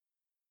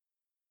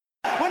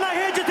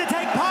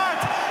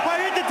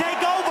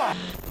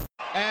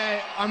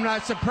I'm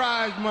not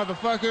surprised,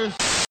 motherfuckers.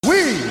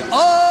 We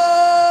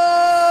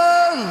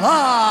are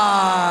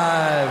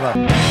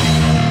live.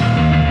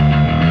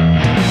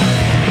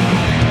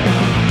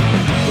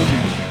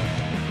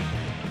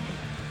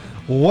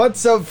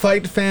 What's up,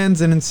 fight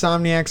fans and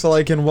insomniacs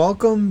alike, and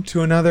welcome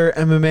to another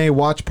MMA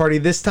watch party.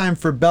 This time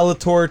for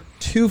Bellator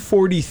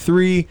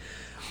 243,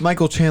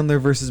 Michael Chandler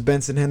versus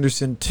Benson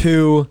Henderson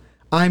 2.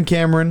 I'm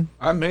Cameron.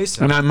 I'm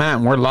Mason. And I'm Matt,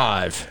 and we're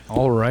live.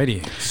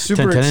 Alrighty.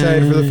 Super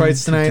excited for the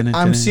fights tonight.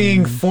 I'm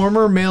seeing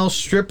former male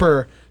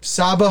stripper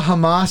Saba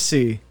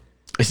Hamasi.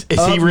 Is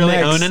he really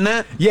owning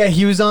that? Yeah,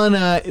 he was on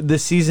the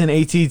season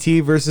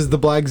ATT versus the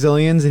Black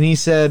Zillions, and he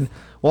said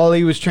while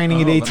he was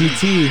training at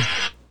ATT...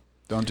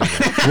 Don't do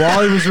that.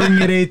 While he was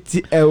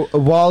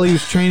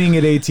training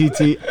at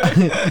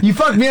ATT, you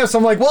fucked me up. So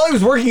I'm like, while he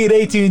was working at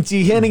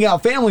AT&T, handing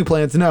out family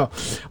plans. No,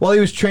 while he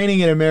was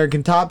training at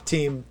American Top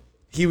Team,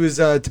 he was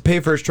to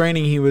pay for his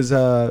training. He was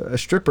a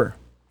stripper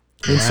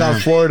in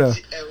South Florida.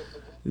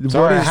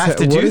 Sorry, I have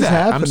to do that.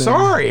 Happening? I'm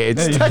sorry.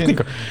 It's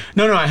technical.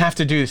 No, I have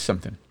to do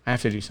something.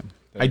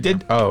 I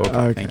did. Oh,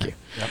 okay. Thank you.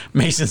 Yep.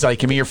 Mason's like,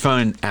 give me your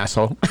phone,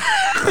 asshole.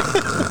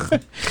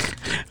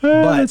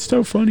 That's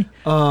so funny.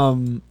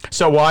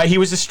 So why he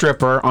was a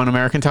stripper on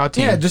American Top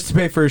Team? Yeah, just to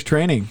pay for his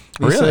training.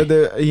 He really? said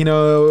that,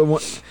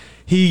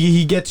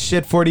 he gets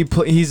shit for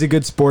it. He's a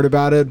good sport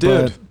about it.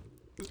 Dude,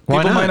 but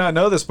people might not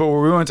know this, but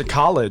when we went to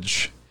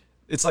college,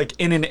 it's like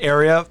in an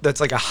area that's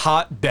like a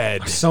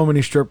hotbed so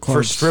many strip clubs.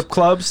 for strip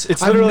clubs.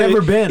 It's I've literally,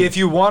 never been. If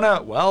you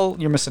wanna, well,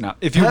 you're missing out.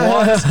 If you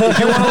wanna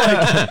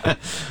like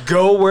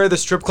go where the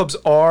strip clubs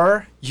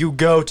are, you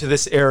go to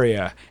this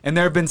area. And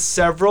there have been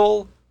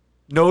several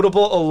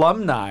notable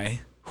alumni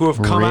who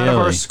have come out of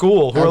our Really?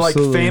 school who are like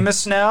Absolutely.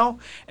 famous now,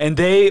 and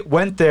they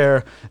went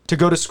there to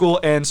go to school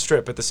and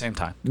strip at the same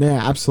time.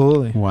 Yeah,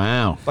 absolutely.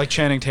 Wow. Like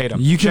Channing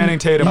Tatum. You can- Channing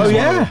Tatum. Oh, was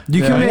one of yeah. them.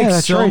 You can make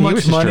that's so right. He much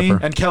was a money.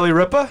 stripper. And Kelly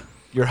Ripa,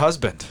 your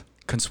husband,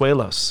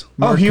 Consuelos.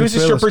 Oh, he was a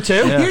Consuelos. stripper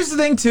too? Yeah. Here's the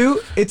thing, too.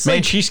 It's Man,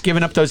 like she's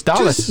giving up those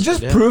dollars.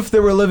 just proof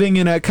that we're living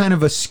in a kind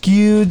of a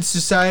skewed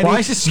society. Why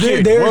is it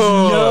skewed? There's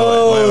Whoa,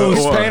 no... whoa,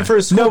 He's whoa. paying for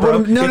his school, No, bro.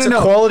 but no, it's no, a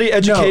no. quality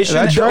education.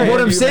 that's No, right. what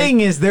I'm You saying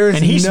make- is there's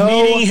and he's no...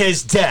 meeting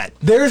his debt.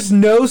 There's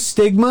no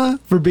stigma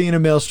for being a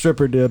male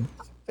stripper, dude.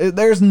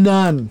 There's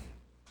none.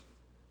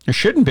 There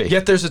shouldn't be.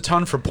 Yet there's a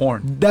ton for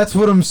porn. That's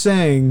what I'm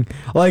saying.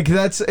 Like,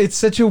 it's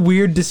such a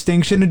weird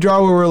distinction to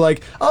draw where we're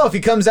like, oh, if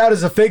he comes out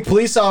as a fake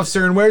police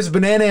officer and wears a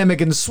banana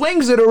hammock and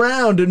swings it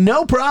around,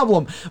 no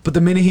problem. But the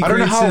minute he I don't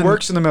know creates how it an-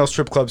 works in the male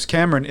strip clubs.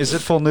 Cameron, is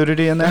it full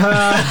nudity in there?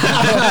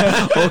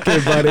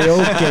 Okay, buddy.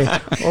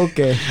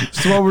 Okay.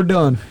 That's what we're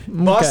doing.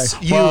 Must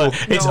Okay. you? Well,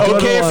 it's No.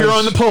 okay if you're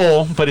on Lunch. the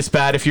pole, but it's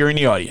bad if you're in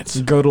the audience.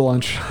 Go to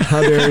lunch.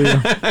 How dare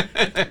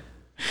you?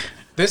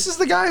 This is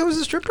the guy who was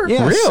a stripper?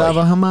 Yeah, Really?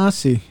 Saba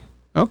Hamasi.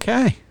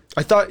 Okay.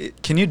 I thought,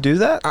 can you do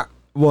that?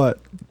 What?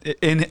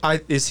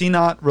 Is he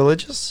not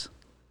religious?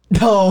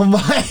 Oh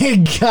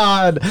my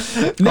God!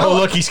 Oh,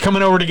 look, he's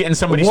coming over to get in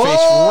somebody's Whoa, face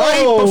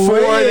right before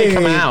they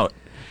come wait. out.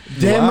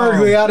 Dan Wow.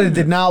 Murgliata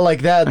did not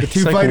like that. The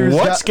two It's like, fighters.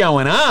 what's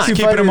going on? Two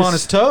Keeping him fighters- on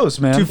his toes,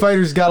 man. Two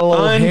fighters got a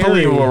little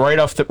Unbelievable!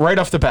 hairy. Right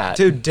off the bat.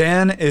 Dude,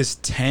 Dan is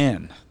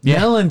tan.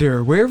 Yeah.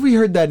 Melander. Where have we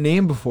heard that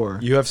name before?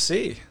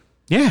 UFC.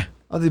 Yeah.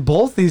 Oh,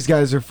 both these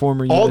guys are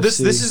former All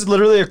UFC. this is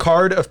literally a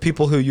card of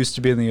people who used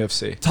to be in the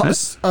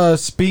UFC.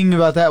 Speaking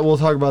about that, we'll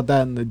talk about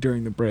that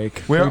during the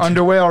break. We're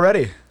underway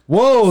already.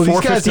 Whoa,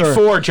 these guys are...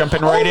 454,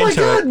 jumping right oh my into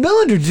God, it.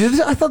 Melander,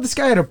 dude! I thought this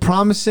guy had a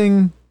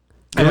promising...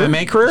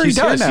 MMA career? He's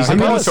he does. here now. He's I in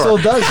mean, he Bellator. still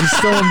does. He's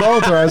still in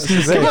Bellator. I was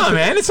gonna say. Come on,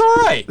 man. It's all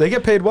right. They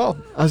get paid well.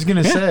 I was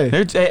gonna say.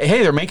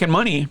 Hey, they're making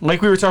money.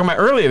 Like we were talking about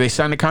earlier, they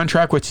signed a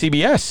contract with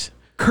CBS.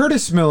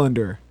 Curtis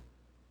Melander.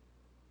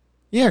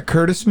 Yeah,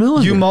 Curtis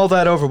Melander. You mull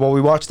that over while we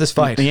watch this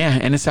fight. Yeah,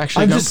 and it's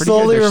actually I'm going just pretty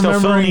slowly good. They're still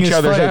filling remembering each his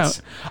other's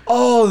fights. out.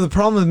 Oh, the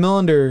problem with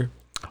Melander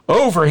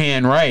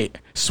Overhand right.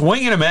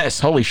 Swing and a miss.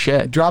 Holy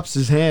shit. drops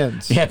his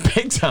hands. Yeah,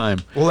 big time.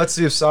 Well, let's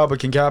see if Saba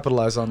can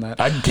capitalize on that.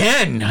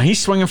 Again, he's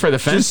swinging for the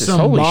Just fences. some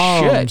Holy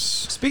bombs.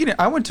 shit. Speaking of,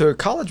 I went to a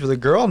college with a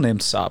girl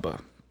named Saba.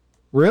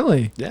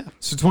 Really? Yeah.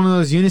 So it's one of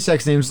those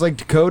unisex names like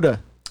Dakota.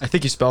 I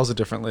think he spells it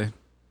differently.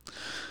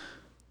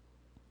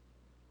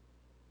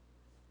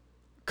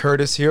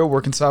 Curtis here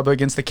working Saba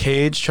against the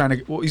cage,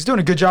 he's doing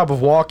a good job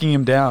of walking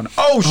him down.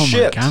 Oh, Oh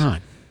shit. my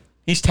god.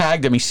 He's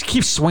tagged him. He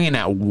keeps swinging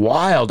that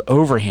wild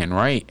overhand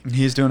right.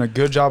 He's doing a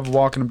good job of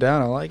walking him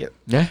down. I like it.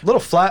 Yeah. A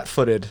little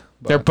flat-footed.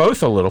 but- They're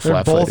both a little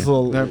They're flat-footed.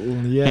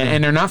 both, yeah.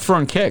 And they're not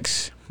throwing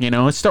kicks. You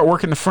know, let's start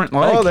working the front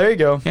leg. Oh, there you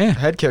go. Yeah.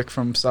 Head kick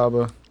from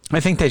Saba. I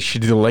think they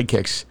should do the leg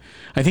kicks.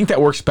 I think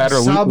that works better.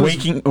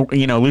 Saba's-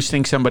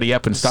 Loosening somebody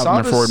up and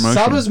stopping their forward motion.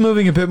 Saba's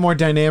moving a bit more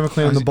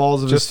dynamically on the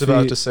balls of Just his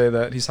about feet. to say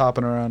that. He's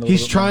hopping around a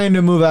He's little bit trying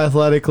to move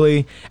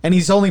athletically, and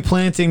he's only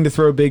planting to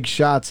throw big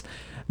shots.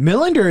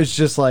 Melander is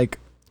just like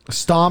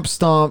stomp,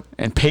 stomp.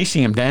 and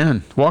pacing him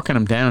down, walking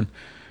him down.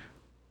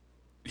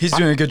 He's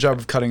doing a good job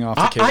of cutting off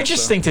the cage. I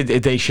just think that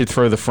they should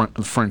throw the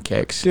front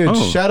kicks. Dude,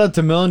 Oh. shout out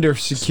to Melander for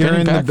securing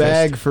Spinning the back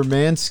bag fist. for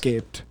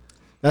Manscaped.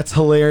 That's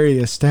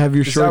hilarious to have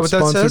your Is that shirt what that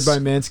sponsored says? by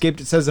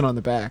Manscaped. It says it on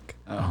the back.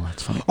 Oh,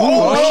 that's funny.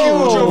 Oh,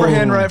 huge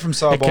overhand right from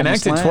Saba. It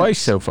connected almost twice lands.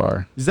 so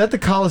far. Is that the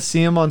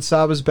Coliseum on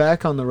Saba's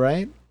back on the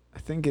right? I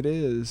think it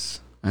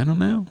is. I don't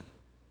know.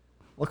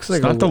 Looks It's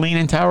like not the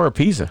Leaning Tower of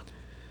Pisa.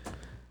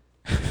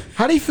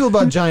 How do you feel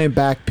about giant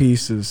back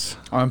pieces?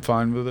 I'm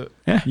fine with it.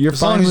 Yeah. You're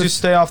As long fine as you with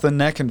stay off the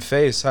neck and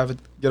face, have it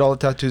get all the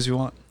tattoos you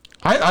want.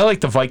 I like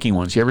the Viking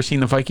ones. You ever seen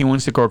the Viking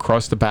ones that go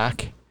across the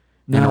back and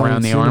No, I around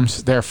haven't the seen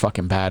arms? They're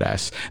fucking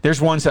badass.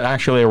 There's ones that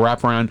actually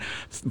wrap around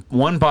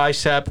one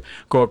bicep,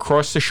 go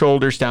across the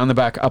shoulders, down the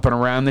back, up and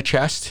around the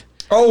chest.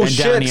 Oh and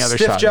down shit! the other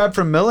Stiff side. jab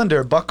from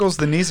Millender buckles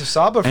the knees of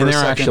Saba for And a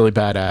they're second. actually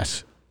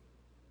badass.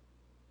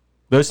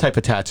 Those type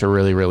of tats are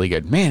really, really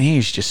good. Man,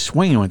 he's just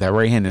swinging with that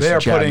right hand. They are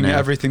jab putting now.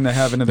 everything they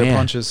have into their Man.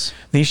 punches.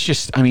 These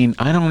just, I mean,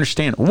 I don't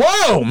understand.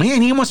 Whoa,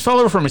 man, he almost fell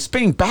over from a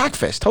spinning back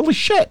fist. Holy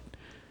shit.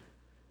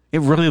 It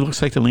really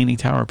looks like the Leaning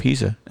Tower of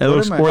Pisa. It What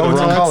looks am I- or oh, the it's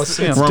Rome- a it's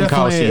Coliseum. It's Rome definitely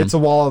Coliseum. it's a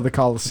wall of the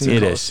Coliseum.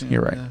 It is.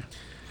 You're right. Yeah.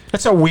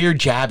 That's a weird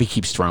jab he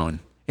keeps throwing.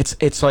 It's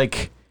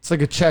like, It's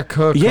like a check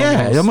hook. yeah,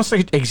 almost. almost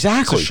like It's a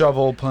exactly.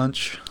 shovel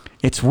punch,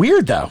 It's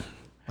weird though.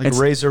 like It's-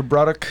 Razor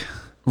Bruddock.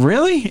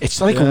 Really?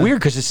 It's like Yeah. weird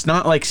because it's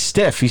not like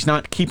stiff. He's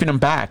not keeping him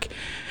back.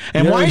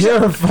 And why is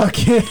you're it?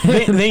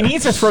 fucking They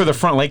need to throw the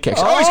front leg kicks.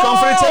 Oh, he's going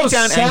for the Oh,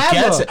 takedown and Saba.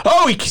 gets it.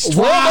 Oh, he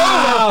rolled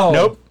Wow. over.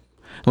 Nope.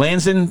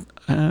 Lands in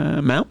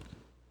mount.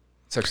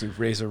 It's actually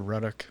Razor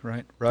Ruddock,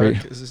 right?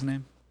 Ruddock is his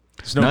name.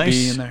 There's no Nice.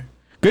 B in there.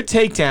 Good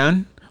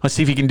takedown. Let's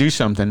see if he can do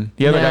something.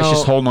 The other guy's Now,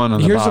 just holding on the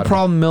Here's bottom. the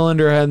problem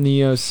Millender had in the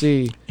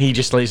UFC. He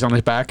just lays on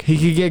his back. He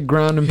could get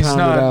ground and He's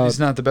pounded not. out. He's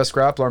not the best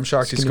grappler. I'm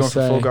shocked he's gonna going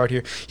for say. full guard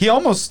here. He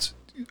almost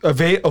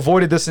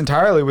avoided this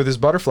entirely with his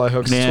butterfly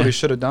hooks. That's Yeah. what he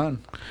should have done.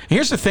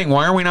 Here's the thing.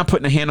 Why are we not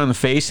putting a hand on the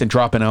face and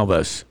dropping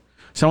elbows?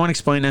 Someone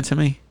explain that to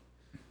me.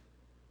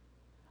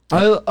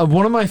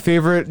 One of my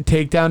favorite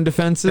takedown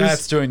defenses.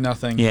 That's doing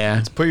nothing. Yeah.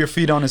 It's put your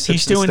feet on his hips.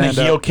 He's doing and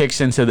the heel up.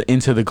 kicks into the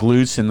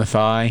glutes and the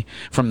thigh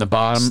from the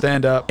bottom.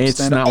 Stand up. It's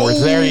stand not up. worth.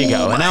 There you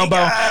go. Oh An my elbow.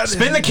 God.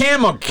 Spin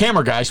the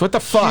camera, guys. What the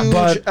fuck? Huge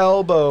But-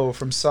 elbow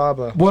from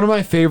Saba. One of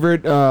my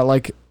favorite,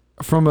 like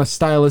from a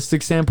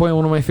stylistic standpoint,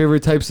 one of my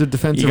favorite types of You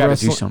defensive got to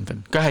wrestling. do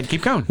something. Go ahead.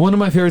 Keep going. One of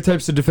my favorite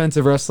types of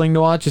defensive wrestling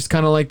to watch is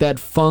kind of like that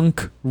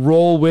funk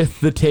roll with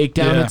the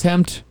takedown Yeah.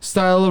 attempt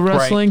style of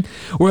wrestling,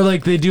 where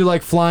like they do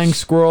like flying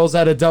squirrels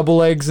out of double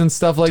legs and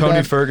stuff like Tony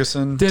that.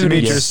 Ferguson, Dude,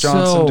 Demetrius it's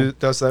Johnson so-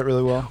 does that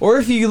really well. Or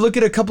if you look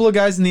at a couple of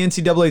guys in the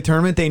NCAA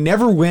tournament, they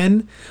never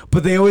win,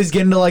 but they always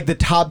get into like the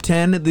top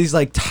 10, these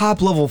like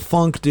top level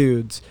funk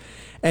dudes.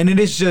 And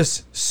it is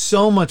just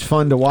so much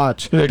fun to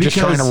watch. They're just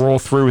trying to because- roll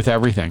through with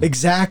everything.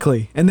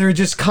 Exactly. And they're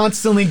just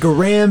constantly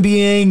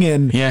Garambying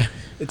and Yeah.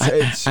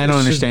 It's- I don't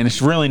it's understand.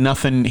 It's really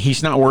nothing.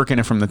 He's not working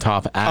it from the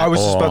top at all. I was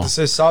just about to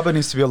say Saba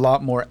needs to be a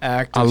lot more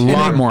active. A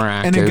lot more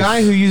active. And a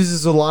guy who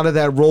uses a lot of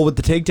that roll with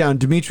the takedown,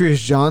 Demetrius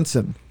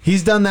Johnson.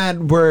 He's done that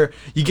where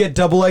you get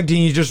double legged and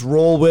you just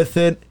roll with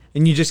it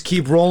and you just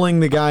keep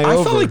rolling the guy I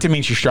over. felt like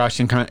Demetrius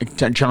Johnson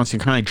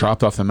kind of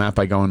dropped off the map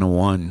by going to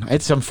one.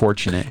 It's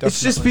unfortunate. It's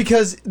just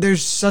because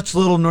there's such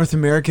little North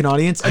American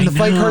audience, and I the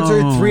fight cards are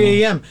at know.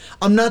 3 a.m.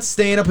 I'm not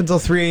staying up until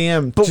 3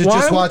 a.m. But to why,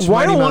 just watch why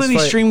Mighty don't one Mouse of these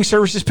fight. streaming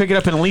services pick it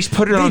up and at least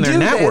put it They on their do,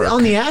 network?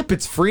 on the app.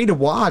 It's free to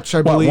watch. I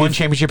What, believe one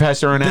championship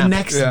has their own the app?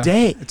 next Yeah,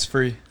 day. it's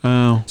free.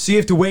 Oh. So you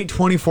have to wait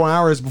 24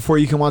 hours before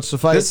you can watch the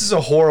fight. This is a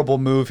horrible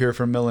move here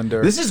from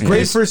Millender. This is great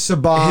His- for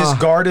Sabah. His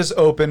guard is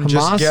open.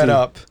 Just Hamasi. get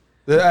up.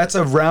 That's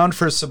a round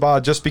for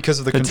Sabah just because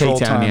of the control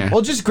takedown, time. yeah.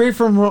 Well, just great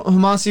from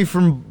Hamasi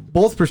from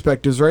both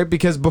perspectives, right?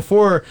 Because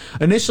before,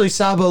 initially,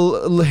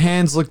 Saba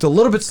hands looked a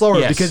little bit slower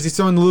Yes. because he's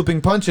throwing the looping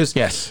punches.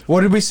 Yes.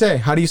 What did we say?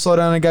 How do you slow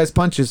down a guy's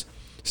punches?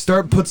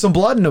 Put some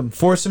blood in him.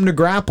 Force him to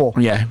grapple.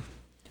 Yeah.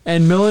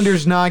 And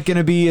Millender's not going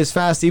to be as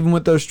fast even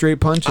with those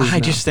straight punches. I now.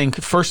 just think,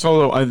 first of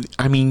all,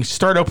 I mean,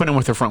 start opening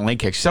with the front leg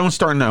kicks. Someone's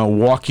starting to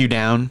walk you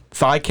down,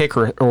 thigh kick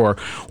or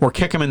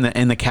kick him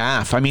in the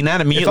calf. I mean,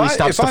 that immediately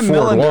stops if the I'm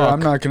forward Millender, walk. I'm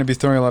not going to be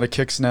throwing a lot of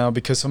kicks now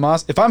because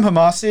if I'm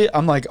Hamasi,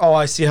 I'm like, oh,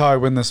 I see how I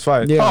win this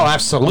fight. Yeah. Oh,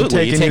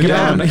 absolutely. You taking take you him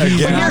down down. again.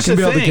 He's But not here's going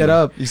to be the able to thing. get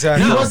up.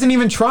 Exactly. He No. wasn't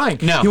even trying.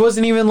 No. He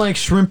wasn't even like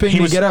shrimping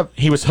to get up.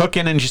 He was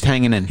hooking and just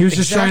hanging in. He was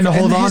just Exactly. trying to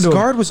hold And on his to him.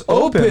 guard was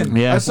open.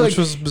 Yeah. That's Which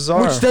was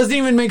bizarre. Which doesn't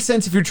even make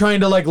sense if you're trying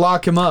to like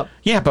lock him up.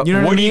 Yeah, but You know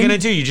what I are you mean? going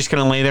to do? You're just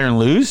going to lay there and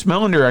lose?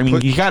 Millender, I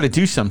mean, you got to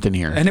do something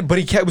here. But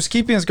he was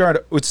keeping his guard.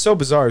 It's so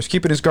bizarre. He was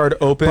keeping his guard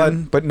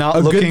open, but not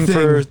a good looking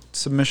for thing-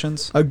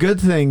 submissions. A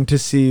good thing to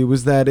see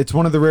was that it's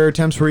one of the rare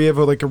attempts where you have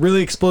a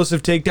really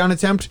explosive takedown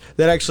attempt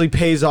that actually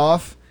pays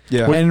off.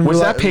 Yeah. And Was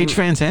rela- that Paige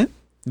Van Zandt?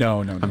 No.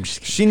 I'm just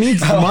kidding. She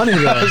needs the money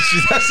though.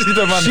 She doesn't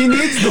the money. She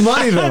needs the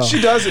money though.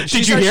 She doesn't.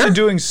 She's you hear? actually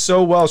doing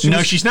so well.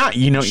 No, she's not.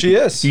 You know, She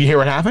is. You hear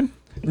what happened?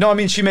 No, I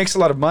mean she makes a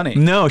lot of money.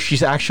 No,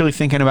 she's actually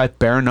thinking about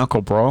bare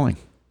knuckle brawling.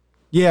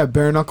 Yeah,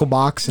 bare knuckle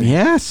boxing.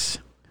 Yes.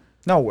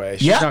 No way.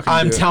 She's Yeah, not gonna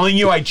I'm do it. telling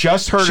you, I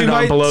just heard She it on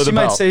might, Below she the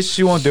might Belt. say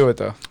she won't do it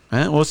though.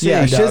 We'll see.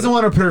 Yeah, she doesn't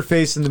want to put her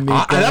face in the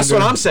meat. That's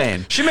what I'm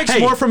saying. She makes Hey,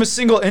 more from a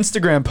single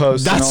Instagram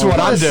post. than That's all what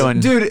of I'm us. doing.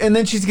 Dude, and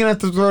then she's gonna have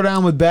to throw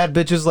down with bad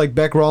bitches like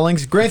Beck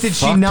Rawlings. Granted,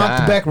 she Fuck knocked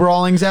that. Beck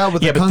Rawlings out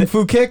with Yeah, a but kung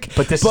fu kick.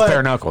 but this is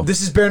bare knuckle.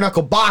 This is bare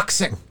knuckle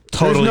boxing.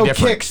 Totally There's no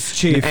different. kicks,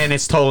 Chief. And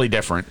it's totally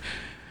different.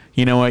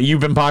 You know what? You've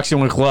been boxing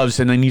with gloves,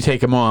 and then you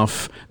take them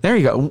off. There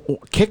you go.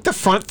 Kick the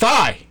front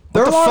thigh.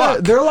 there What are the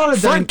fuck? there are a lot of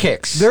front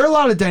kicks. There are a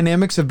lot of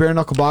dynamics of bare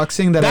knuckle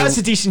boxing that That's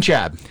a decent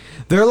jab.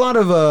 there are a lot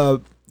of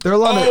there are a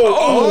lot of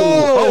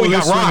Oh, he got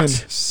this woman.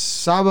 rocked.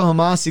 Saba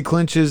Hamasi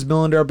clinches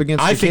Millender up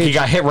against I the think he cage.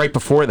 got hit right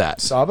before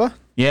that. Saba?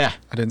 Yeah.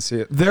 I didn't see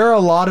it. There are a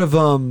lot of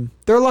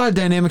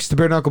dynamics to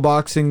bare knuckle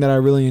boxing that I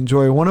really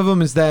enjoy. One of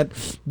them is that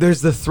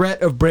there's the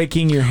threat of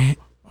breaking your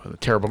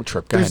Terrible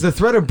trip. Go there's ahead. the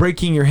threat of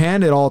breaking your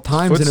hand at all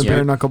times in a Foot's-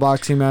 bare knuckle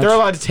boxing match. They're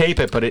allowed to tape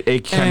it, but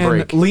it can and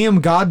break. Liam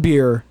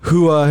Godbeer,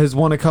 who has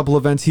won a couple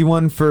events, he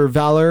won for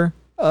Valor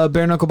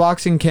bare knuckle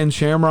boxing, Ken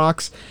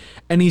Shamrocks,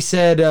 and he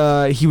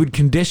said he would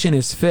condition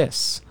his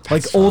fists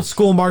like old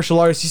school martial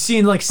artists. You see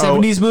in like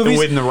 70s movies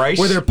with the rice?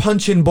 where they're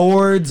punching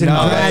boards and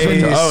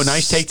grabbing.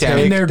 Nice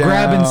takedown. And they're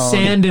grabbing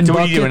sand and So what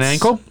buckets. do you do, an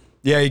ankle?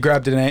 Yeah, he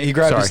grabbed it. He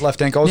grabbed his Sorry.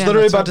 left ankle. I was Yeah,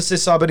 literally that's about all. to say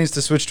Saba needs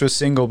to switch to a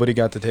single, but he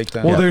got the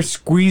takedown. Well, they're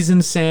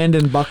squeezing sand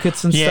and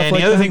buckets and Yeah, stuff and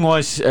like the other that. thing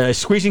was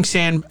squeezing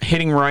sand,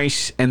 hitting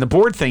rice, and the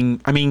board thing.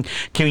 I mean,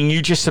 can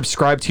you just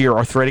subscribe to your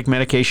arthritic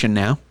medication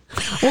now?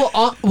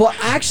 Well,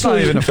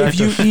 actually, even if you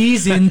effective.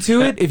 ease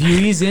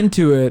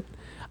into it,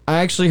 I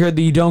actually heard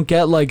that you don't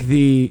get like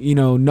the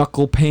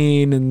knuckle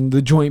pain and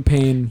the joint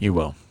pain. You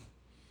will.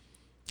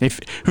 If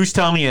who's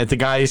telling me that the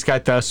guy's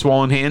got the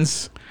swollen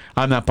hands?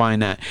 I'm not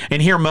buying that.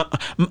 And here,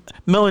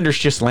 Millender's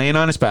just laying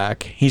on his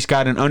back. He's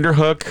got an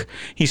underhook.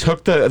 He's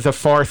hooked the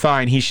far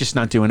thigh, and he's just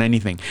not doing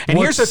anything. And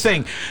here's the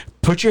thing: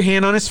 put your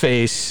hand on his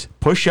face,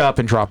 push up,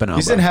 and drop an elbow.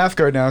 He's in half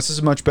guard now. This is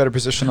a much better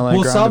position to land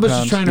Well, ground and Saba's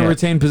pound. just trying to Yeah.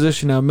 retain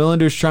position now.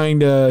 Millender's trying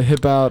to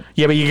hip out.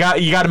 Yeah, but you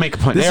got to make a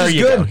point. This There is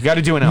you good. go. You got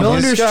to do an elbow.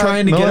 Millender's He's got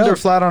trying to get Millender up.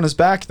 flat on his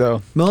back,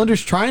 though.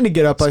 Millender's trying to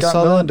get up. I Scott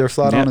saw that. Millender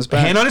flat Yeah. on his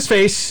back. Hand on his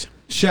face.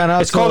 Shout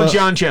out. It's to called a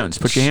John Jones.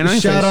 Put your hand on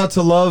his face. Shout out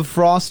to Love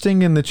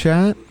Frosting in the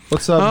chat.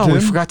 What's up, Oh, Tim? we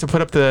forgot to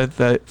put up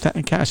the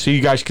cast, so you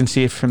guys can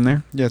see it from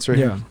there. Yeah, it's right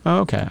Yeah. here. Oh,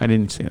 okay. I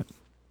didn't see it.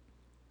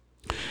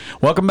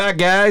 Welcome back,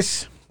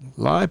 guys.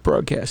 Live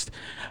broadcast.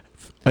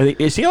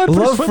 Is he allowed to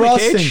put his Love foot in the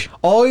Frosting. cage?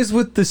 Always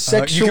with the You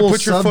sexual can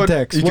put your foot.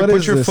 subtext. You What can put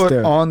is your this foot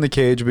there? on the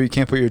cage, but you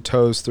can't put your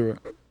toes through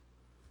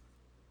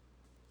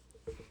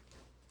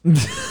it.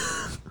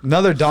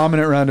 Another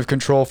dominant round of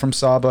control from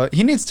Saba.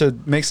 He needs to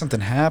make something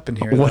happen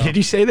here. What though. did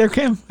he say there,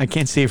 Kim? I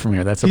can't see it from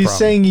here. That's a He's problem.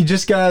 saying he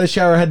just got out of the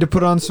shower, had to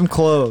put on some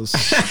clothes.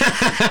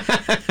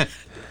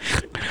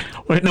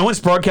 Well, no one's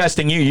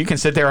broadcasting you. You can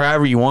sit there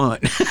however you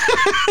want.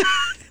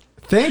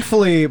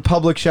 Thankfully,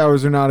 public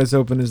showers are not as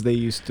open as they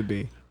used to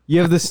be.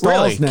 You have the stalls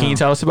Really? now. Can you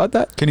tell us about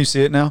that? Can you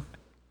see it now?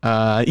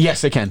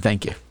 Yes, I can.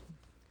 Thank you.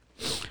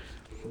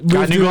 We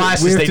Got have new to-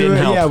 glasses, we have they to- didn't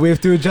help. Yeah, we have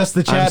to adjust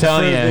the chat. I'm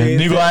telling for you,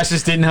 the- new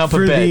glasses didn't help a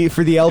for the bit.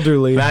 for the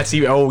elderly. That's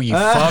even. Oh, you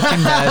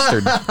fucking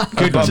bastard!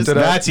 Good one. bumped it up.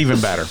 That's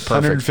even better.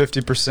 Perfect.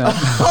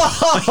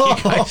 150%.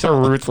 You guys are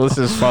ruthless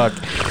as fuck.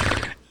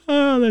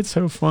 Oh, that's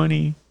so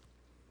funny.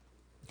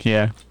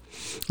 Yeah.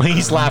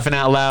 He's laughing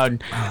out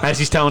loud as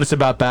he's telling us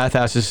about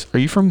bathhouses. Are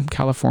you from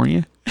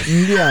California?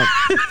 Yeah.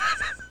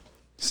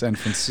 San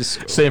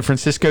Francisco. San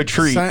Francisco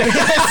treat. San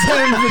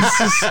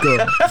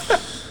Francisco.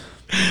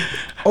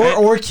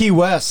 Or Key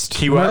West.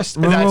 Key West.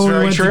 Remember That's when we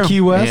very went true. to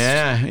Key West?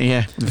 Yeah,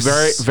 yeah.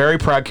 Very, very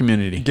proud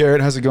community.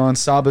 Garrett, how's it going?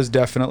 Saba's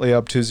definitely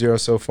up 2-0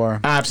 so far. He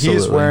is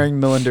Absolutely.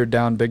 wearing Millender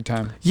down big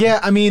time. Yeah,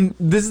 I mean,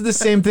 this is the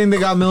same thing that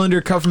got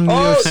Millender cut from the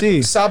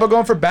UFC. Saba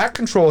going for back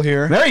control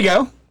here. There you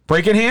go.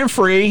 Breaking hand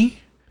free.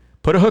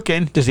 Put a hook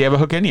in. Does he have a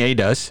hook in? Yeah, he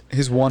does.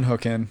 His one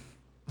hook in.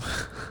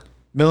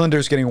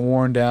 Millender's getting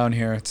worn down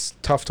here. It's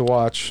tough to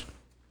watch.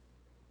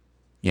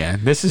 Yeah,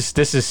 this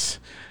is,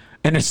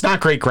 and it's not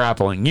great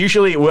grappling.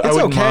 Usually, I It's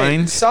wouldn't okay.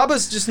 mind.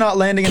 Saba's just not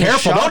landing in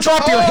Careful! the shot. Don't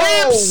drop your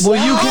hips. well,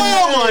 you can-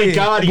 Oh my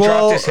God! He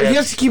well, dropped his you have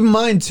hips. to keep in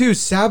mind too.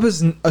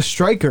 Saba's a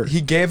striker.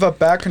 He gave up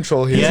back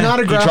control here. He's Yeah, not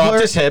a he grappler.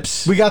 dropped his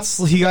hips. He got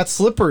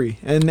slippery,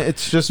 and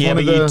it's just Yeah, one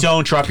but of the. you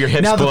don't drop your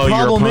hips Now the below your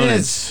problem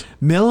opponents. is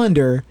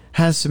Millender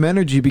has some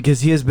energy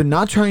because he has been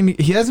not trying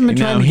to. He hasn't been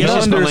No, trying to he's get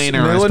just under. been laying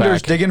there on his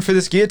Millender's back. digging for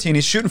this guillotine.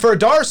 He's shooting for a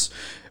Darce.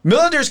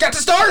 Millender's got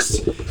this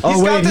Darce. Oh,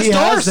 He's wait, got this he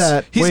has Darce.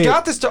 that. He's Wait.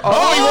 got this Darce.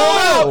 Oh,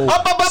 he rolled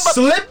out. Up.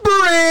 Slippery!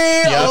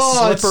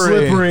 Oh, it's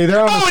slippery. slippery. They're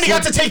on Oh, a and he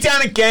got slip- to take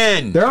down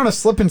again. They're on a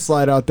slip and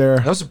slide out there.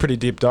 That was a pretty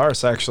deep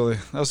Darce, actually.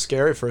 That was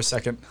scary for a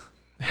second.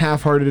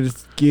 Half-hearted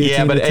guillotine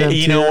Yeah, but attempt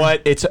you know here.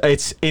 what?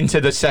 It's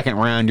into the second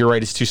round. You're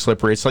right. It's too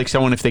slippery. It's like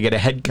someone if they get a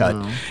head cut.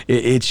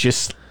 It's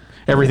just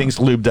everything's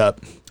lubed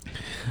up.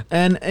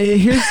 And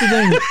here's the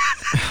thing.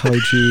 Oh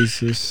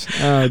Jesus!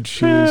 Oh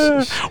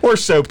Jesus! Or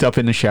soaped up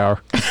in the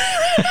shower.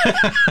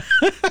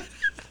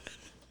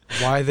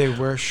 Why they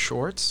wear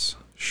shorts?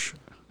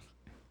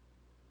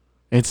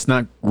 It's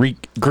not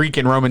Greek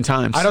and Roman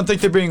times. I don't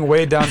think they're being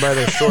weighed down by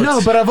their shorts.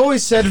 No, but I've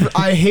always said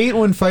I hate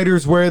when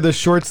fighters wear the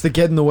shorts that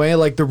get in the way,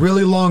 like the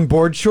really long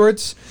board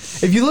shorts.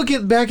 If you look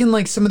at back in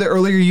like some of the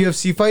earlier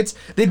UFC fights,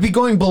 they'd be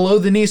going below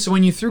the knee, so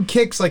when you threw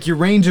kicks, like your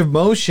range of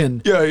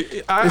motion. Yeah,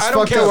 It's I don't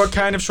fucked care up. what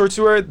kind of shorts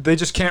you wear. They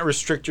just can't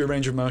restrict your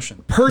range of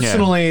motion.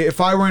 Personally,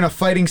 if I were in a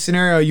fighting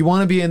scenario, you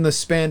want to be in the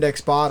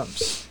spandex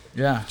bottoms.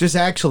 Yeah. Just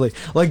actually,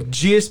 like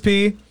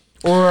GSP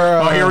or.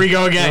 Oh, here we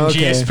go again.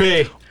 okay.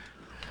 GSP.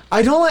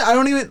 I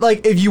don't even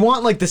like if you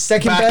want like the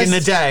second Back best. in the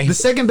day. The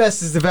second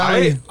best is the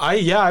Valley.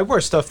 I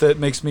wear stuff that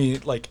makes me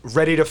like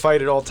ready to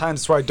fight at all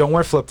times. That's why I don't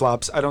wear flip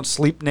flops. I don't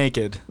sleep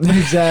naked.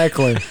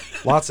 Exactly.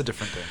 Lots of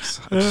different things.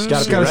 You just gotta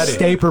Just be gotta ready.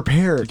 stay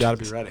prepared. You gotta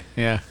be ready.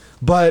 Yeah.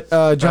 But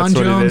John That's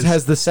what it Jones is.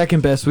 has the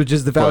second best, which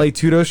is the Valley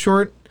Tudo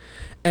short.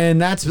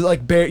 And that's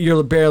like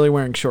you're barely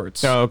wearing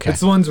shorts. Oh, okay. It's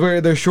the ones where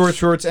they're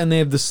shorts and they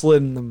have the slit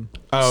in them.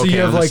 Oh, so okay, you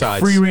have on the like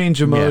sides. free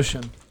range of Yeah.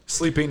 motion.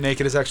 Sleeping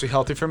naked is actually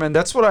healthy for men.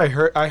 That's what I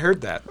heard. I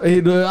heard that.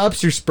 It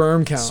ups your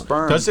sperm count.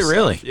 Sperm. Does it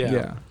really? Yeah.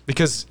 Yeah.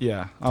 Because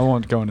I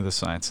won't go into the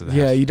science of that.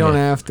 Yeah, you don't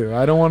Yeah. have to.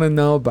 I don't want to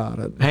know about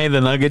it. Hey, the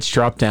nuggets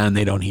drop down.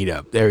 They don't heat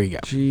up. There you go.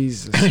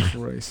 Jesus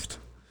Christ.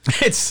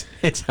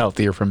 It's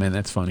healthier for men.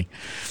 That's funny.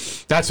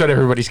 That's what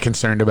everybody's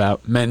concerned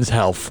about. Men's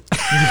health.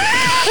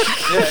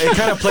 Yeah, it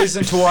kind of plays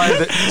into why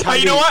the Oh,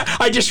 you know what?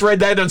 I just read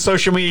that on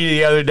social media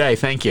the other day.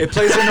 Thank you. It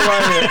plays into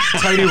why the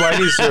tidy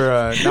whities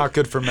are not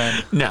good for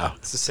men. No.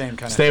 It's the same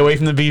kind Stay of. away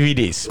from the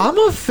BVDs. I'm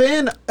a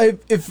fan.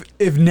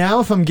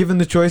 If I'm given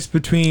the choice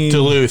between.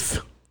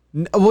 Duluth.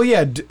 Well,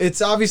 yeah,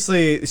 it's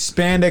obviously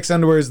spandex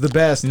underwear is the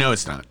best. No,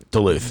 it's not.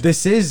 Duluth.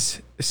 This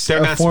is They're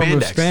a not form of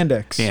spandex.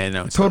 spandex. Yeah,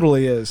 no, it's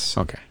totally is.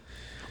 Okay.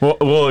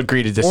 We'll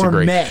agree to Or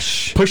disagree.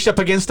 mesh. Pushed up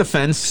against the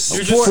fence.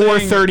 You're just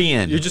 4:30 saying-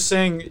 in. You're just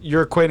saying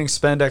you're equating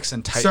spandex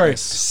and tightness. Sorry,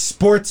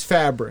 sports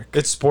fabric.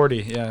 It's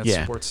sporty. Yeah, it's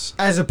Yeah. sports.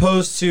 As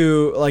opposed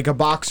to like a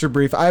boxer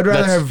brief. I'd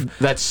rather have,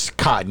 that's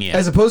cotton, yeah.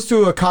 as opposed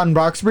to a cotton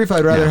boxer brief,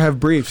 I'd rather No. have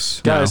briefs.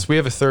 No. Guys, we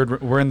have a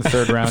third. We're in the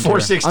third round. here.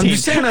 416. I'm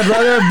just saying I'd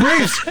rather have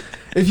briefs.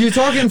 If you're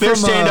talking They're from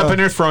stand up and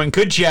they're throwing.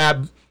 Good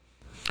jab.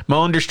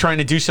 Mullender's trying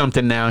to do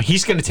something now.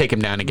 He's going to take him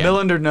down again.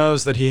 Millender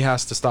knows that he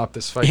has to stop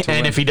this fight. To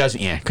And win. if he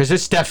doesn't, yeah, because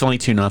it's definitely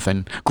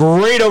 2-0.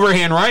 Great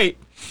overhand right.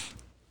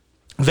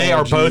 They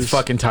are both jeez.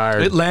 fucking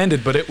tired. it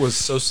landed, but it was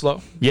so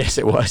slow. Yes,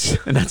 it was.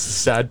 And that's the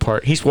sad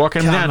part. He's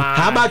walking him Come down. on.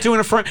 How about doing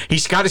a front?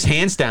 He's got his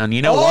hands down.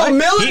 You know Oh, what?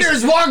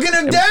 Millender's walking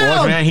him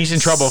down. Man, he's in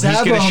trouble. He's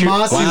Saba going to shoot.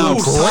 Hamasi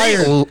looks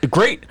great. tired.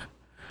 Great.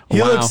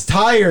 He Wow. looks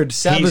tired.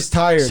 Saba's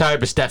tired.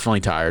 Saba's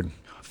definitely tired.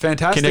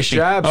 Fantastic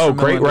Conditioning. jabs. Oh, from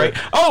great, Millender. right.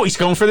 Oh, he's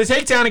going for the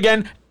takedown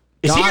again.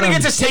 Is he Got going to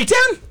him. get this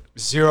takedown?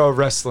 Zero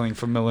wrestling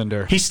from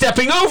Millender. He's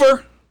stepping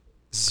over.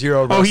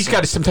 Zero wrestling. Oh, he's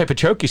got some type of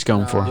choke he's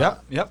going for.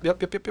 Yep.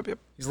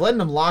 He's letting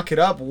him lock it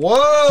up. Whoa.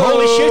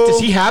 Holy shit, does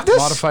he have this?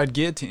 Modified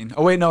guillotine.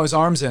 Oh wait, no, his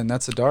arm's in.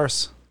 That's a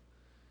Darce.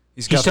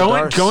 He's He's got the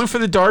Darce. going for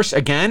the Darce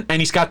again,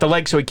 and he's got the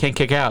leg so he can't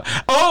kick out.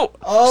 Oh,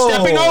 Oh.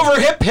 stepping over,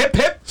 hip, hip,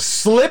 hip.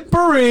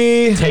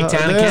 Slippery. Takedown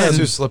There. again. That's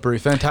too slippery.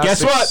 Fantastic.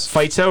 Guess what?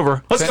 Fight's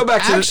over. Let's go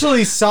back to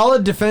Actually,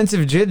 solid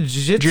defensive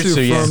jiu-jitsu Jiu-jitsu,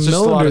 from yeah. It's just a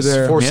lot Millender of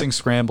there. forcing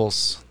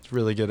scrambles. It's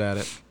really good at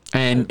it.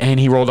 and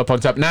he rolled up on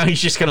top. Now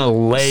he's just gonna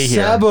lay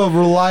here. Saba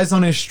relies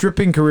on his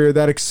stripping career.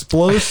 That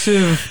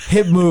explosive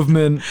hip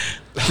movement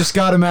just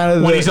got him out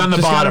of When he's on the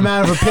just bottom.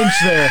 got him out of a pinch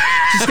there.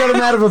 Just got him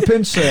out of a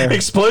pinch there.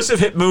 Explosive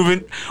hip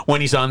movement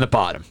when he's on the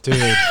bottom.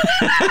 Dude.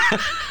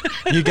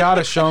 You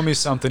gotta show me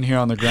something here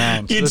on the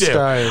ground. You This do.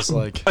 guy is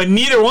like.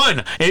 Neither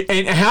one.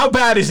 And how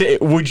bad is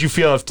it? Would you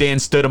feel if Dan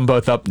stood them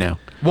both up now?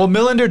 Well,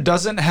 Millender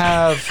doesn't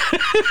have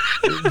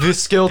the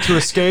skill to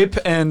escape,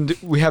 and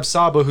we have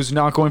Saba, who's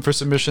not going for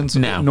submissions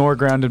No. nor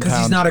grounded pound. Because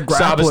he's not a grappler.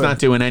 Saba's not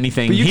doing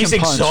anything. But you He's can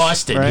punch,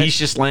 exhausted. right? He's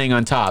just laying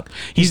on top.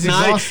 He's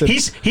not. exhausted.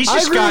 He's I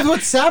just agree got. with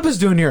what Saba's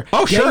doing here.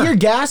 Oh, Get sure. your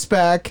gas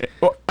back.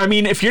 Well, I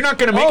mean, if you're not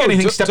going to make Oh,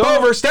 anything, d- step don't-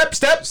 over. Step.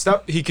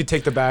 Stop. He could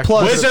take the back.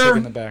 Plus- He could've Whizzer.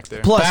 taken the back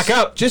there. Plus, Back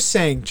up. Just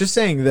saying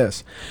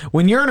this.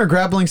 When you're in a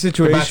grappling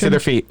situation, Back to their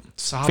feet,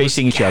 Saba's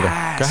facing each other.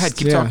 gassed. Go ahead,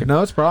 keep Yeah, talking.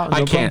 no, it's problem. I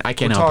no can't. problem. I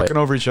can't We're help talking it.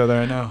 over each other.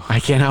 I know. I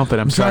can't help it.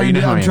 I'm sorry. You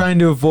know how I I'm am. trying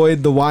to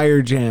avoid the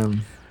wire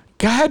jam.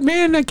 God,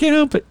 man, I can't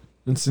help it.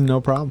 It's no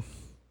problem.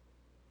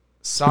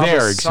 They're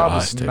Saba's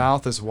exhausted.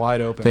 mouth is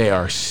wide open. They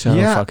are so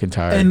fucking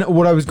tired. And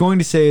what I was going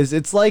to say is,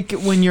 it's like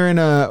when you're in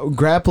a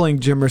grappling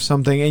gym or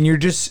something, and you're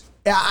just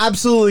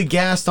absolutely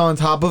gassed on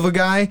top of a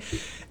guy,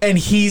 and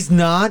he's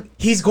not.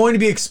 He's going to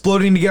be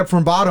exploding to get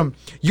from bottom.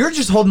 You're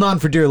just holding on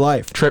for dear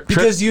life, Trip.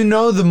 because you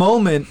know the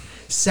moment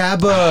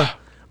Saba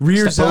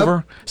rears Step up.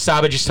 over.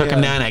 Saba just took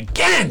him Yeah. down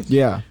again.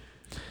 Yeah,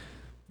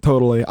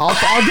 totally. I'll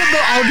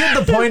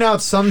get the point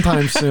out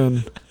sometime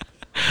soon.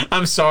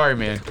 I'm sorry,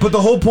 man. But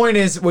the whole point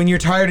is, when you're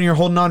tired and you're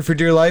holding on for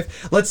dear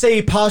life, let's say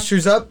he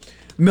postures up,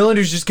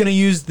 Millender's just going to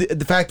use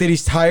the fact that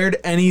he's tired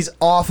and he's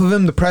off of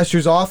him, the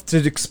pressure's off,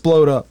 to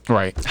explode up.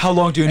 Right. How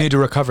long do you need to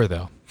recover,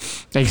 though?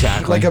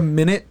 Exactly. like a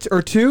minute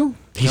or two.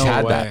 He's No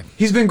had way. that.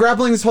 He's been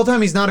grappling this whole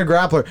time. He's not a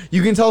grappler.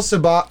 You can tell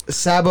Sabah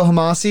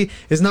Hamasi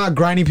is not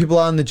grinding people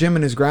out in the gym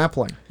in his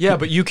grappling. Yeah,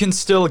 but you can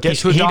still get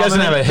to a He doesn't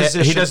dominant have a hit- he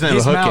position. doesn't have a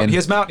He's hook mount, in. He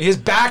has mount. He has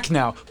back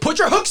now. Put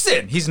your hooks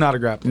in. He's not a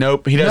grappler.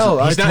 Nope, he doesn't.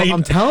 No, he's not,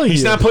 I'm telling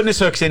he's you. not putting his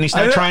hooks in. He's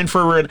not I- trying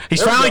for a...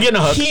 He's finally getting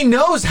a hook. He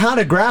knows how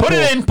to grapple. Put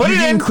it in, put you it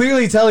can in.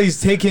 clearly tell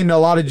he's taken a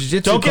lot of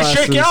jiu-jitsu Don't get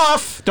classes, shaken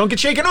off. Don't get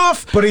shaken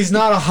off. but he's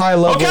not a high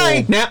level.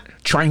 Okay, now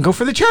try and go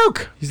for the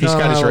choke. he's not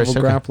got a his high wrist.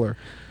 level Okay. grappler.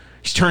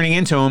 He's turning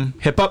into him.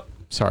 Hip up.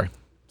 Sorry.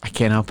 I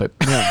can't help it.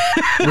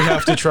 We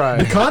have to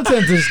try.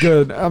 Content is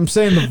good. I'm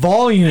saying the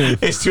volume.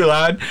 It's too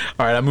loud.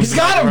 All right, I'm moving. He's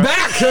got him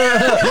back,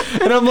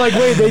 and I'm like,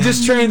 wait, they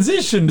just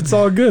transitioned. It's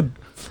all good.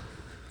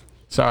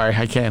 Sorry,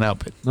 I can't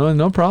help it.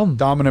 No problem.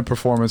 Dominant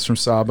performance from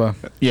Saba.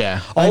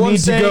 Yeah. I All I'm need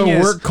to saying go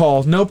is- work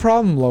call. No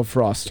problem, Love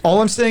Frost.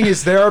 All I'm saying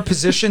is there are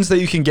positions that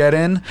you can get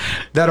in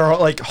that are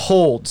like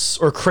holds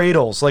or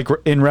cradles, like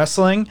in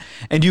wrestling,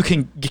 and you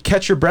can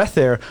catch your breath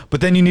there. But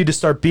then you need to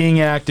start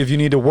being active. You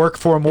need to work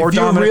for a more If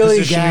you're dominant really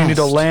position. You need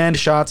to gassed. land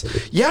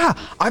shots. Yeah,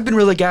 I've been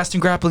really gassed in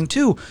grappling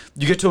too.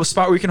 You get to a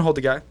spot where you can hold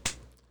the guy,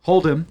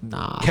 hold him,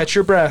 catch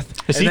your breath,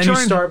 Is and he then you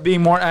trying- start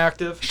being more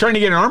active. He's trying to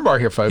get an armbar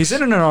here, folks. He's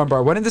in an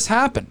armbar. When did this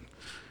happen?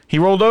 He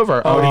rolled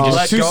over. Oh, he Oh, just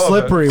let too go of it.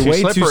 slippery, Too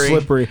way too slippery.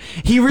 slippery.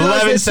 He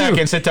realized 11 that too.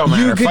 seconds, it don't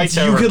matter. You could, Fight's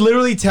you over. could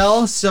literally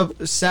tell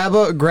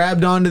Saba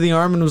grabbed onto the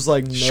arm and was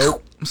like,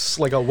 nope. It's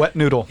like a wet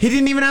noodle. He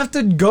didn't even have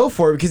to go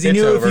for it because he It's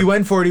knew over. if he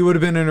went for it, he would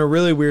have been in a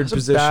really weird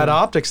position. Bad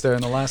optics there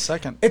in the last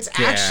second. It's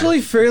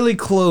actually fairly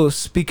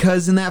close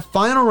because in that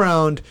final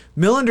round,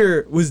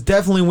 Millender was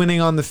definitely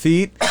winning on the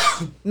feet.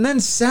 And then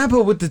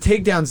Saba with the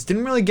takedowns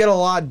didn't really get a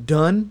lot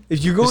done.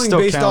 If you're going still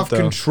based count, off though.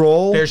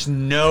 control, There's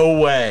no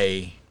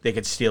way they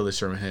could steal this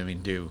from him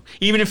and do.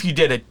 Even if you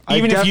did it, I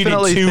even if you did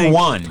definitely think-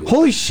 2-1.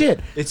 holy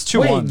shit. It's 2-1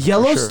 Wait, for sure.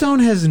 Yellowstone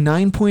has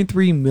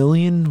 9.3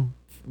 million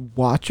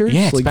watchers?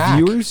 Yeah, it's like back.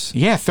 viewers?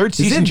 Yeah, third Is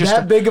season it just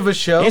that big of a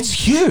show? It's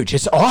huge.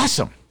 It's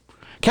awesome.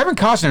 Kevin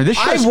Costner, this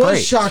I show's was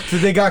great. shocked that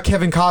they got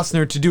Kevin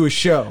Costner to do a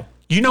show.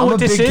 You know I'm what a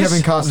this big is?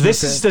 Kevin Costner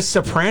This fan. is the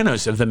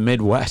Sopranos of the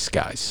Midwest,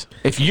 guys.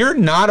 If you're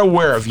not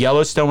aware of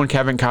Yellowstone and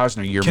Kevin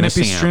Costner, you're Can it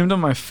missing be out. streamed on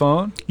my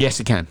phone? Yes,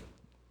 it can.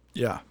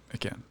 Yeah, it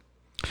can.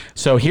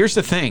 So here's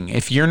the thing: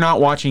 if you're not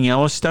watching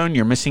Yellowstone,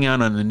 you're missing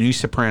out on the new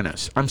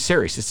Sopranos. I'm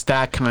serious; it's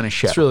that kind of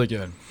show. It's really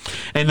good.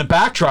 And the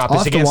backdrop I'll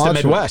is have to against the watch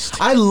it.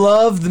 Midwest. I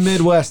love the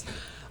Midwest.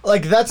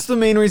 Like, that's the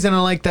main reason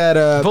I like that.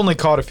 I've only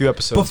caught a few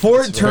episodes. Before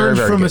but it it's turned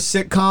very from good. a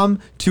sitcom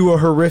to a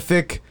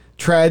horrific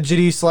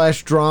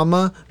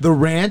tragedy/drama, The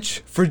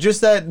Ranch, for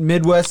just that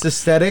Midwest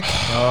aesthetic,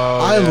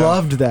 I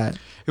loved that.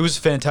 It was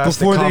fantastic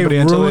Before they comedy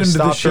until they ruined the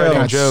stopped show.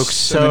 writing It's jokes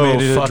so and they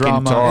made it a fucking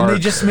drama. dark. And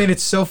they just made it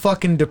so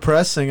fucking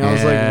depressing. I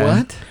was Yeah. like,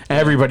 what?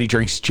 Everybody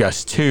drinks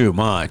just too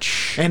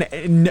much. And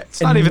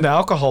It's not even the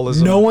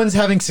alcoholism. no one's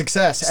having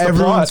success. It's the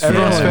Everyone's plot.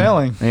 Everyone's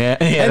failing. failing.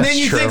 Yeah, And then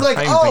you think like,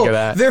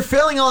 oh, they're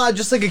failing a lot,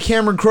 just like a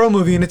Cameron Crowe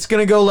movie, and it's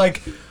gonna go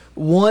like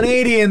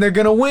 180, and they're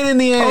gonna win in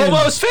the end.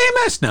 almost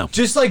famous. No,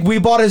 Just like We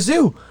Bought a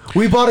Zoo.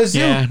 We Bought a Zoo.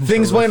 Yeah,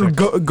 Things went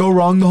go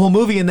wrong the whole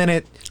movie, and then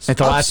it At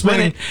the last upswing.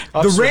 minute, The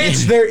upswing. Ranch,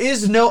 there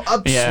is no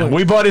upswing. yeah,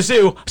 we bought a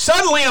zoo.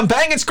 Suddenly, I'm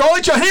banging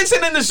Scarlett Johansson,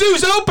 and the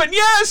zoo's open.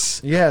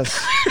 Yes. Yes.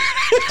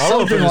 I'll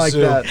Something open a like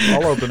zoo. that.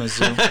 I'll open a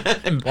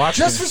zoo. Watch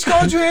Just me. for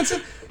Scarlett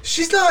Johansson,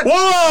 she's not. Whoa!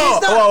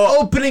 She's not Whoa!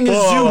 opening a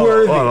Whoa! zoo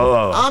worthy. Whoa,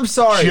 whoa, whoa. I'm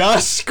sorry.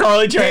 Just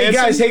Scarlett Hey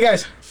Johansson.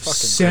 guys.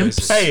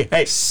 Simps. crazy.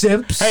 Hey,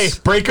 Simps. hey,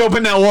 break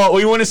open that wall.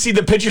 We want to see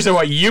the pictures of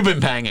what you've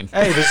been banging.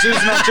 Hey, the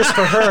zoo's not just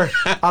for her.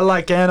 I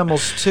like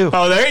animals too.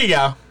 Oh, there you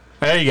go.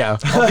 There you go.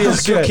 I'll be a Okay.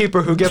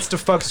 zookeeper who gets to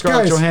fuck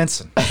Scarlett Guys.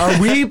 Johansson. Are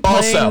we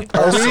playing?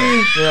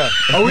 Yeah.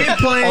 Are we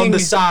playing On the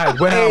side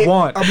when I a-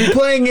 want. Are we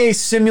playing a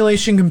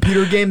simulation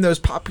computer game that was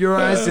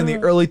popularized in the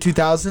early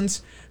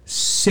 2000s?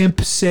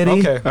 Simp City.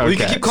 Okay. Well, you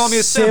can Okay. keep calling me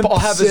a simp. Simp I'll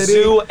have a City.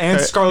 zoo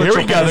and Scarlett Here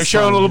we go. They're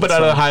showing a little bit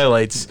out of the Johansson.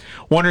 highlights.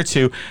 One or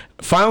two.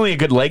 Finally, a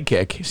good leg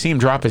kick. See him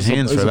drop his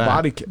hands it was for a that.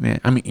 body kick. Yeah,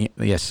 I mean,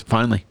 yes,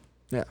 finally.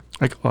 Yeah.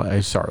 Like, oh,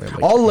 I'm sorry.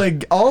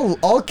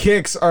 All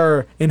kicks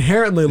are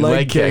inherently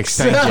leg kicks.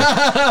 Thank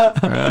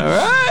you. All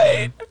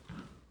right.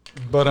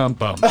 But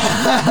bum.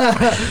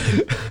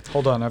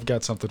 Hold on, I've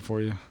got something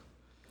for you.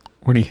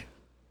 What do you?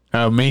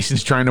 Oh,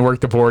 Mason's trying to work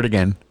the board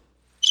again.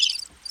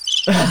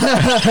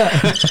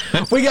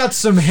 We got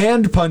some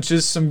hand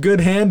punches, some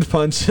good hand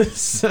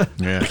punches.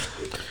 Yeah.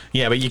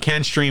 Yeah, but you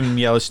can stream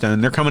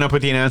Yellowstone. They're coming up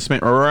with the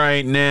announcement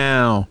right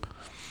now.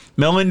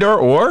 Millender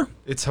or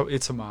It's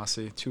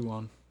Hamasi,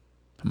 2-1.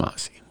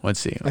 Hamasi. Let's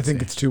see. I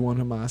think it's 2-1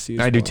 Hamasi.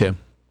 I do too.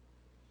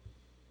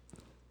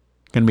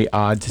 Gonna be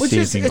odd to Which see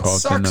is, if he it can call it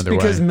sucks another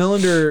because way.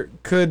 Millender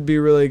could be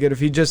really good if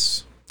he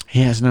just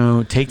He has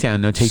no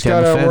takedown, no just takedown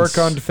gotta defense. work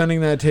on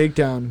defending that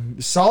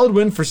takedown. Solid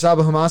win for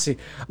Saba Hamasi.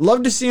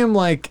 Love to see him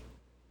like,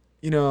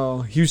 he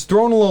was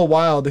throwing a little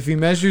wild. If he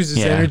measures his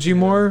Yeah. energy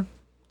more,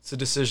 It's a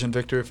decision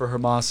victory for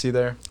Hamasi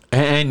there.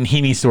 And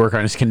he needs to work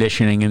on his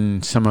conditioning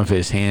and some of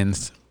his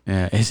hands.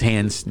 His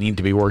hands need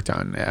to be worked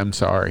on. I'm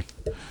sorry.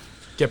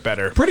 Get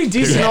better. Pretty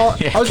decent. Yeah, all,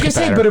 yeah, I was gonna get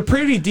say, better. but a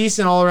pretty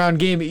decent all around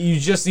game. You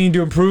just need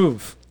to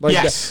improve. Like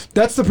Yes.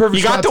 that's the perfect.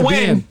 You got spot the to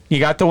be in. win. You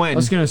got the win. I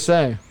was gonna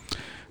say.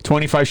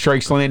 25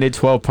 strikes landed,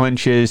 12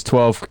 punches,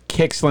 12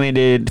 kicks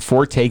landed,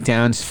 4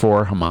 takedowns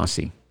for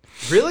Hamasi.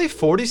 Really?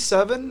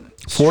 47?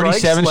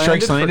 47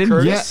 strikes for landed?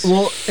 Curtis? Yeah,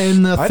 well,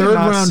 in the I did third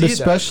not round see that.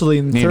 especially,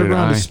 in the Neither third did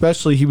round I.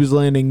 especially, he was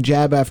landing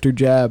jab after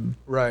jab.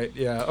 Right,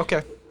 yeah,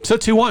 okay. So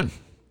 2-1.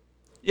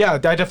 Yeah, I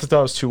definitely thought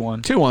it was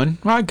 2-1.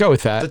 2-1. Well, I'd go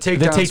with that. The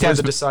takedowns were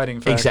the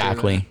deciding factor.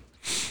 Exactly.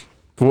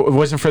 It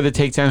wasn't for the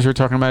takedowns. We were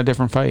talking about a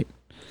different fight.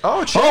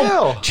 Oh, Chael.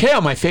 Oh,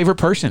 Chael, my favorite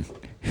person.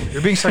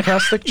 You're being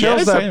sarcastic?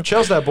 Yes, I am.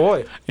 Chael's that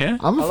boy. Yeah.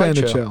 I'm a I fan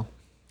like of Chael. Chael.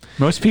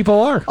 Most people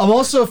are. I'm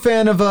also a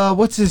fan of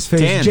what's his face?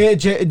 Dan. Jay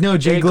Jay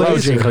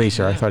Glazer.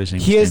 Glazer. I thought his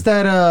name He was has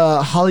that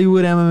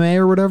Hollywood MMA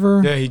or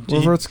whatever. Yeah, he-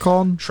 whatever it's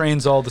called.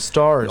 Trains all the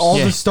stars. All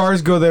Yeah. the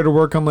stars go there to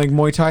work on like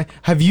Muay Thai.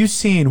 Have you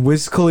seen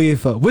Wiz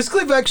Khalifa? Wiz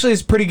Khalifa actually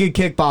has pretty good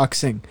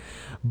kickboxing,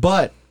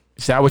 but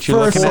Is that what you're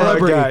for a looking at?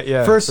 celebrity, guy,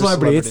 yeah, for a for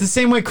celebrity, it's celebrity. the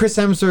same way Chris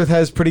Hemsworth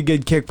has pretty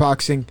good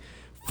kickboxing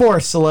for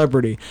a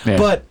celebrity. Yeah.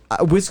 But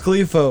Wiz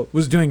Khalifa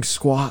was doing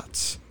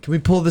squats. Can we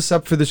pull this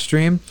up for the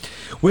stream?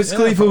 Wiz Yeah,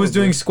 Khalifa was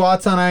probably. doing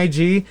squats on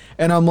IG,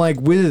 and I'm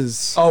like,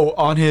 Wiz. Oh,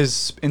 on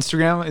his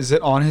Instagram? Is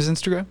it on his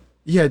Instagram?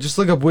 Yeah, just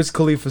look up Wiz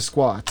Khalifa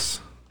squats.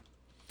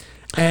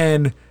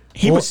 And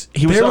He was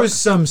there up- was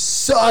some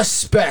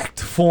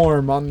suspect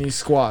form on these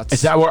squats.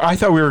 Is that where I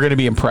thought we were going to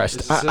be impressed?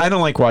 This is I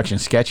don't like watching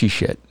sketchy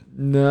shit.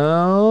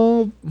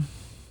 No.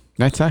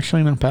 That's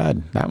actually not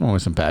bad. That one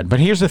wasn't bad. But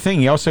here's the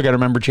thing: you also got to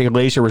remember Jay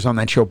Glazer was on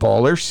that show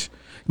Ballers.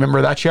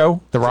 Remember that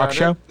show, The Rock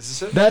Show? Is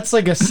this it? That's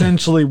like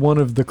essentially one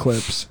of the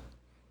clips.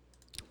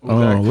 Oh,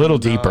 That a little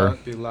could not deeper.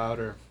 Be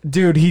louder.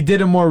 Dude, he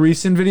did a more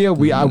recent video.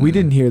 We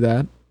didn't hear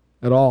that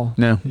at all.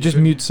 No. Just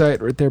mute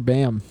site right there,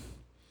 bam.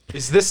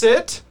 Is this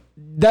it?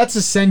 That's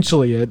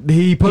essentially it.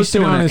 He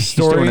posted it doing on a- his he's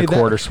story. doing a that-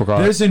 quarter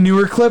squat. There's a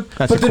newer clip,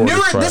 That's but a the quarter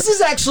newer. squat. This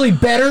is actually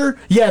better.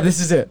 Yeah, this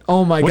is it.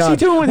 Oh my What's god! he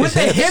doing with the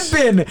his hips?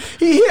 hip in?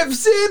 He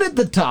hips in at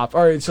the top.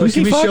 All right, so Who's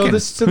can he we fucking? show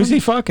this to Who's them? he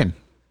fucking?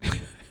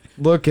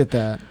 Look at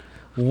that.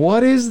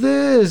 What is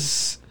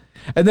this?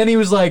 And then he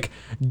was like,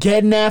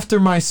 getting after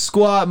my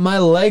squat, my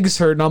legs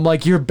hurt. And I'm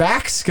like, your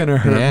back's going to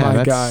hurt,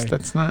 my guy.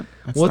 That's not.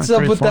 That's What's not up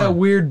great with that form.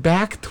 weird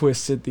back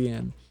twist at the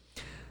end?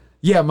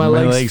 Yeah, my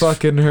legs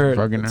fucking hurt.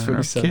 Fucking That's what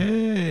he said.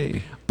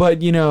 okay.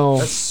 But, you know,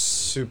 That's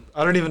super.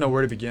 I don't even know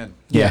where to begin.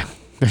 Yeah.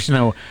 There's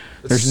no.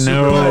 There's super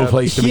no bad.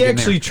 place to he begin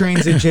actually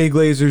trains at Jay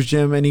Glazer's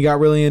gym, and he got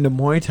really into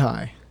Muay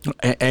Thai.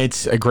 there.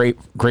 It's a great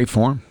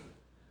form.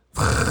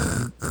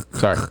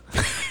 Sorry.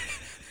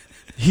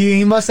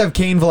 He must have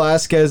Cain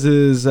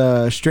Velasquez's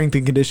strength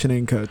and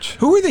conditioning coach.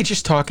 Who were they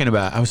just talking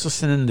about? I was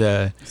listening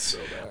to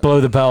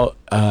Below the Belt.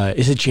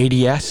 Is it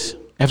JDS?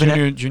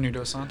 Junior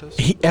Dos Santos?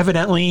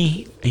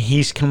 Evidently,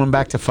 he's coming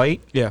back to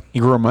fight. Yeah. He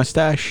grew a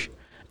mustache.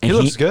 And He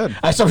looks good.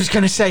 That's what I was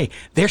going to say.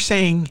 They're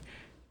saying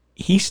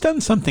he's done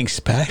something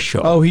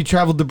special. Oh, he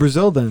traveled to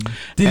Brazil then. Did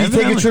he take a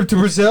Evidently. trip to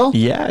Brazil?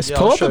 Yes. Yeah,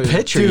 Pull I'll up show a you.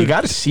 picture. You Dude,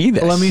 got to see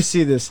this. Let me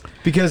see this.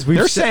 Because we've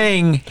They're said-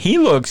 saying he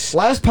looks.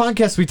 last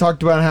podcast we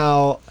talked about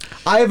how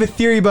I have a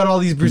theory about all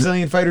these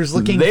Brazilian fighters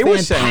looking They were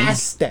saying-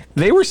 fantastic.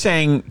 They were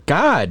saying,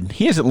 God,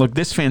 he hasn't looked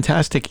this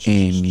fantastic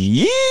in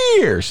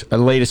years. A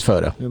latest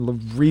photo.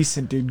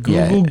 Recent dude,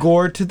 Yeah. Google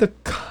Gore to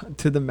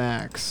the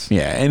max.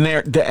 Yeah, and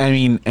I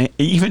mean,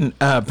 even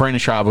Brandon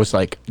Schaub was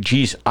like,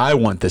 "Geez, I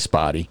want this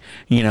body,"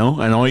 you know,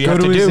 and all you Go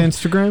have to to his do,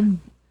 Instagram.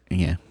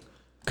 yeah,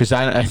 because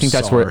I think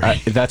that's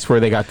where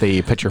they got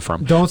the picture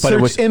from. Don't But it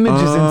search was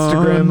images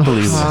Instagram.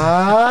 unbelievable.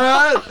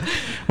 Ah.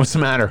 What's the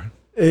matter?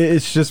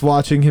 It's just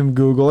watching him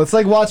Google. It's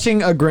like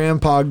watching a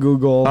grandpa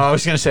Google. Oh, I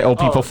was gonna say, old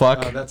people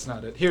fuck. No, that's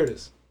not it. Here it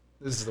is.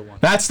 This is the one.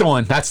 That's the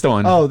one. That's the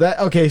one. Oh, that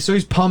okay. So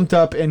he's pumped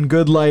up in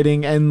good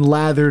lighting and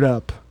lathered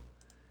up.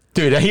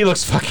 Dude, he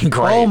looks fucking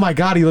great. Oh my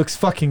god, he looks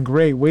fucking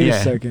great. Wait Yeah.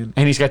 a second.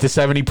 And he's got the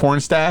 70 porn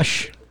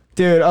stash.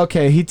 Dude,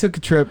 okay, he took a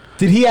trip.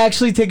 Did he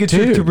actually take a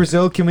trip Dude. to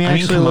Brazil? Can we I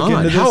mean, actually come look on.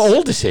 into this? How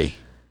old is he?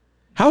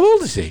 How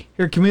old is he?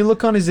 Here, can we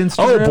look on his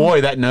Instagram? Oh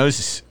boy, that nose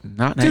is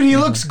not. Dude, he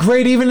looks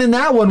great even in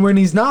that one when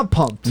he's not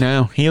pumped.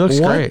 No, he looks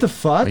What great. the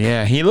fuck?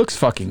 Yeah, he looks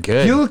fucking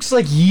good. He looks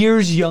like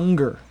years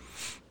younger.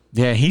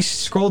 Yeah, he's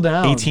Scroll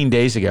down. 18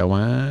 days ago.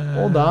 Wow.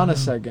 Hold on a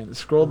second.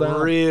 Scroll down.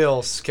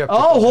 Real skeptical.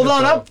 Oh, hold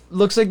on hippo. up.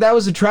 Looks like that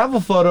was a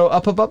travel photo.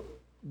 Up.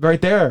 Right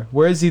there.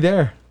 Where is he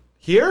there?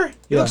 Here?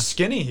 He Yeah. looks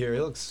skinny here. He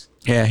looks.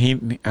 Yeah,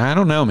 I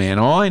don't know, man.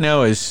 All I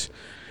know is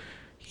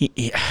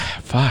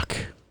fuck.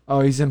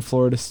 Oh, he's in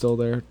Florida still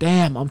there.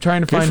 Damn, I'm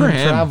trying to Good find for him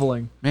him.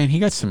 traveling. Man, he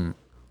got some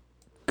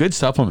good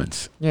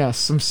supplements. Yeah,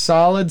 some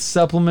solid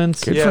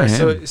supplements. Good yeah,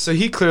 for him. so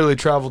he clearly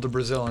traveled to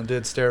Brazil and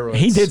did steroids.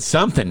 He did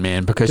something,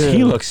 man, because he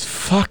Dude. looks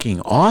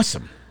fucking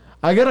awesome.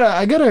 I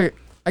gotta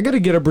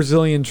get a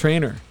Brazilian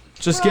trainer.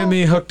 Just get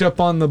me hooked up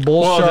on the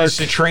bull Well, shark. there's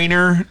the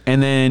trainer,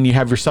 and then you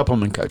have your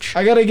supplement coach.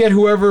 I gotta get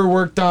whoever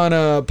worked on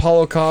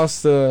Paulo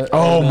Costa.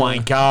 Oh and, my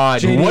God!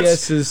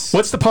 JDS's.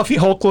 What's the puffy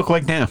Hulk look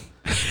like now?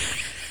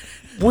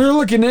 We're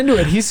looking into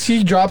it.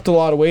 He dropped a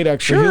lot of weight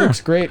actually. Sure. He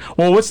looks great.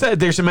 Well, what's that?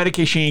 There's a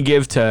medication you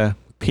give to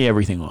pee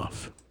everything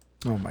off.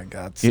 Oh my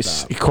God! It's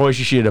Stop. it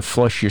causes you to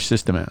flush your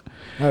system out.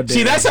 How dare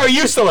See, that's how he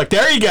used to look.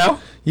 There you go.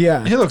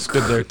 Yeah. He looks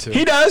good there too.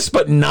 He does,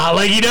 but not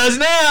like he does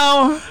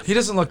now. He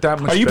doesn't look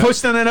that much. Are you better.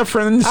 posting that up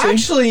for them to see?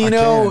 Actually, you I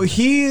know, can.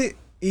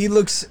 he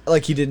looks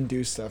like he didn't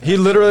do stuff. He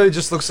literally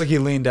just looks like he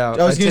leaned out.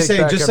 I was gonna take say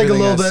back just like a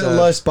everything little I bit said.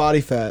 less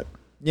body fat.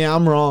 Yeah,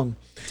 I'm wrong.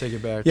 Take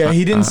it back. Yeah,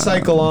 he didn't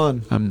cycle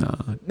on. I'm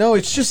not. No,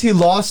 it's just he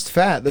lost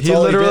fat. That's He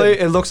all literally. he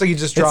did. It looks like he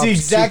just It's dropped the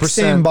exact 2%.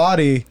 same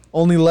body,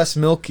 only less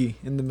milky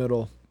in the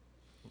middle.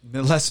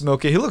 Less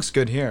milky. He looks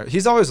good here.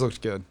 He's always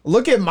looked good.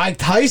 Look at Mike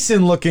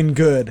Tyson looking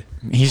good.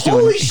 He's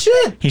Holy doing.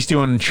 shit! He's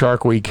doing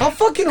Shark Week. How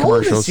fucking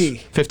old is commercials. he?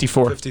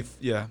 54. 50.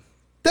 Yeah.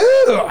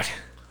 Dude!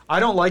 I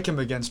don't like him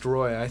against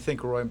Roy. I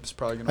think Roy's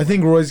probably gonna. I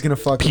think Roy's gonna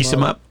fuck Piece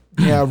him up.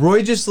 Yeah,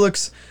 Roy just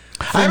looks.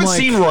 I haven't from,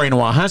 seen Roy in a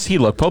while. How's he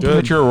look? Pull up a Good.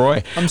 picture of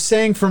Roy. I'm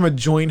saying from a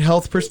joint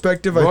health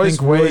perspective, I Roy's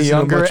think way Roy's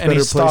younger, in a much and he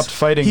better stopped place.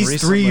 fighting He's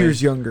recently. 3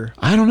 years younger.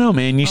 I don't know,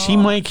 man. You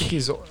seem like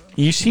He's.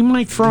 you seem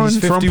like throwing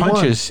He's 51.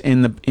 punches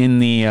in the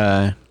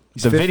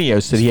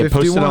videos that he had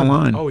posted 51.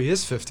 online. Oh, he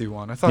is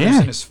 51. I thought he was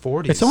Yeah. in his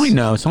 40s.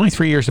 It's only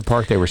 3 years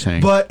apart. They were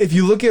saying. But if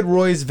you look at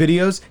Roy's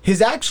videos,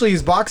 his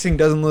boxing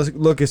doesn't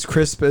look as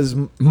crisp as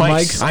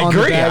Mike's I on the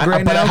agree, bag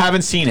right but now. I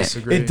haven't seen it.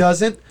 Disagree. It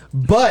doesn't.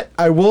 But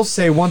I will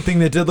say one thing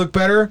that did look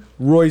better.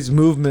 Roy's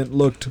movement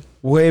looked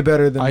way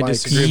better than I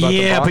Mike's. disagree. about the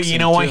Yeah, but you boxing,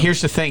 know what? too.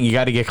 Here's the thing: you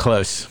got to get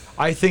close.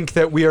 I think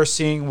that we are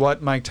seeing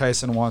what Mike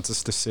Tyson wants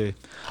us to see.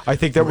 I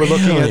think that we're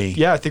looking Really? at.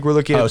 Yeah, I think we're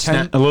looking Oh, at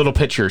 10. little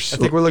pictures. I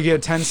think we're looking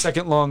at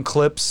 10-second long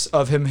clips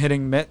of him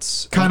hitting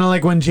mitts. Kind of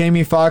like when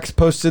Jamie Foxx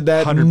posted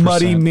that 100%.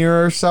 muddy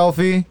mirror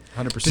selfie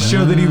 100%. to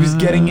show that he was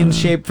getting in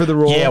shape for the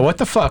role. Yeah, what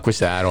the fuck was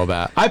that all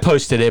about? I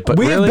posted it, but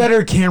we really? have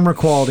better camera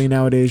quality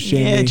nowadays,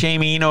 Jamie. Yeah,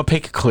 Jamie,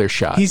 pick a clear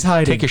shot. He's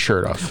hiding. Take your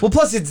shirt off. Well,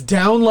 plus it's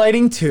down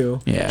lighting too.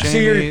 Yeah. So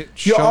Jamie, you're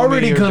show me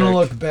already your gonna dick.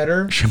 look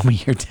better. Show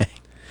me your day.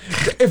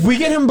 If we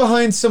get him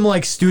behind some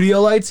like studio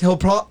lights, he'll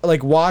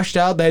like washed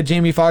out that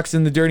Jamie Foxx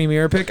in the Dirty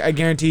Mirror pic. I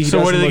guarantee. He So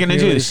what are doesn't they look going to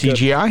do? nearly The as good.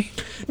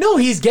 CGI? No,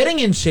 he's getting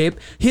in shape.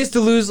 He has to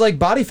lose like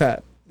body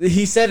fat.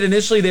 He said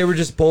initially they were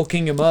just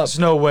bulking him up. There's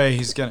no way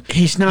he's gonna.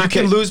 He's not You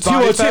can gonna- lose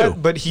body 202.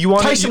 fat, but you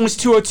want Tyson was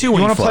 202 You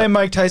when he want to play fought.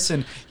 Mike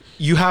Tyson?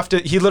 You have to.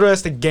 He literally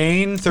has to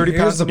gain 30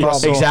 Here's pounds the of problem.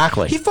 muscle.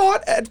 Exactly. He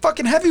fought at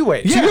fucking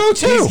heavyweight. Yeah,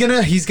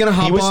 202. He's gonna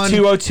hop was on.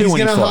 202 he's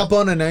when he gonna fought. hop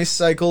on a nice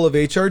cycle of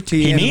HRT.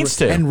 He and, needs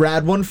to. and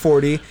Rad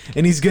 140,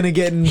 and he's gonna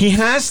get in. He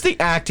has the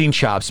acting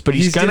chops, but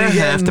he's going to gonna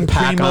get have to in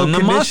pack primo on the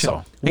condition.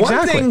 muscle. One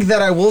Exactly. thing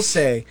that I will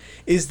say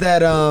is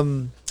that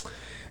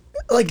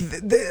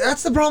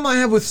that's the problem I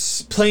have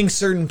with playing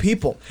certain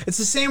people. It's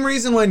the same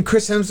reason when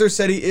Chris Hemsworth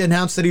said he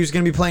announced that he was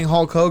going to be playing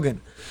Hulk Hogan.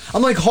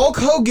 I'm like, Hulk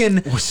Hogan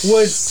was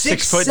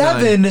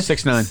 6'7",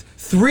 6'9".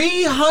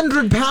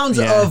 300 pounds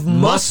Yeah. of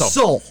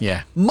muscle.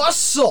 Yeah.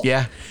 Muscle.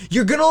 Yeah.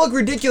 You're going to look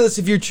ridiculous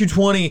if you're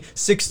 220,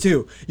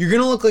 6'2". You're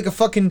going to look like a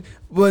fucking...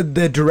 What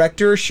the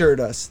director assured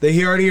us. That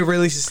he already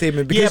released a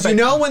statement. Because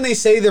but- when they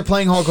say they're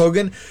playing Hulk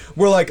Hogan,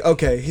 we're like,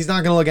 okay, he's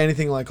not going to look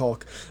anything like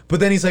Hulk. But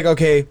then he's like,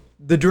 okay,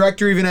 the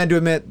director even had to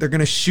admit they're going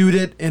to shoot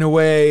it in a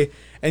way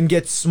and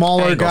get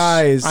smaller Angles.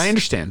 guys. I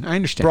understand.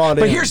 brought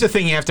But in. here's the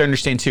thing you have to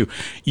understand, too.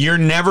 You're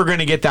never going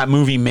to get that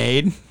movie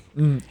made.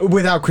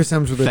 Without Chris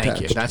Hemsworth Thank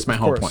attached. you. That's my Of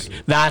whole course.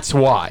 point. That's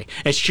why.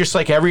 It's just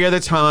like every other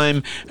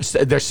time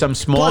there's some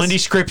small Plus- indie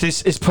script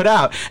is put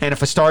out, and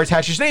if a star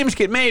attaches names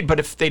get made, but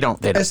if they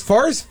don't, they don't. As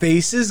far as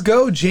faces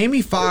go,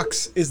 Jamie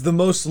Foxx is the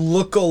most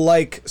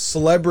look-alike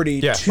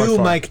celebrity Yeah, by to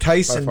far. Mike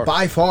Tyson By far.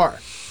 by far.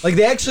 Like,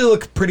 they actually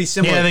look pretty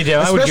similar. Yeah, they do.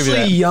 I would give you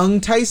Especially that. young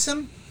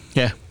Tyson.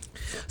 Yeah.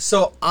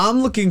 So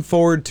I'm looking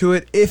forward to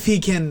it if he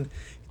can.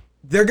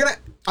 They're gonna.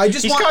 I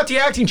just He's want. got the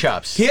acting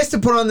chops. He has to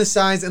put on the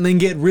size and then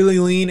get really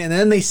lean, and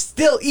then they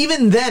still,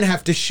 even then,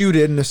 have to shoot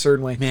it in a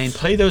certain way. Man,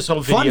 play those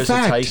old Fun videos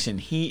fact, of Tyson.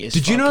 He is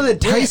Did you know fucking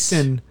that ripped.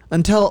 Tyson,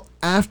 until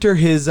after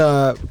his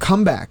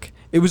comeback,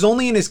 it was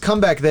only in his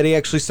comeback that he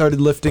actually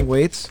started lifting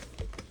weights?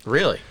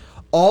 Really?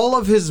 All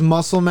of his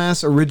muscle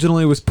mass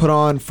originally was put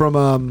on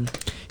from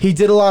he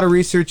did a lot of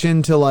research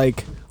into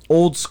like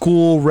old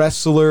school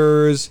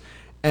wrestlers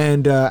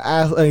and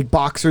like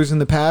boxers in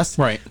the past,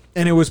 Right.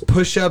 and it was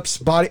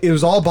push-ups, it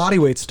was all body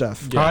weight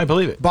stuff, Oh, I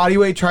believe it. body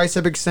weight,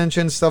 tricep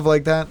extensions, stuff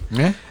like that.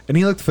 Yeah. And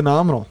he looked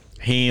phenomenal.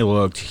 He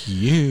looked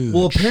huge.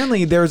 Well,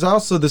 apparently there's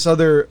also this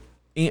other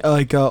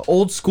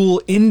old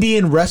school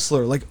Indian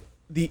wrestler, like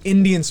the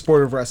Indian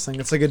sport of wrestling.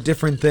 It's like a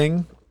different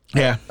thing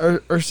yeah.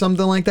 or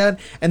something like that.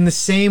 And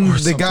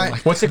the guy,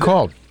 What's it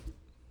called?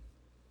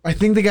 I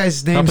think the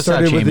guy's name Help us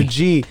out, started with a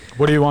Jamie. G.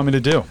 What do you want me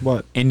to do?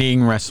 What?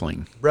 Indian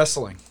wrestling.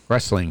 Wrestling.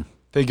 Wrestling.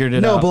 Figured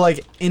it No, out. but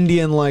like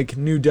Indian, like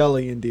New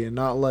Delhi Indian,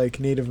 not like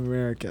Native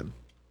American.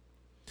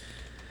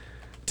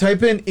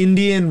 Type in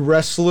Indian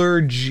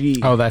wrestler G.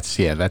 Oh, that's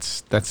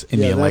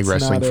Indian leg that's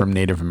wrestling not it. from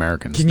Native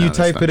Americans. Can No, you that's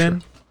type not it true.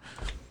 in?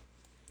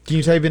 Can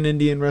you type in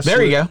Indian wrestler?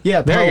 There you go.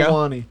 Yeah, there you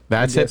Palwani. go.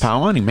 That's I it, guess.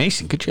 Palwani.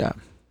 Mason, good job.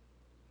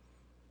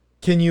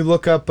 Can you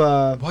look up?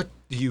 what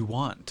do you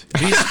want?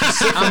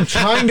 I'm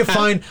trying to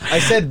find. I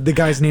said the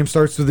guy's name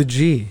starts with a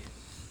G.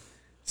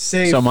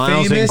 Say So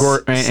Miles famous,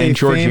 and say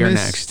Georgie are famous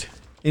next.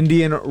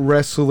 Indian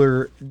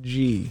wrestler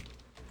G.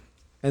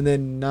 and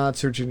then not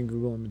searching in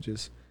Google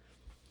Images.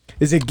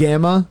 Is it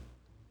Gamma?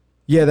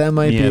 Yeah, that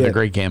might be Yeah, the it.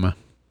 Great Gamma.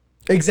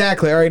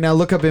 Exactly. All right, now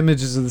look up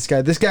images of this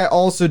guy. This guy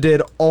also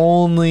did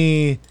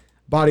only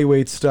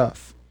bodyweight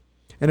stuff.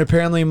 And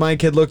apparently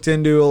Mike had looked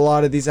into a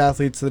lot of these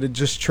athletes that had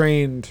just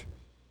trained.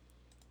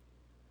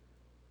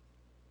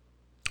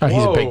 Oh,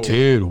 he's a Whoa. big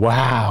dude.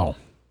 Wow.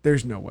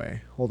 There's no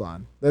way. Hold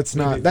on. That's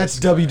Maybe not. That's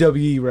this guy.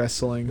 WWE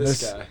wrestling. This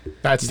That's, guy.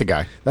 That's the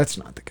guy. that's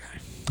not the guy.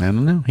 I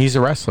don't know. He's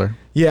a wrestler.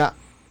 Yeah.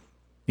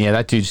 Yeah,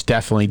 that dude's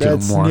definitely doing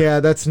That's more. yeah.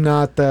 That's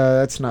not the.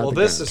 That's not. Well,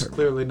 the this guy I'm is talking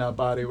clearly not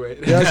body weight.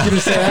 about. Yeah, I was gonna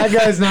say that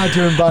guy's not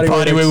doing bodyweight.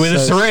 Body weight with a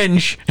exercise.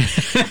 syringe.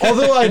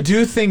 Although I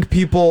do think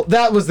people.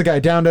 That was the guy.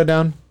 Down, down,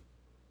 down.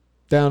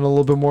 Down a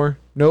little bit more.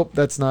 Nope,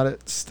 that's not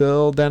it.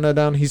 Still down, down,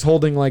 down. He's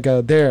holding like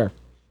a there.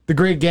 The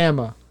Great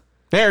Gamma.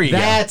 There you go.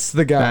 That's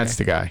the guy. That's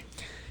the guy.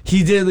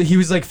 He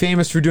was like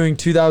famous for doing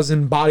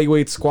 2,000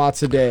 bodyweight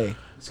squats a day.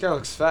 This guy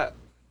looks fat.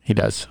 He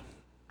does.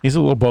 He's a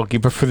little bulky,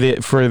 but for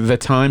the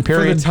time For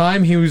period, the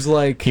time, he was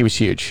like he was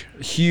huge.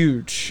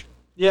 huge.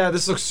 Yeah,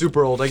 this looks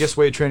super old. I guess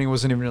weight training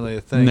wasn't even really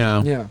a thing.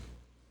 No. Yeah.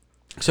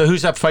 So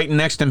who's up fighting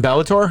next in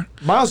Bellator?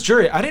 Miles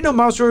Jury. I didn't know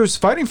Miles Jury was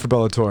fighting for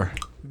Bellator.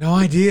 No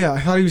idea.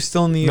 I thought he was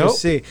still in the Nope.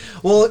 UFC.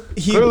 Well,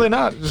 Clearly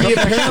not.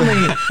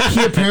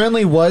 He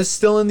apparently was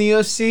still in the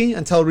UFC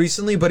until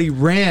recently, but he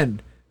ran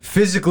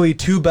physically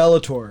to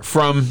Bellator.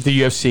 From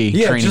the UFC.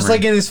 Yeah, training just ring.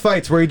 like in his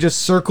fights where he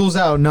just circles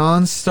out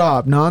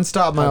nonstop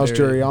Miles dare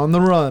Jury you. on the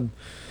run.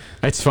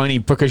 It's funny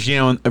because,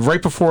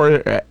 right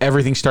before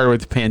everything started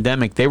with the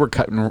pandemic, they were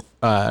cutting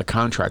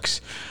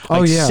contracts.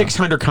 Oh, yeah.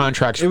 600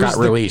 contracts got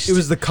released. It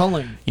was the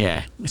culling.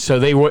 Yeah. So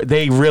they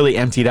really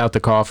emptied out the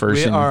coffers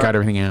We and are- got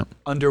everything out.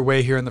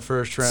 Underway here in the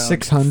first round.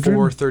 600?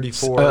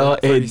 434,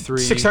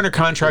 33. 600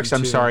 contracts,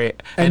 I'm 32. sorry.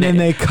 And then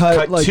they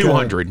cut like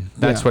 200.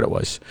 That's yeah. what it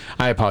was.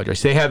 I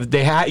apologize.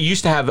 They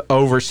used to have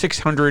over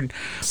 600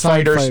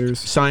 Signed fighters fighters.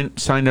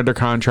 signed under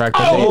contract.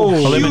 But Oh,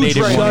 they eliminated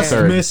huge one just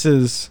third.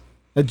 misses.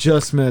 It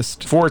just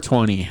missed.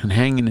 420 and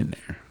hanging in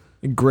there.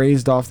 It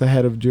grazed off the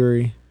head of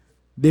Jury.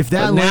 If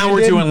that But now we're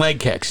landed- doing leg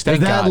kicks. If Thank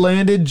that God.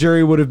 landed,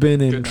 Jury would have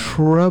been in Good night.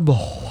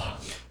 trouble.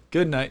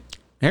 Good night.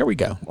 There we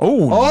go.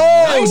 Oh,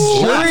 Oh, nice.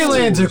 Jury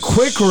lands a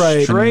quick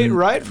right. Straight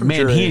right from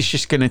Man, Jury. he's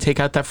just going to take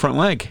out that front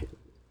leg.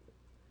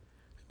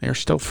 They're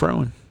still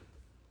throwing.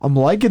 I'm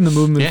liking the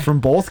movement Yeah. from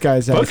both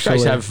guys. Both actually.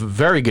 guys have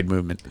very good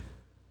movement.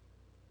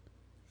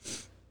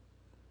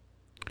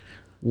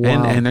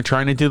 Wow. And they're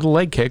trying to do the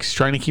leg kicks,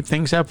 trying to keep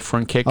things up.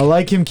 Front kick. I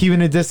like him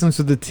keeping a distance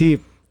with the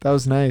teep. That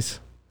was nice.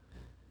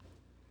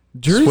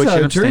 Jury's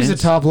Switching a, up Jury's a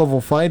stance. top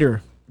level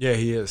fighter. Yeah,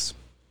 he is.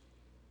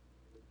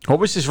 What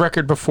was his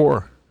record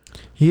before?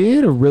 He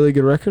had a really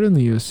good record in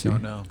the UFC.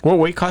 Don't know. What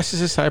weight class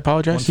is this? I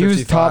apologize. He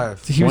was top.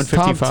 155. He was top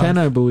 155. 10,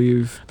 I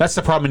believe. That's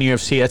the problem in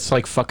UFC. That's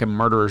like fucking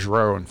murderer's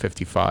row in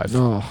 55.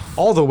 Oh,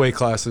 All the weight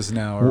classes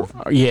now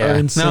are. Yeah. are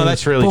insane. No,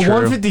 that's really but true.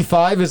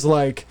 155 is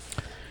like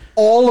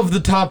all of the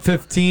top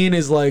 15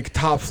 is like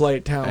top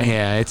flight talent.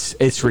 Yeah,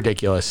 it's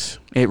ridiculous.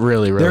 It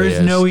really There is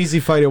is. no easy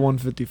fight at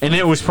 155. And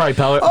it was probably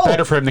Oh.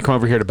 better for him to come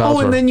over here to Bellator. Oh,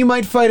 and then you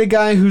might fight a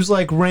guy who's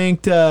like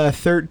ranked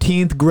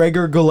 13th,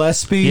 Gregor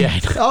Gillespie. Yeah, I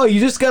know. Oh, you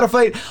just got to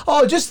fight.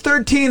 Oh, just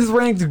 13th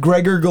ranked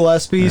Gregor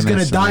Gillespie. He's And going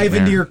to that's a dive nightmare.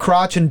 into your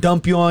crotch and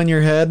dump you on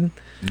your head.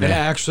 And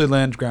actually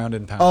land ground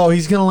and pound. Oh,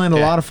 he's going to land a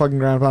Yeah. lot of fucking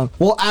ground pound.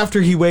 Well,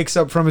 after he wakes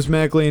up from his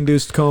medically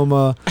induced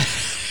coma,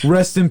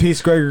 rest in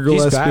peace, Gregor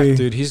He's Gillespie. back,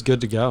 dude. He's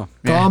good to go.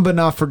 Gone but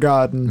not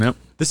forgotten. Nope.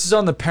 This is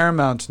on the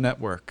Paramount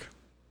Network.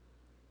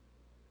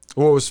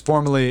 What was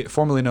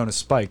formerly known as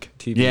Spike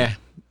TV. Yeah.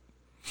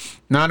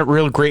 Not a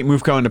real great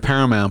move going to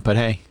Paramount, but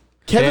hey.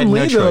 They Kevin had no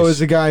Lee, though, choice.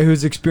 is a guy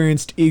who's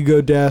experienced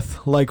ego death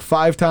like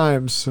 5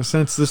 times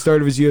since the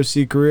start of his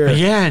UFC career.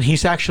 Yeah, and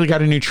he's actually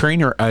got a new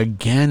trainer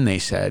again, they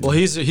said. Well,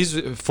 he's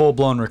full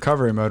blown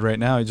recovery mode right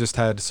now. He just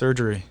had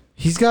surgery.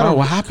 He's got oh, a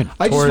what happened?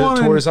 I just want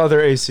tore his other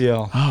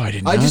ACL. Oh, I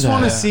didn't know I just that.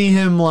 want to see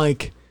him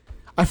like.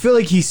 I feel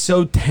like he's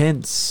so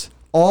tense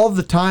all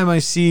the time. I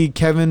see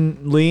Kevin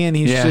Lee, and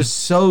he's Yeah. just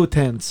so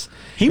tense.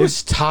 He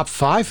was top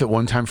 5 at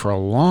one time for a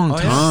long Oh,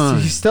 yeah. time.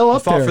 He's still He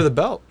up fought there. for the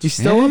belt. He's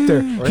still up there.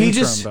 Or He interim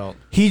just belt.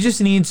 he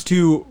just needs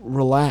to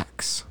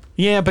relax.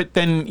 Yeah, but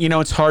then,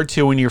 it's hard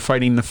to when you're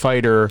fighting the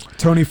fighter.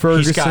 Tony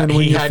Ferguson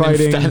when he you're had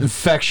fighting. that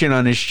infection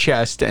on his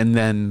chest and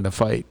then the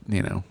fight,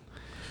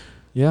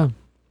 Yeah.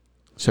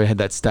 So he had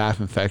that staph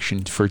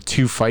infection for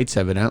 2 fights,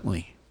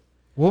 evidently.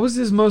 What was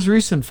his most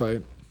recent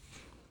fight?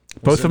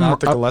 Both Was of it them not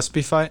the were up,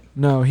 Gillespie fight.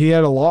 No, he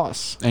had a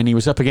loss. and he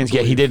was up against,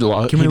 he did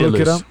lose. Can we look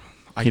it up?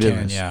 I He did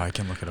can. lose. Yeah, I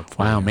can look it up.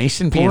 For Wow, you.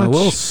 Mason being a Pull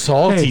little that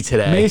salty Hey,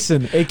 today.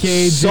 Mason,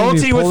 aka Salty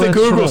Jamie, with pull the that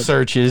Google shrug.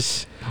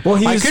 searches.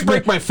 Well, I could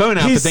break my phone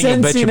out, He's but then you'll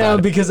bitch sensing about out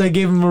it. because I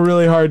gave him a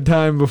really hard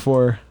time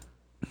before.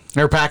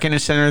 They're back in the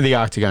center of the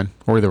octagon,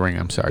 or the ring,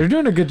 I'm They're sorry.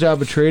 doing a good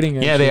job of trading.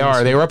 Yeah, they actually.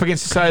 are. They were up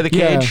against the side of the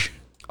Yeah. cage.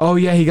 Oh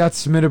yeah, he got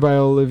submitted by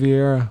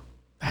Oliveira.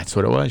 That's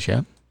what it was,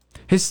 yeah.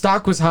 His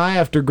stock was high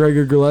after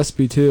Gregor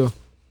Gillespie too.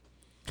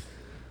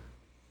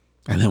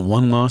 And then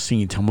one loss and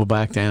you tumble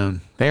back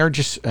down. They are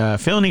just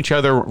feeling each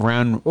other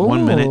around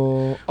 1 minute.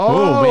 Oh,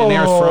 Oh, man, they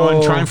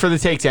are trying for the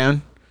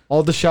takedown.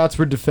 All the shots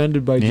were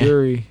defended by Yeah.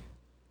 Jury.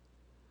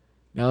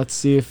 Now let's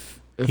see if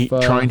He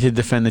trying to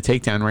defend the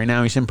takedown right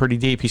now. He's in pretty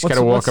deep. He's got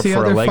to what's walk up the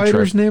for a other leg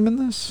fighter's trick. name in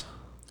this?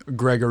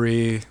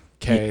 Gregory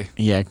K.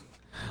 Yeah,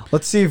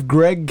 Let's see if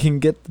Greg can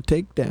get the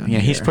takedown. yeah.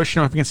 He's here.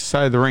 pushing him up against the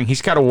side of the ring.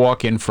 He's got to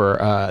walk in for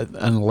a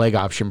leg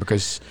option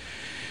because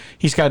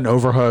he's got an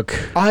overhook.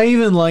 I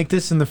even like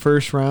this in the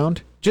first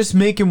round. Just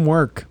make him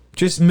work.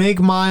 Just make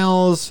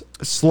Miles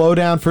slow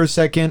down for a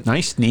second.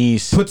 Nice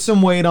knees. Put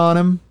some weight on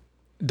him.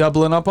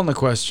 Doubling up on the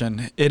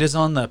question. It is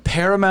on the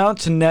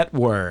Paramount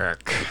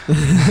Network.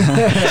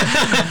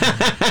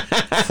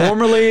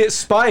 Formerly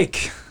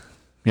Spike.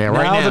 Yeah,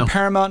 right now. the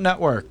Paramount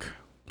Network.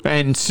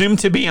 And soon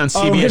to be on Oh,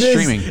 CBS it is-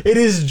 streaming. It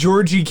is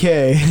Georgie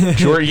K.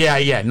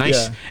 Yeah,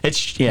 nice. Yeah.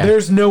 It's yeah.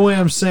 There's no way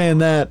I'm saying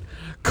that.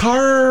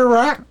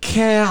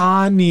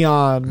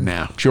 Karakanian.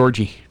 No,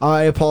 Georgie.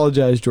 I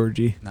apologize,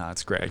 Georgie. No,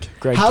 it's Greg.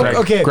 Greg. How- Greg.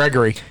 okay.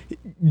 Gregory.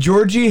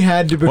 Georgie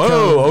had to become.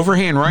 Whoa,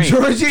 overhand right.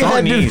 Georgie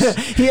Throwing had knees.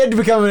 to. He had to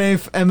become an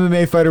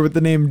MMA fighter with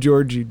the name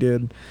Georgie,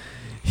 dude.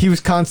 He was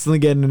constantly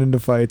getting into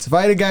fights. If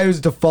I had a guy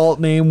whose default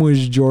name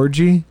was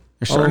Georgie,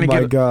 They're starting oh my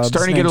to get god,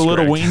 starting to get a name's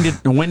little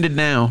Greg. winded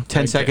now.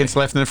 10 Okay. seconds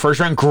left in the first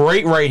round.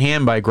 Great right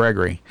hand by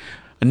Gregory.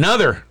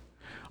 Another.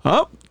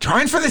 Oh,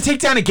 trying for the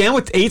takedown again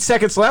with 8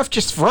 seconds left.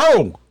 Just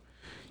throw.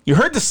 You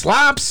heard the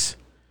slaps.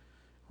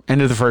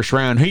 End of the first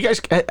round. Who you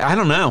guys? I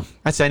don't know.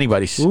 That's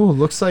anybody's. Ooh,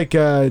 looks like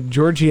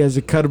Georgie has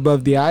a cut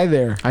above the eye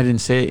there. I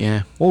didn't say it.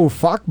 Yeah. Oh,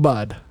 fuck,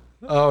 bud.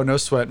 Oh, no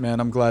sweat, man.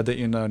 I'm glad that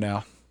you know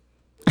now.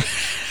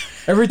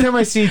 Every time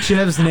I see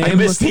Chev's name, I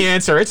missed the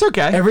answer. It's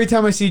okay. every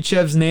time I see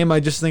Chev's name, I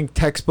just think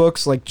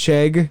textbooks like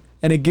Chegg,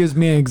 and it gives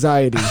me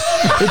anxiety.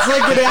 It's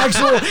like an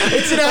actual.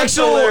 It's an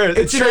actual. hilarious.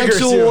 It It's an triggers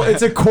actual. you.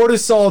 It's a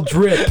cortisol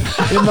drip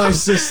in my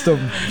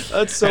system.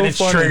 That's so and it's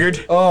funny.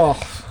 triggered. Oh,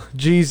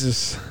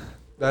 Jesus.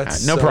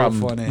 That's No so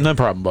problem. funny. No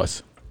problem,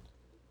 boss.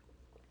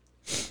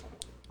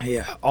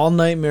 Yeah, all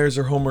nightmares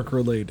are homework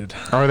related.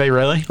 Are they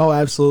really? Oh,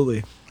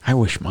 absolutely. I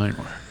wish mine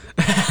were.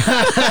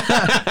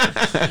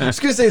 I was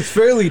gonna say it's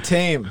fairly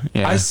tame.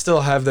 Yeah. I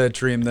still have that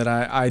dream that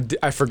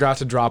I forgot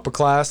to drop a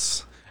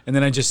class, and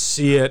then I just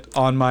see it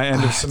on my end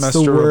of the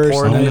semester worst.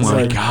 report. Oh and it's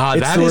my like, god,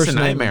 it's that the is worst a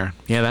nightmare.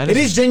 Yeah, that It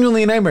is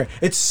genuinely a nightmare.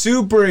 It's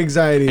super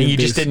anxiety. And you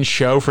just didn't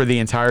show for the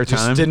entire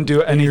just time. didn't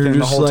do And you're anything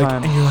the just whole like,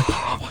 time. and you're like,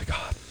 oh my god.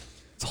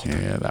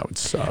 Yeah, that would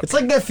suck. It's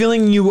like that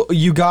feeling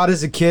you got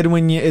as a kid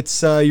when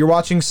you're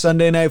watching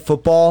Sunday Night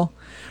Football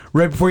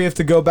right before you have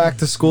to go back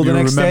to school You the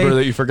next remember day,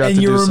 that you forgot and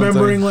to you're do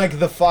remembering something. like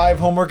the 5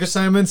 homework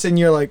assignments, and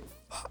you're like,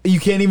 you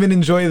can't even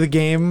enjoy the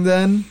game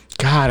then.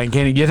 God, I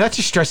get it. Yeah, that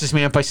just stresses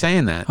me out by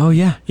saying that. Oh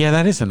yeah. Yeah,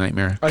 that is a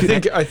nightmare. I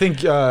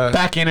think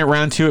Back in at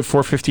round 2 at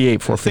 4:58, I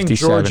think 4:57.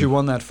 Georgie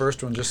won that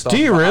first one just off Do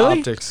you the really?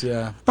 optics.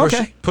 Yeah.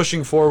 Okay.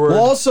 Pushing forward.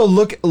 Well, also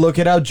look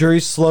at how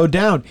Jury slowed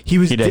down. He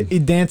was He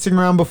did. dancing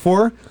around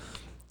before.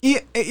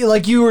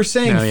 Like you were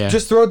saying, No, yeah.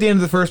 just throw at the end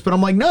of the first. But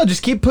I'm like, no,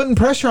 just keep putting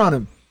pressure on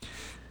him.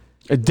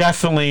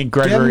 Definitely,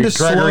 Get him Gregory. to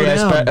slow Gregory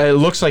has. down. It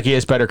looks like he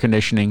has better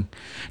conditioning.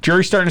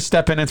 Jury's starting to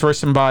step in and throw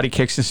some body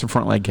kicks and some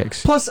front leg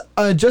kicks. Plus,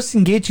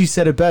 Justin Gaethje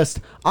said it best.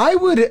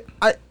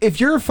 If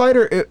you're a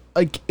fighter,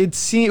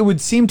 it would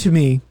seem to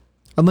me,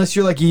 unless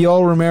you're like a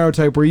Yoel Romero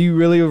type where you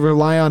really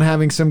rely on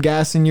having some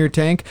gas in your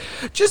tank,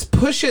 just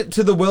push it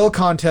to the will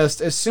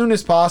contest as soon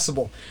as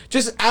possible.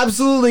 Just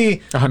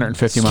absolutely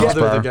 150 miles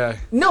Smother per the hour. guy.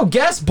 no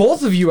gas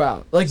both of you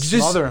out. Like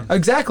just Smother him.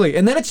 exactly,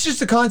 and then it's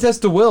just a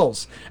contest of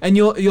wills, and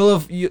you won't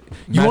have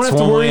That's to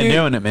one worry. way of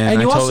doing it, man. And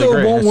I you totally also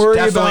agree. won't That's worry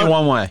definitely about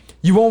one way.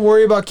 you won't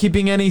worry about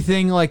keeping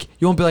anything, like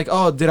you won't be like,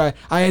 oh,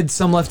 I had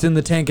some left in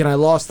the tank and I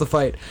lost the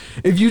fight.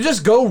 If you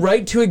just go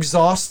right to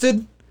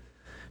exhausted,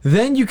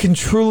 then you can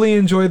truly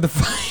enjoy the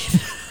fight.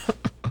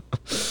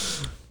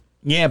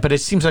 Yeah, but it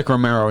seems like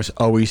Romero is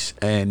always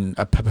in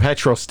a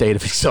perpetual state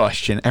of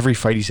exhaustion every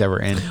fight he's ever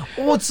in.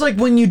 Well, it's like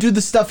when you do the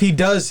stuff he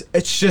does,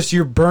 it's just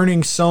you're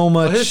burning so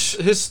much.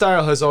 His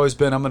style has always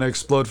been, I'm going to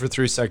explode for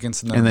 3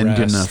 seconds and then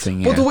do rest.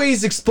 nothing. But Yeah. the way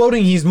he's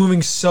exploding, he's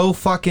moving so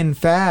fucking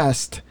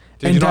fast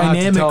Dude, and you don't have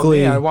to tell dynamically.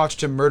 me. I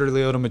watched him murder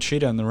Lyoto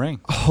Machida in the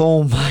ring.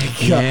 Oh my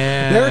god!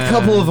 Yeah. There are a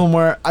couple of them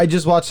where I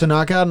just watched the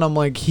knockout and I'm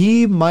like,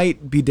 he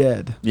might be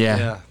dead. Yeah,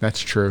 Yeah.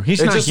 that's true.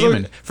 He's It not just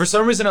human. looked- for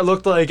some reason, it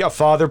looked like a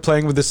father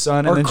playing with his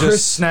son Or and then Chris-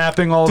 just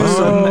snapping all of a Dude,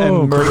 sudden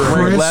and murdering.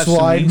 Chris left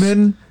some knees.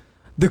 Weidman.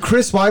 The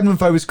Chris Weidman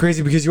fight was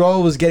crazy because you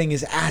all was getting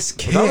his ass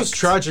kicked. That was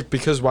tragic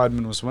because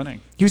Weidman was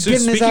winning. He was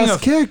getting his speaking ass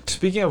of- kicked.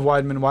 Speaking of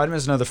Weidman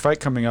has another fight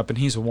coming up and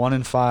he's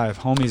 1-5.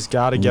 Homie's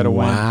got to get a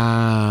win.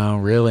 Wow,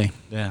 really?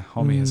 Yeah,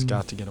 homie has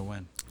got to get a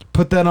win.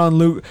 Put that on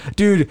Luke.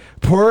 Dude,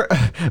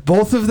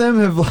 both of them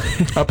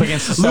have. Up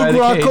against the Luke side of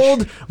the cage.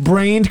 Rockhold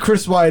brained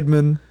Chris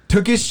Weidman,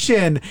 took his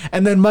chin,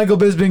 and then Michael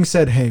Bisping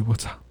said, "Hey,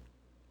 what's up?"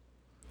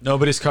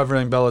 Nobody's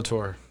covering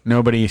Bellator.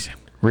 Nobody's.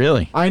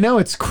 Really? I know,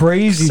 it's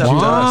crazy. Except dude.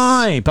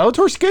 Why?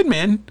 Bellator's good,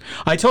 man.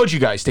 I told you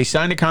guys, they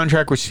signed a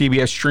contract with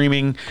CBS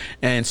Streaming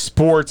and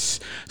Sports,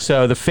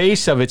 so the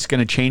face of it's going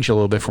to change a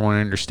little bit from what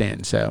I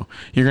understand. So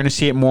you're going to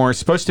see it more. It's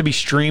supposed to be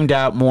streamed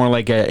out more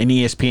like an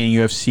ESPN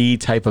UFC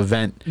type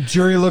event.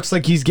 Jury looks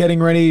like he's getting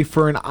ready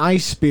for an eye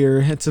spear.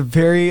 It's a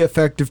very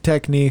effective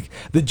technique.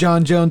 The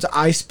John Jones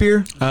eye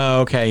spear.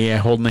 Oh, okay, yeah,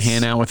 holding the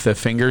hand out with the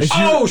fingers.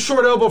 Oh,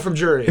 short elbow from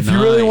Jury. If you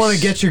really Nice. want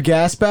to get your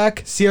gas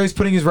back, see how he's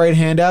putting his right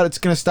hand out? It's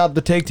going to stop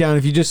the takedown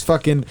if you just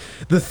fucking...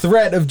 The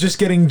threat of just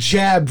getting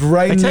jabbed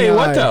right I in the tell you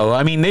eye. what, though,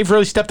 I mean, they've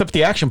really stepped up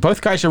the action.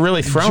 Both guys are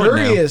really throwing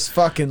Jury now. is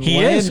fucking He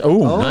laying- is.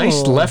 Oh,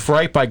 nice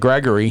left-right by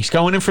Gregory. He's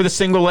going in for the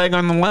single leg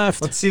on the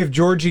left. Let's see if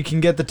Georgie can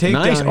get the takedown.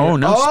 Nice. here. Oh,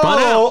 no, spun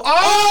out.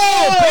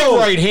 Oh! Big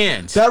right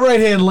hand. That right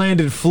hand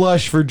landed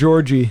flush for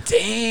Georgie.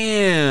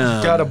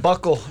 Damn. Got a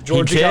buckle. He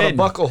Georgie got a did.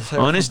 buckle.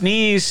 On his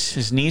knees.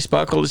 His knees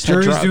buckled. His head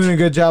Jury's dropped. doing a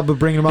good job of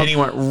bringing him up. And he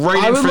went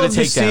right I in would for the love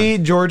to takedown. see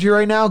Georgie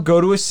right now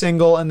go to a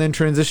single and then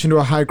transition to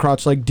a high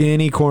crotch like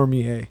Danny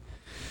Cormier.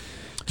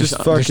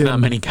 Just There's fucking. not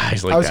many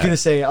guys like that. I was gonna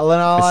say not a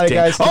lot of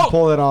Dan- guys can Oh!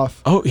 pull it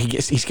off. Oh,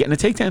 he's getting a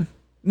takedown.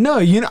 No,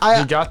 you know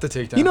He got the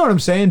takedown. you know what I'm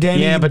saying,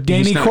 Danny. Yeah, but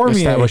Danny he's not Cormier.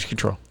 established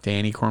control.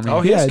 Danny Cormier.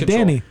 Oh, he has Yeah, control.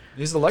 Danny.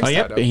 He's the leg Oh, side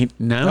yep. up. See,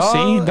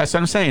 Oh. that's what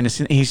I'm saying.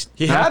 He's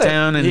He knocked had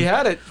down, it. and He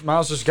had it.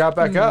 Miles just got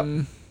back up.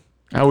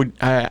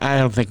 I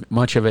don't think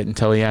much of it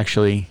until he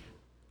actually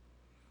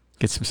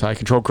gets some side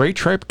control. Great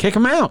trip. Kick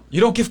him out. You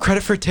don't give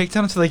credit for a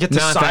takedown until they get to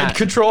Not side that.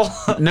 control.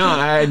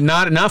 No,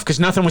 not enough because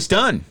nothing was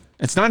done.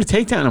 It's not a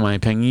takedown in my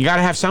opinion. You got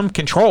to have some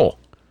control.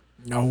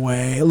 No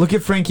way. Look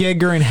at Frankie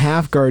Edgar in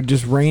half guard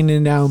just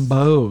raining down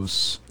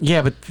bows.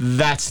 Yeah, but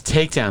that's a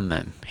takedown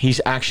then. He's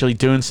actually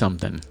doing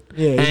something.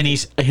 Yeah, And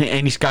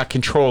he's got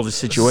control of the It's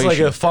situation. like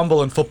a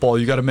fumble in football.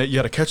 You got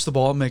to catch the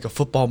ball and make a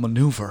football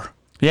maneuver.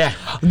 yeah.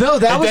 No,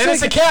 that And was then like,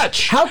 it's a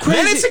catch. How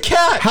crazy! Then it's a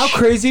catch. How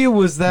crazy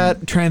was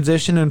that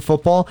transition in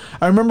football?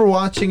 I remember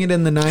watching it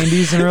in the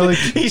 '90s and early.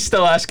 He's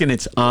still asking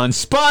it's on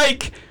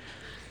Spike.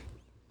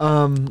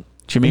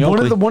 Jimmy One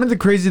Oakley. of the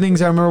crazy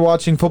things I remember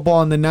watching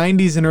football in the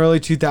 '90s and early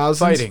 2000s.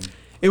 Fighting.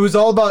 It was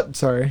all about.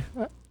 Sorry.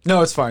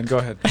 No, it's fine. Go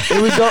ahead.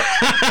 It was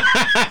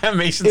all.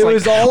 Mason's It like,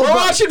 was all we're about-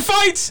 watching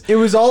fights. It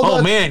was all Oh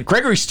about. man,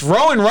 Gregory's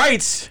throwing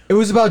rights. It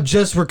was about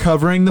just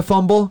recovering the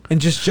fumble and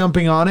just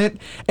jumping on it.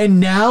 And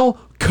now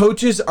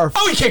coaches are.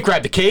 Oh, you can't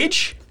grab the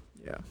cage.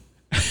 Yeah.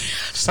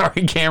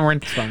 Sorry, Cameron.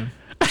 Fine.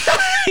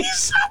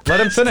 Let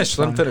him finish.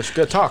 Let him finish.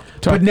 Good talk.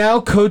 But now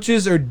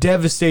coaches are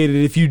devastated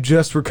if you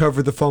just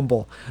recover the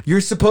fumble.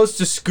 You're supposed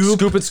to scoop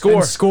and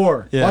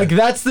score. Yeah. Like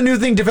that's the new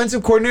thing.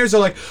 Defensive coordinators are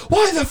like,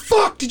 "Why the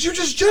fuck did you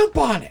just jump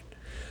on it?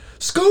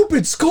 Scoop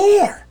and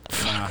score."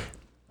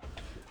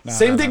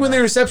 Same thing with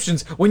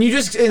interceptions. When you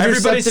just Everybody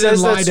intercept it says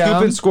and lie that scoop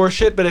down. and score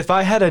shit, but if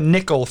I had a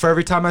nickel for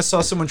every time I saw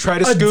someone try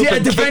to scoop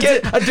and kick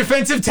it, a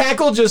defensive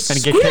tackle just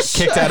And get squish.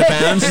 kicked out of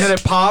bounds. and then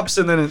it pops,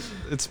 and then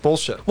it's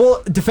bullshit.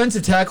 Well,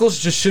 defensive tackles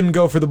just shouldn't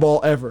go for the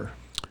ball ever.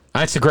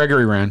 That's the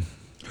Gregory round.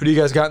 Who do you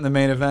guys got in the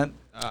main event?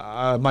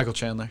 Michael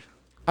Chandler.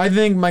 I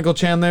think Michael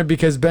Chandler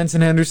because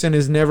Benson Henderson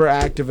is never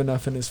active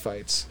enough in his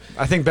fights.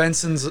 I think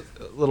Benson's a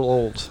little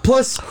old.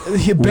 Plus,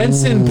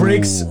 Benson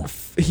breaks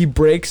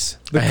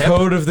the hip?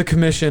 code of the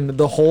commission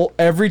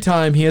every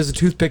time he has a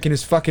toothpick in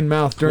his fucking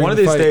mouth during One of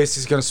the these fight. days,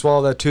 he's gonna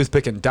swallow that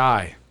toothpick and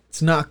die.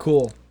 It's not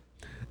cool.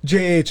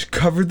 JH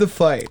covered the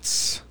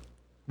fights.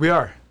 We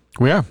are.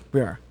 Yeah. We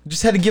are.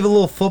 Just had to give a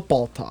little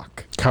football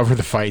talk. Cover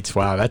the fights.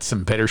 Wow, that's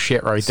some bitter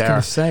shit right I was there.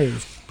 gonna say.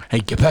 Hey,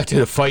 get back to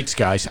the fights,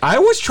 guys. I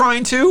was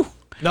trying to.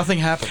 Nothing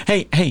happened.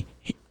 Hey.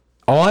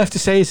 All I have to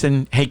say is,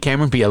 hey,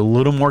 Cameron, be a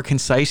little more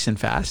concise and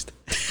fast.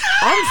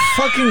 I'm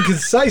fucking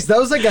concise. That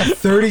was like a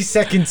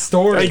 30-second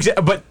story.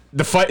 But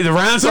the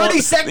round's 30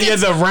 only, seconds? Yeah,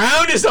 the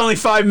round is only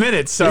 5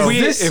 minutes. So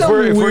Is this if some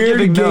we're weird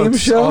giving game notes,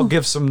 show? I'll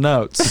give some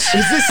notes.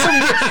 Is this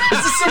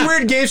some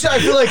weird game show? I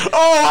feel like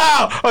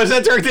Oh wow! Oh, is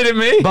that directed at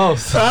me?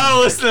 Both.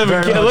 Oh, listen to me.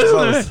 Very much Listen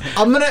both. to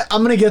me.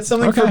 I'm gonna get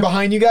something Okay. from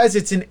behind you guys.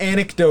 It's an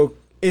anecdote.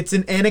 It's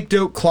an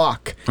anecdote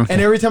clock. And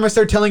every time I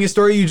start telling a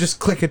story, you just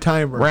click a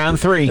timer. Round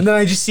 3. And then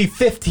I just see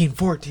 15,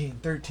 14,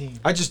 13.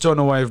 I just don't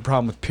know why I have a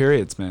problem with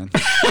periods, man.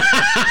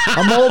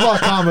 I'm all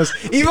about commas.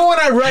 Even when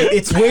I write,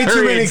 it's way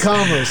too many Periods.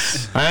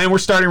 commas. And we're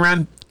starting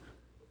round.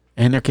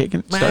 And they're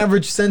kicking. My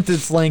average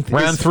sentence length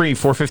Round is 3,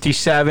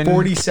 4:57.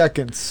 40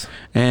 seconds.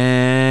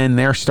 And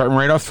they're starting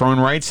right off, throwing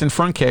rights and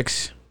front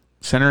kicks.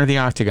 Center of the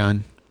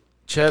octagon.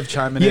 Chev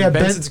chiming Yeah, in.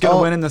 Benson's Ben- gonna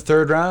oh. win in the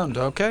third round.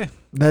 Okay.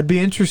 That'd be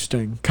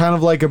interesting. Kind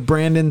of like a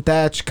Brandon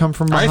Thatch come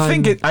from behind. I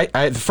think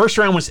the first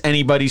round was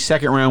anybody's.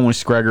 Second round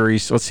was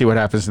Gregory's. Let's see what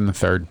happens in the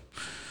third.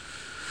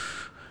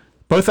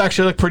 Both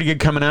actually look pretty good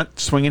coming out,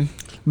 swinging.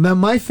 Now,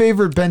 my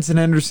favorite Benson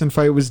Henderson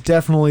fight was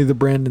definitely the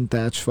Brandon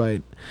Thatch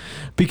fight.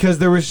 Because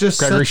there was just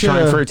Gregory's such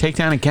trying a... for a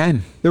takedown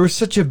again. There was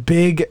such a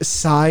big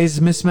size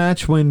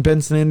mismatch when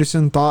Benson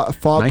Anderson fought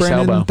Nice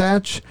Brandon elbow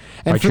Thatch,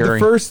 and by for Cherry.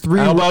 the first 3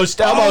 elbows,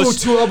 Oh,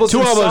 two elbows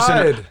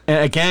inside.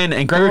 And again,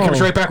 and Gregory Oh.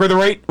 comes right back with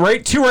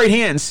the two right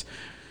hands,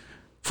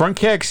 front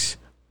kicks.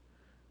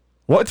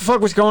 What the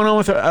fuck was going on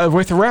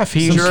with the ref?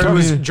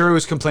 Jury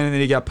was complaining that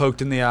he got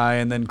poked in the eye,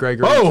 and then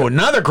Gregory. Oh,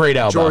 another great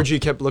elbow. Georgie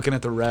kept looking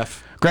at the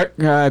ref.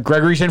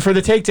 Gregory's in for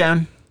the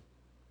takedown.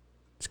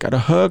 He's got a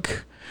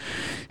hook.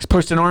 He's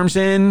posting arms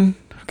in,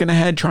 hooking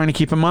ahead, trying to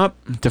keep him up.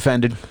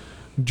 Defended.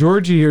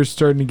 Georgie here's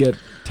starting to get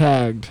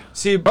tagged.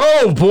 See,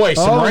 Oh boy,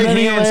 some Oh, right and then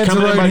he hands lands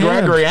coming a in by right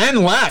hand. Gregory and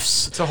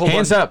lefts. it's a whole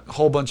Hands bunch, up.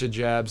 whole bunch of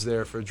jabs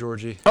there for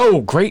Georgie. Oh,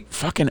 great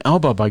fucking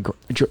elbow by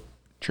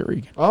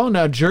Jury. Oh,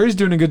 now Jury's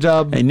doing a good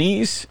job. And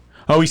knees.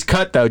 Oh, he's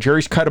cut though.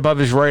 Jury's cut above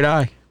his right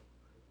eye.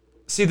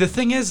 See, the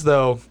thing is,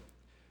 though,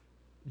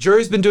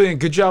 Jury's been doing a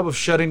good job of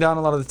shutting down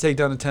a lot of the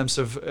takedown attempts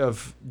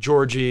of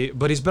Georgie,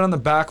 but he's been on the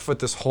back foot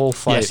this whole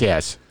fight. Yes,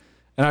 yes.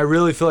 And I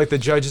really feel like the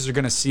judges are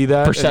going to see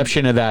that.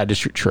 Perception of that is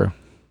true.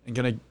 And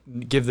going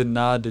to give the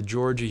nod to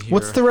Georgie here.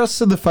 What's the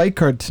rest of the fight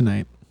card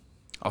tonight?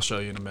 I'll show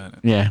you in a minute.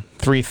 Yeah,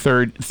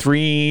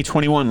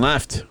 3:21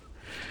 left.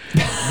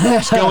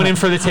 He's going in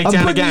for the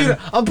takedown again.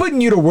 I'm putting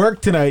you to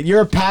work tonight.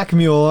 You're a pack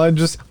mule. I'm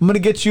gonna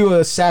get you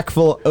a sack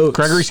full of oats.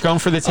 Gregory's going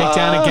for the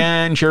takedown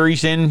again.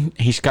 Jury's in.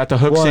 He's got the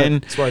hooks What? in.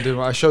 That's what I did.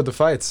 I showed the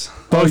fights.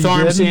 Both you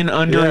arms did? in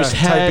under his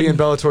Type B head. in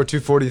Bellator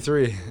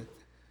 243.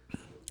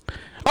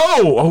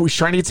 Oh, he's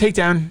trying to get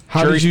takedown.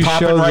 How did Jury's you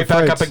popping show the right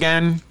back up fights?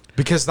 again.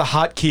 Because the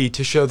hotkey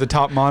to show the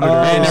top monitor.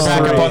 And they're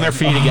back up right. on their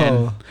feet again.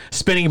 Oh.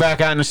 Spinning back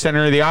out in the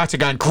center of the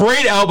octagon.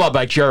 Great elbow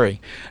by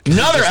Jury.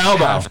 Another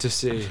elbow. Have to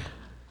see.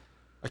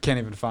 I can't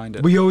even find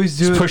it. We always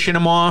do He's it. pushing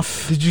him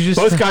off. Did you just-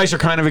 Both guys are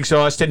kind of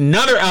exhausted.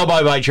 Another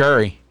elbow by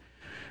Jury.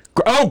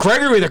 Oh,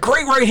 Gregory with a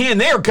great right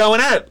hand. They are going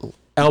at it.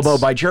 Elbow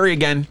by Jury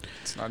again.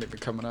 It's not even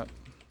coming up.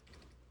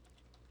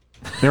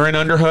 They're in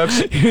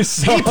underhooks.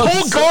 He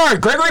pulled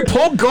guard. Gregory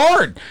pulled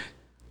guard.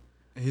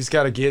 He's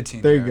got a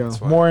guillotine. There you go.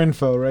 That's why. More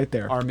info right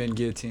there. Arm in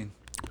guillotine.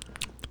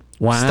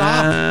 Wow.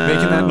 Stop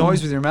making that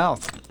noise with your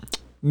mouth.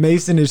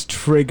 Mason is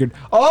triggered.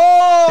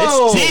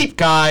 Oh! It's deep,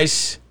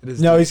 guys. It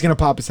is No, he's gonna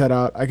pop his head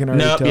out. I can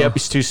already Nope. tell. Yep.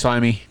 He's too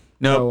slimy.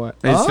 Nope. Oh, what?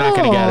 It's not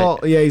going to get Oh,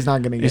 it. Yeah, he's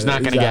not gonna get it. He's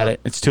not going to get out. it.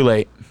 It's too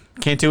late.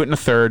 Can't do it in a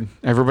third.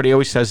 Everybody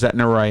always says that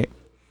in a right.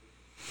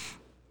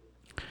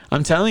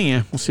 I'm telling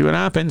you. We'll see what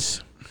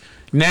happens.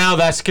 Now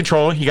that's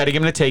control. You got to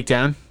give him a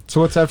takedown.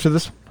 So what's after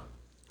this one?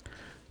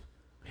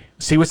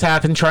 See what's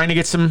happened. Trying to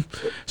get some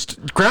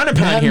ground and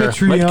pound Matt here. Let's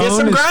get Mitrione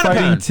some is ground and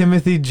fighting pound.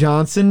 Timothy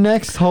Johnson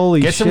next.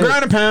 Holy Get shit! some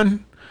ground and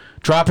pound.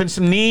 Dropping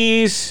some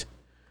knees.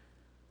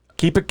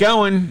 Keep it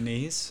going.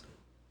 Knees.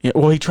 Yeah,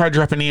 well, he tried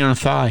dropping a knee on a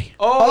thigh.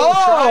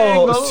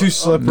 Oh, it's too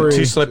slippery.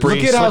 Too slippery.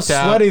 Look at how Slipped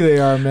out. sweaty they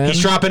are, man.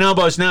 He's dropping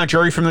elbows now.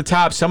 Jury from the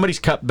top. Somebody's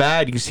cut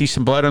bad. You can see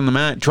some blood on the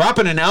mat.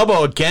 Dropping an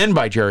elbow again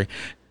by Jury.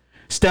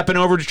 Stepping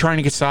over to trying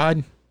to get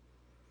side.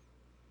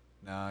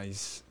 Nah,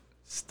 he's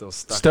still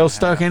stuck. Still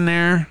stuck in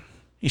there.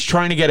 He's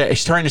trying to get it.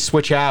 He's trying to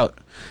switch out.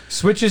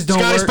 Switches don't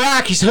He's got his work.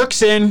 back. He's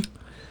hooks in.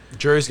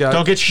 Jury's got.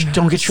 Don't get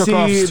shook See,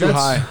 off. It's too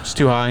that's- high. It's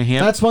too high.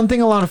 Yeah. That's one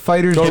thing a lot of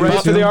fighters Go do right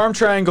too. for the arm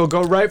triangle.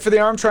 Go right for the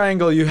arm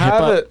triangle. You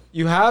have up. it.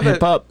 You have Hip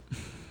it. up.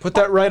 Put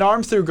that right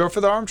arm through. Go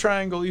for the arm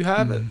triangle. You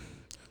have it.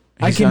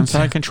 He's can on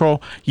side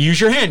control.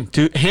 Use your hand.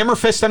 Do hammer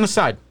fist on the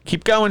side.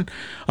 Keep going.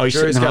 Oh, he's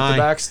Jury's sitting got high. the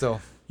back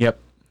still. Yep.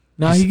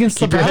 Now he can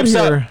slip Keep your out hips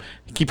here.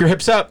 up. Keep your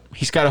hips up.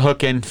 He's got a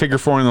hook in. Figure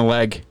four in the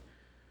leg.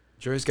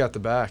 Jury's got the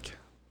back.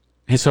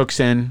 His hook's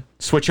in.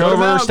 Switch Go to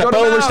over. mount, Step go to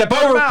over. mount, Step go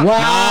to over. mount.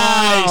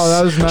 Wow, Nice.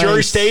 that was nice.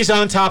 Jury stays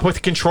on top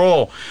with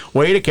control.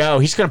 Way to go.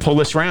 He's going to pull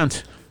this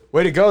round.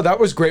 Way to go. That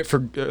was great for.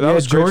 That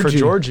was great for Georgie.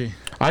 Georgie.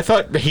 I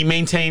thought he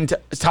maintained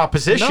top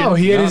position. No,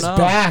 he had No, his no.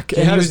 back, He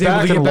and had he was his able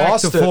back to get and back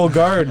lost to it. full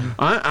guard.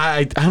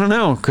 I don't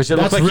know because it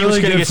That's looked like he was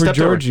really going to good get for stepped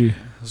over. Georgie.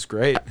 That was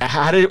great.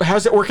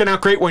 How's it working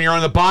out great when you're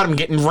on the bottom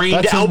getting rained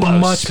That's elbows? a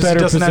much 'cause he better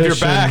doesn't have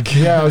position. your back.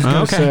 Yeah, I was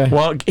gonna Okay. say.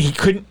 Well, he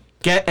couldn't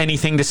get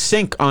anything to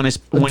sink on his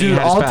when he Dude,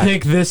 had his I'll back.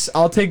 take this.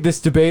 I'll take this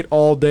debate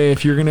all day.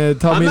 If you're gonna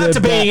tell I'm me not that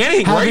debating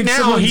anything. Right having now,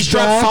 someone's he's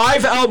dropped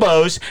back- 5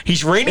 elbows.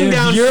 He's raining If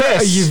down you're,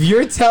 fists. if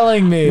you're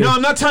telling me No,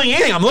 I'm not telling you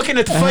anything. I'm looking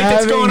at the fight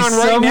that's Having going on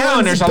right now,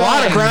 and someone's there's a lot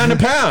of back. ground and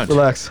pound.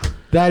 Relax.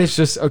 that is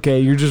just okay,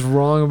 you're just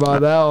wrong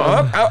about that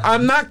one.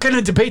 I'm not going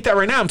to debate that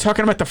right now. I'm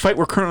talking about the fight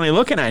we're currently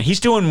looking at.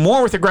 He's doing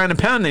more with the ground and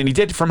pound than he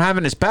did from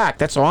having his back.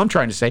 That's all I'm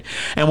trying to say.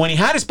 And when he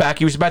had his back,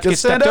 he was about to get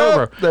stepped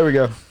over. There we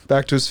go.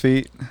 Back to his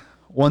feet.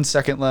 1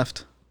 second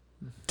left.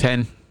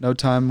 10. No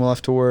time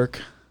left to work.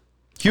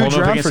 Huge Hold up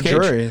round against for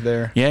Cage. Jury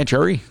there. Yeah,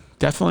 Jury.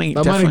 Definitely.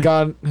 That might have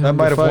got That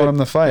might have won him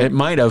the fight. It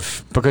might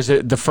have, because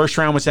the first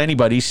round was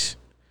anybody's.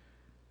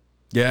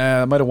 Yeah,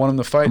 that might have won him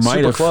the fight. Might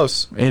Super have.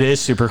 close. It is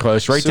super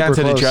close. Right down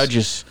Super to the close.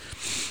 judges.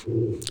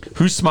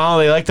 Whose smile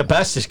they like the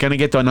best is going to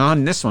get the nod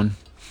in this one.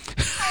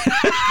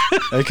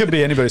 It could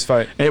be anybody's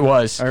fight. It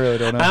was. I really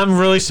don't know. I'm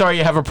really sorry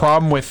you have a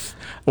problem with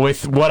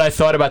what I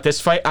thought about this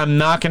fight. I'm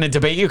not going to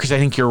debate you because I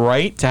think you're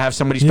right. To have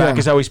somebody's back Yeah.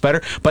 is always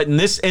better. But in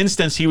this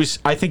instance,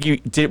 I think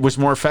he was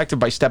more effective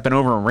by stepping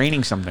over and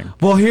raining something.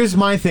 Well, here's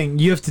my thing.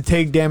 You have to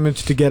take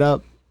damage to get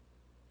up.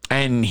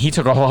 And he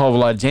took a whole hell of a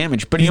lot of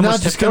damage. But he He's not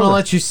almost just tipped gonna over.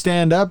 let you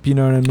stand up, you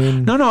know what I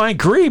mean? No, I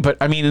agree. But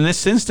I mean, in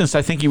this instance,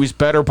 I think he was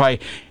better by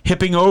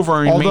hipping over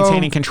and Although-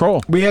 maintaining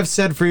control. We have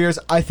said for years,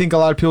 I think a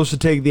lot of people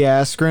should take the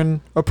Askren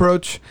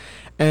approach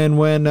And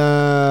when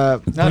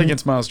Not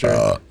against Miles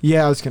Jury.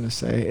 yeah, I was gonna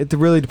say it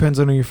really depends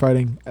on who you're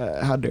fighting.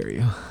 How dare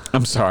you?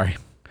 I'm sorry.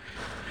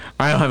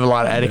 I don't have a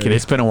lot of etiquette.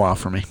 It's been a while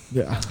for me.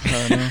 Yeah.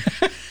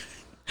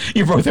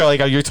 You both are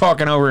like, oh, you're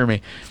talking over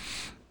me.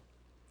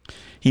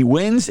 He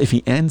wins if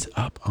he ends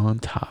up on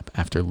top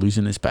after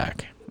losing his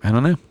back. I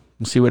don't know.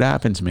 We'll see what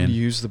happens, man.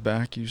 Use the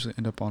back, usually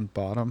end up on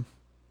bottom.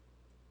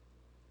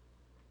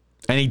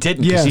 And he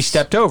didn't because he Yes.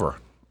 stepped over.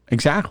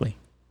 Exactly.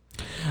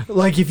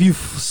 Like if you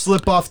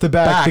slip off the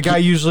back, the Back, guy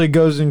usually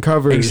goes and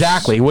covers.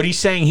 Exactly. What he's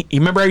saying, you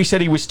remember how he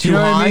said he was too You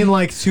know high? what I mean?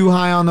 Like too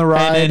high on the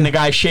ride. and then the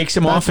guy shakes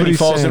him That's off and what he he's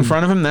falls in saying.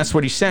 front of him. That's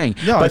what he's saying.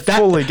 No, I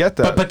fully get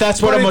that. But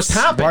that's what But almost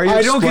it's- happened. Why are you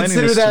I don't explaining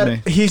consider this to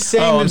that me? he's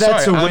saying Oh, I'm that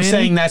that's sorry. a win. I'm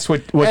saying that's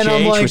what And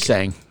I'm JH like, was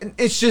saying.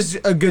 It's just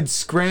a good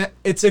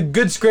It's a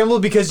good scramble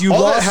because you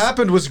All lost. that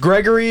happened was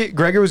Gregory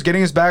was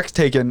getting his back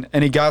taken,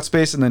 and he got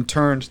space and then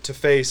turned to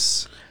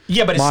face.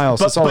 Yeah, but Miles,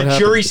 that's all that happened.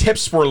 Jury's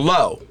hips were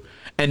low,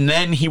 and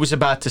then he was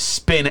about to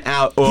spin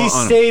out. He on him.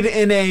 stayed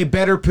in a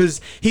better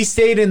He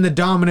stayed in the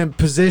dominant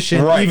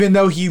position, Right. even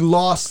though he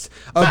lost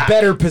a Back.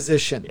 better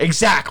position,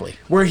 Exactly.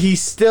 where he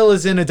still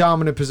is in a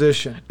dominant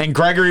position. And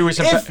Gregory was.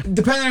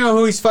 Depending on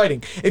who he's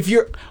fighting, if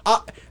you're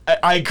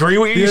I agree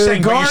with what you're the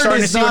saying, but you're guard starting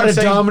to is see what not I'm a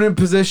saying. dominant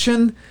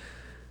position,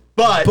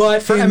 But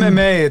For in-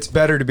 MMA, it's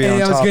better to be And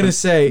on I was top. gonna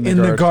say, in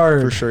the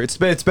guard. for sure. It's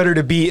better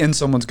to be in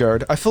someone's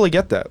guard. I fully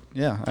get that.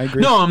 Yeah, I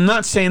agree. no, I'm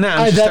not saying that.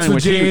 I'm just That's telling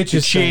what you JH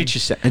is saying. JH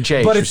is saying.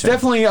 JH but was it's saying.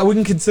 definitely I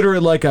wouldn't consider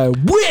it like a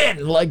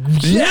win. Like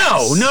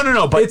yes.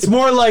 No. But it's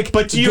more like.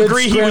 But do you good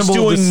agree he was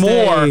scramble to doing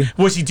more? stay.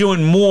 Was he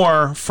doing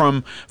more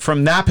from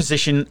that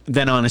position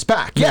than on his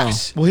back? No.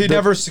 Yes. Well, he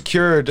never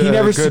secured. He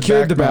never good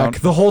secured the back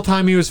mount. the whole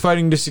time he was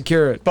fighting to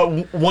secure it.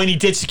 But when he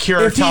did secure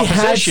If a top he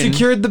had position,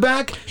 secured the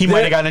back, he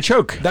might have gotten a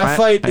choke. That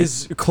fight is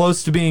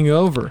close to being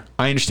over.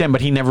 I understand, but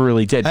he never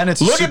really did. And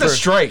it's Look at the super-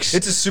 strikes.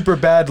 It's a super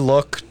bad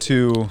look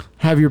to.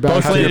 Have your back.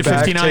 Both have your landed back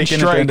 59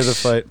 taken at the end of the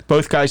strikes. fight.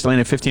 Both guys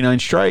landed 59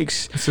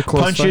 strikes. It's a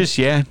close Punches,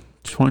 yeah.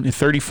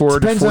 34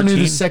 Depends to on 14.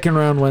 who the second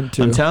round went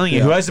to. I'm telling you,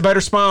 Yeah. who has the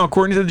better smile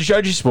according to the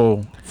judges?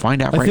 We'll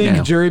find out I right think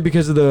now. Jury,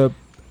 because of the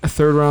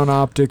third round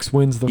optics,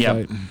 wins the Yep.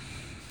 fight.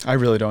 I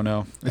really don't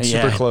know. It's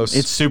Yeah, super close.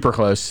 It's super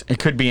close. It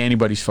could be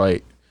anybody's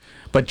fight.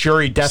 But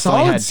Jury definitely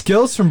Solid had.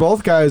 skills from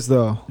both guys,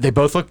 though. They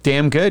both look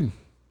damn good.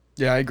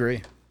 yeah, I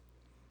agree.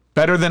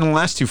 Better than the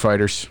last two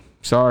fighters.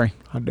 Sorry.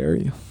 How dare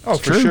you? Oh,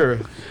 for true. sure.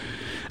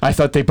 I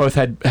thought they both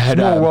had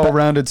More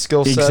well-rounded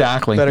skill set.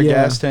 Exactly. Better Yeah.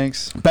 gas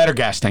tanks. better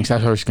gas tanks.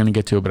 That's what I was going to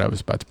get to, but I was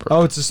about to.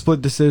 Oh, it's a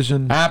split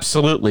decision.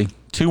 Absolutely.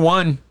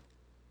 2-1.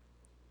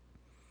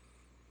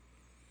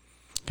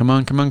 Come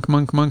on.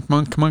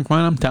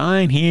 I'm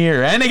dying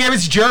here. And they gave it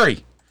to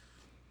Jury.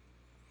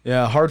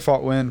 Yeah,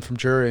 hard-fought win from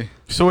Jury.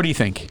 So what do you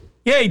think?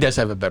 Yeah, he does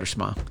have a better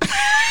smile.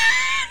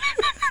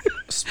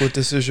 Split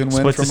decision win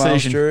Split for Miles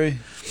decision. Jury.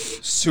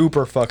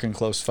 Super fucking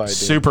close fight, dude.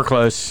 Super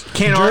close.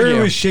 Can't Jury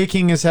argue. was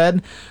shaking his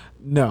head.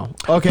 No.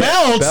 Okay.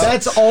 Belts?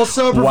 That's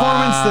also a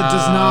performance that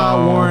does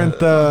not warrant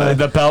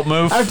the belt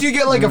move. After you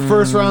get like a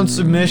first round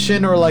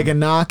submission or like a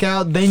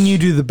knockout, then you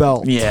do the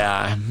belt.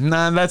 Yeah,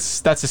 nah, that's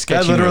a That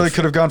sketchy literally move.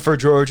 could have gone for a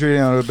Georgie,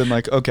 and I would have been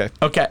like, okay.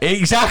 Okay,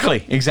 exactly,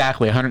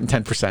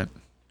 110%.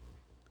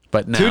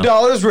 But no,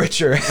 $2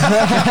 richer.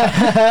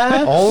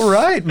 All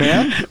right,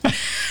 man.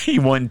 he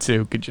won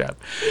too. Good job.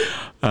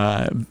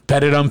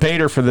 Bet it on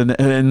Pater for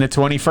in the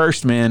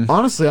 21st, man.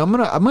 Honestly, I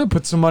might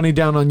put some money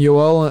down on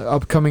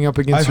Yoel coming up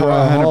I against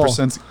Uriah Hall.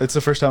 100%. It's the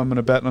first time I'm going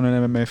to bet on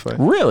an MMA fight.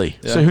 Really?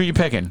 Yeah. So who you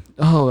picking?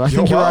 Oh, I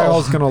think Yoel. Uriah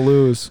Hall's gonna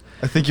lose.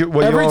 I think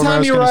Every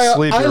time Uriah,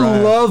 sleep I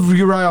Uriah. love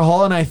Uriah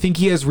Hall, and I think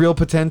he has real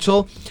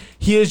potential.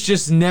 He has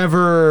just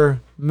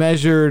never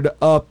measured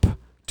up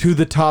to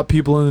the top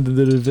people in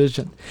the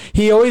division.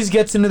 He always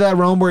gets into that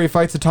realm where he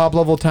fights a top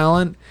level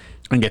talent.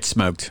 And get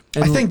smoked.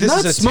 And I think this not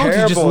is a smoked,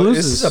 he just terrible.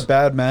 This loses. is a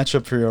bad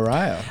matchup for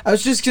Uriah. I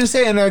was just gonna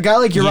say, and a guy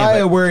like Yeah,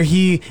 Uriah, but- where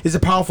he is a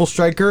powerful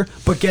striker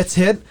but gets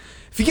hit.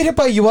 If you get hit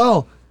by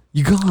UL,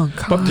 you go on.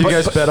 Do you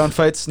guys bet on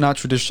fights? Not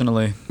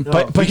traditionally.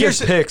 But We here's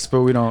get picks,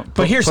 but we don't.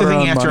 But here's put the our thing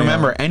own you have to money on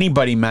remember: it.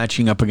 anybody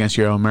matching up against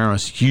Yoel Romero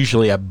is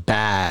usually a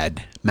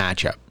bad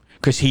matchup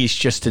because he's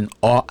just an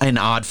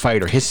odd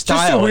fighter. His style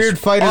just a weird is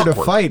fighter to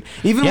awkward. fight.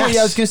 Even when, Yes. yeah,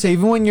 I was gonna say,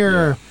 even when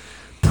you're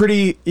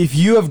pretty, if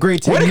you have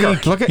great Whittaker,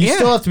 technique, look at- you yeah.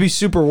 still have to be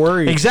super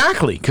worried.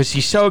 Exactly, because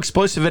he's so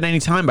explosive at any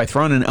time by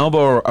throwing an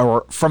elbow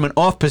or from an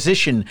off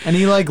position. And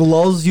he like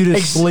lulls you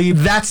to sleep.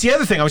 That's the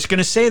other thing. I was going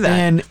to say that.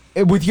 And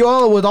with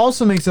Yoel, what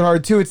also makes it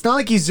hard too, it's not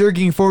like he's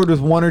zerging forward with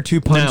one or two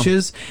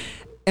punches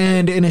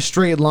and in a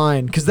straight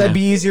line, because that'd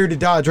be easier to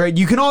dodge, right?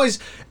 You can always,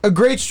 a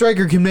great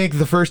striker can make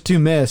the first two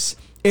miss.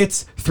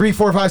 It's 3,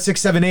 4, 5, 6,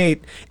 7,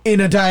 8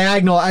 in a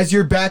diagonal as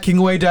you're backing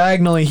away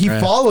diagonally. He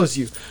follows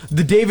you.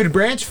 The David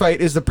Branch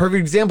fight is the perfect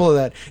example of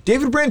that.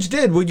 David Branch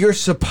did what you're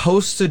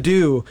supposed to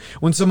do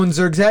when someone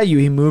zergs at you.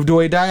 He moved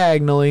away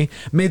diagonally,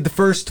 made the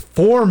first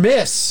 4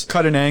 miss.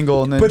 cut an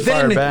angle and then But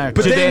fire then, back.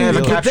 but Did they then, have a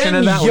but caption then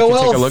of that? We can take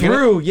a Yoel look at it?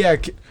 threw. Yeah,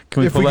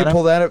 we if pull we that could up?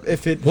 pull that up,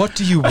 if it. What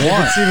do you want?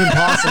 It's even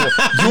possible.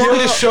 You want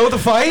me to show the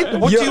fight?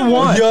 What do you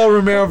want? Yoel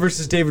Romero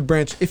versus David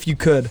Branch, if you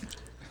could.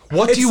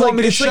 What do you want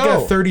me to show?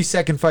 It's like a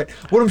 30-second fight.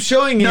 What I'm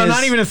showing No, is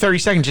not even a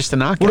 30-second, just a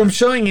knockout. What I'm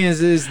showing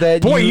is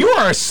that Boy, you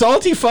are a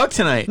salty fuck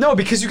tonight. No,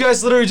 because you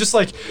guys literally just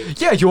like,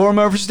 yeah,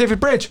 Yorma versus David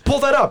Branch. Pull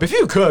that up. If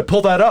you could,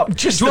 pull that up.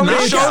 Just do you want the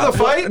me to show knockout. the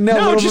fight?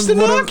 No, just the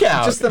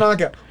knockout. Just the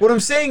knockout. What I'm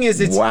saying is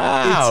it's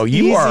Wow, it's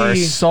you are a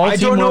easy. salty I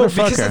don't know motherfucker.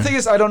 because the thing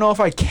is, I don't know if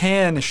I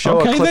can show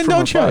a Okay, clip then from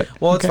don't a show fight.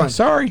 it. Well, it's Okay, fine.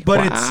 sorry.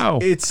 But Wow.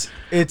 it's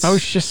I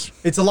was just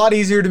it's a lot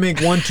easier to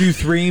make 1, 2,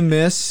 3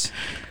 miss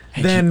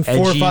than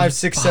 4, edgy 5,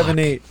 6, 7,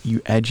 fuck. 8.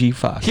 You edgy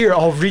fuck. Here,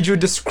 I'll read you a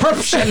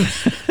description.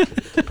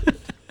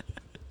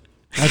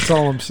 That's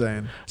all I'm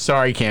saying.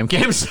 Sorry, Cam.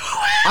 Cam's.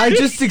 I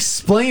just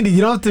explained it.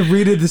 You don't have to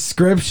read a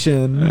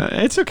description.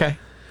 It's okay.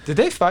 Did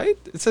they fight?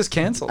 It says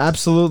canceled.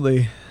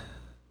 Absolutely.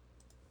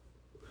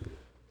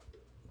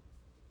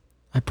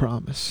 I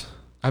promise.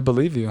 I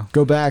believe you.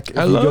 Go back. If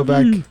I you go love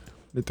back you.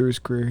 through his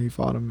career, he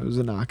fought him. It was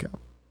a knockout.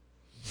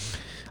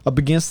 Up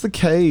against the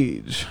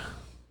cage.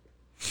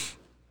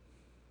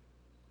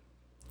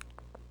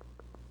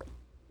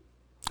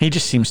 He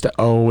just seems to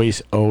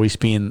always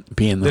be in the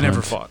They never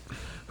hunt. fought.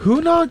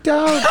 Who knocked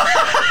out?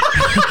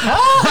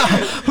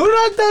 Who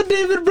knocked out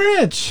David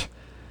Branch?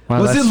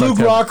 Wow, Was it that's Luke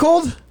fucked up.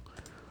 Rockhold?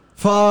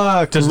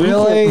 Fuck. Does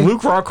really?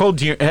 Luke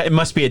Rockhold? It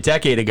must be a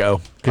decade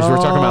ago because we're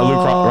talking about Luke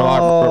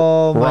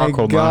Oh my Rockhold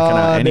knocking God,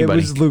 out anybody.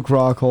 It was Luke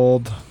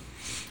Rockhold.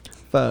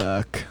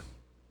 Fuck.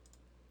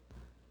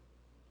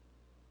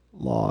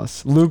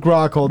 Loss. Luke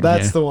Rockhold.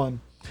 That's Yeah. the one.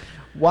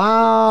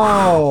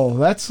 Wow.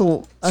 That's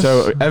So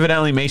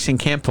evidently Mason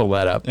can't pull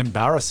that up.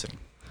 Embarrassing.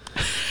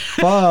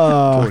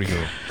 fuck.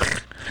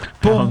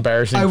 How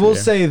embarrassing. I for will you.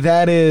 say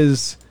that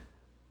is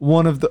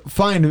one of the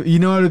fine. You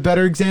know what a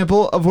better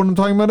example of what I'm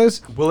talking about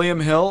is? William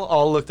Hill.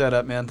 I'll look that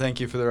up, man. Thank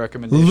you for the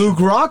recommendation. Luke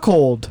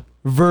Rockhold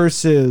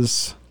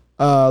versus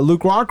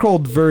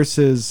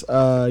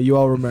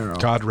Yoel Romero.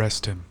 God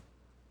rest him.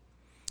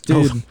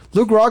 Dude,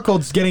 Luke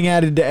Rockhold's getting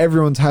added to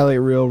everyone's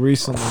highlight reel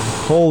recently.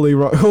 Holy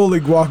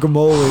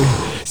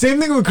guacamole. Same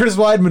thing with Chris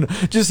Weidman.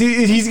 Just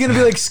he's going to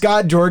be like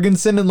Scott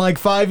Jorgensen in like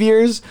 5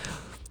 years.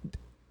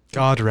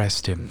 God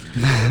rest him.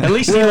 At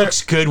least he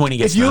looks good when he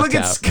gets If you knocked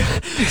look at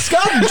out.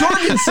 Scott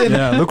Jorgensen,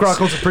 Yeah, Luke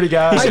Rockhold's a pretty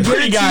guy. I a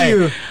pretty guarantee guy.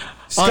 you,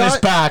 On his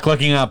Scott, back,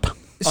 looking up.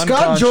 Scott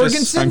unconscious,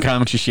 Jorgensen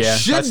Unconscious, yeah.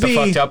 That's the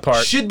fucked up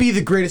part. should be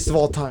the greatest of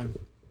all time.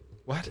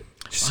 What?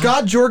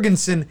 Scott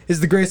Jorgensen is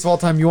the greatest of all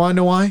time. You want to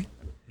know why?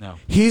 No.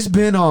 He's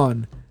been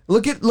on.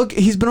 Look.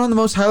 He's been on the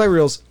most highlight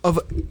reels of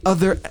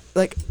other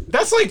like.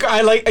 That's like I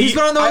like. He's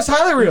been on the most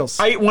highlight reels.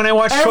 When I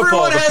watch football,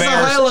 Everyone the has a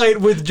Bears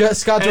highlight with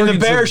Scott and Jorgensen.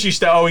 the Bears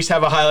used to always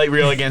have a highlight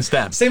reel against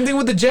them. Same thing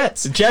with the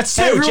Jets. Jets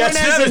too. Everyone Jets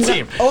has another a-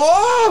 team.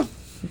 Oh!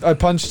 I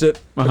punched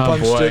it. I Oh,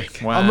 punched boy.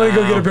 it. I'm gonna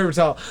go Wow. get a paper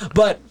towel.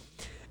 But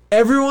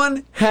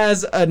everyone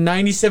has a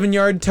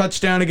 97-yard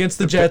touchdown against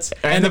the Jets,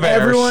 and the Bears.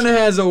 everyone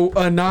has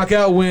a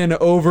knockout win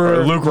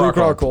over Luke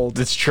Rockhold.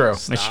 It's true.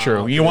 It's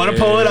true. You want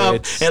to pull it up?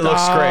 It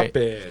looks great.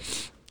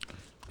 It.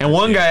 And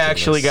one guy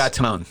actually got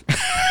tongue.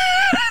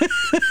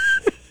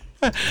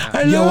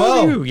 I Yoel.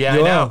 love you. Yeah, I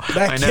Yoel. know.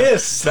 That I know.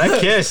 kiss.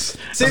 That kiss.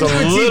 Same was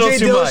with a little TJ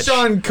too much.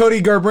 Dillashaw,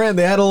 Cody Garbrandt.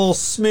 They had a little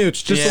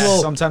smooch, just Yeah. a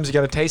little, Sometimes you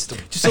gotta taste them.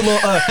 just a little,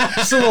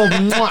 just a little,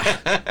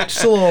 mwah.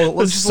 Just a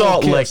little, just a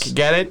little Salt lick. kiss.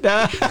 Get it?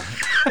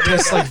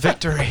 Just like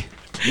victory.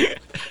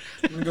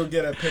 I'm gonna go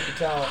get a paper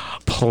towel.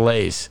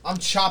 Please. I'm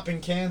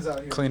chopping cans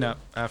out here. Clean up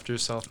after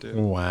yourself, dude.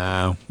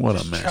 Wow. What a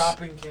Just mess.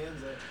 chopping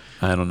cans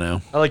out. I don't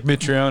know. I like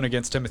Mitrione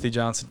against Timothy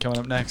Johnson coming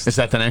up next. Is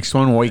that the next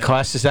one? What weight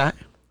class is that?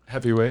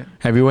 Heavyweight.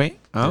 Heavyweight?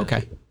 Oh,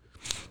 okay.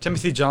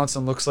 Timothy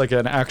Johnson looks like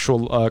an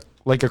actual,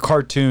 like a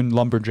cartoon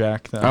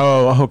lumberjack. Though.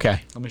 Oh,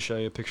 okay. Let me show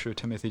you a picture of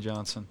Timothy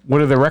Johnson.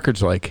 What are the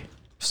records like?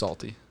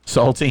 Salty.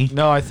 Salty?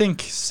 No, I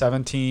think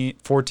 14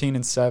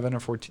 and 7 or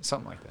 14,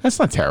 something like that. That's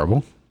not terrible.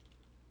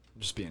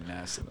 I'm just being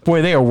nasty. Though.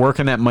 Boy, they are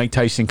working that Mike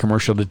Tyson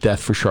commercial to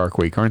death for Shark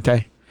Week, aren't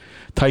they?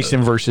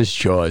 Tyson versus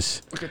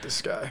Jaws. Look at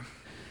this guy.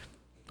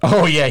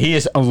 Oh, yeah, he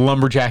is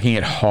lumberjacking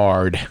it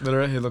hard.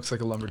 Literally, he looks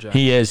like a lumberjack.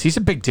 He is. He's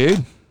a big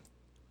dude.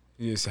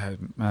 He used to have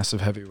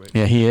massive heavyweight.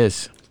 Yeah, he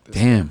is.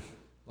 Damn.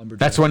 Lumberjack.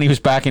 That's when he was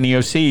back in the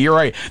UFC. You're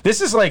right.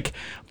 This is like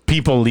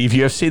people leave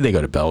UFC, they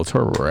go to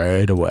Bellator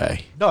right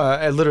away.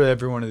 No, literally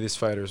every one of these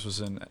fighters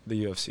was in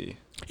the UFC.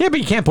 Yeah, but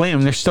you can't blame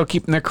them. They're still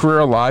keeping their career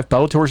alive.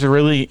 Bellator's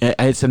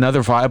it's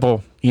another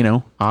viable,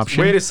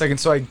 option. Wait a second.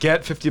 So I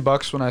get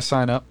 $50 when I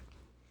sign up.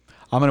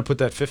 I'm gonna put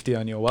that 50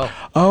 on Yoel.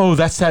 Oh,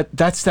 that's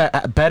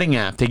that betting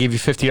app. They give you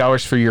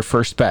 $50 for your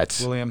first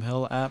bets. William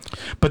Hill app.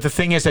 But the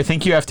thing is, I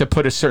think you have to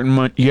put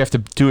you have to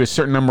do a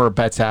certain number of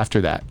bets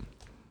after that.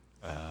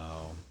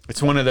 Oh.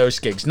 It's one of those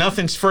gigs.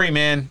 Nothing's free,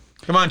 man.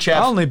 Come on, I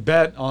chap. only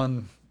bet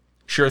on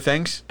Sure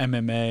things.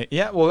 MMA.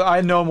 Yeah, well,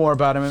 I know more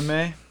about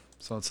MMA,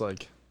 so it's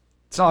like,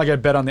 it's not like I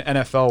bet on the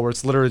NFL where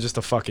it's literally just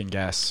a fucking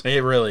guess.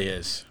 It really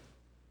is.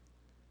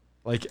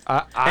 Like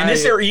And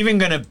is there even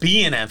going to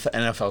be an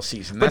NFL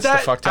season? That's the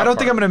fucked up I don't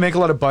think I'm part. going to make a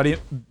lot of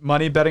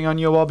money betting on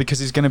Yoel because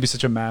he's going to be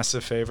such a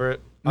massive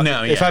favorite.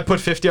 No, If yeah. I put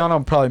 50 on,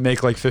 I'll probably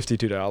make like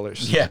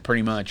 $52. Yeah,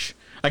 pretty much.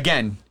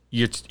 Again,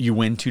 you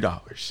win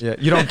 $2. Yeah,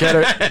 you don't get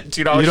it. $2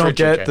 You for a don't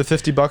get ticket.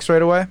 the $50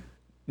 right away.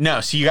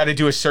 No, so you got to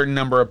do a certain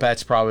number of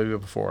bets probably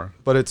before.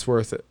 but it's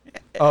worth it.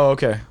 Oh,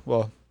 okay.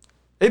 Well,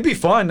 it'd be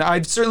fun.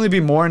 I'd certainly be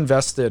more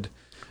invested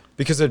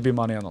because there'd be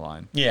money on the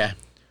line. Yeah.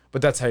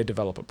 But that's how you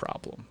develop a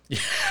problem.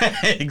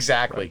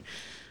 Exactly.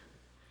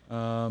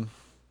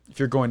 If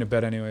you're going to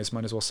bet anyways,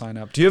 might as well sign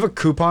up. Do you have a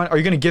coupon? Are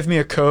you going to give me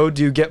a code?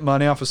 Do you get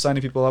money off of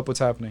signing people up?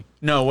 What's happening?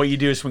 No, what you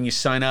do is when you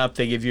sign up,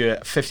 they give you a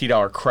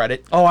 $50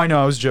 credit. Oh, I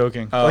know. I was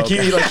joking. okay.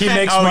 He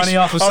makes Oh, money he's-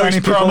 off of oh, he's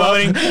signing people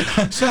promoting.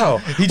 up. So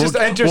He just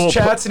enters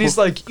chats and he's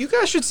like, "You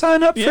guys should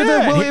sign up for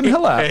the William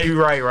Hill app.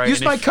 Right. Use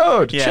And my if-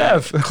 code, Yeah.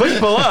 Chev." Click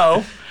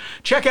below.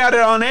 Check out it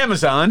on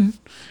Amazon,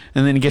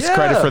 and then he gets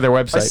credit for their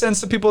website. I send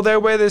some people their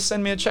way. They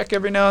send me a check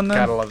every now and then.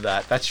 Gotta love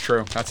that. That's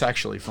true. That's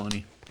actually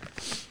funny.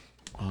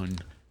 On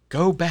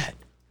Go Bet.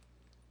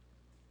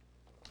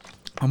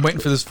 I'm waiting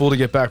for this fool to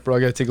get back, bro. I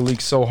gotta take a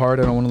leak so hard.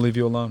 I don't want to leave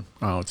you alone.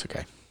 Oh, it's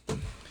okay.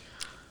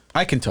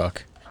 I can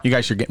talk. You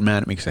guys are getting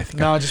mad at me because I think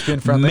No, just being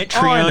friendly.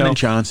 Mitrione I know. and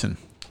Johnson.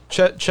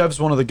 Chev's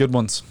one of the good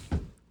ones.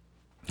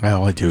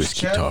 All I do is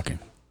keep Chev? talking.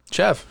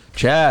 Chev.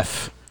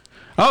 Jeff.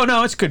 Oh,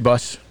 no, it's good,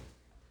 boss.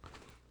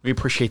 We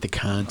appreciate the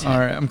content. All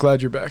right, I'm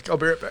glad you're back. I'll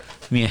be right back.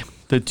 Yeah,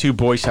 the two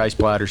boy-sized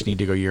bladders need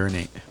to go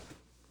urinate.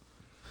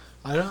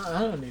 I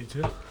don't need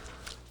to.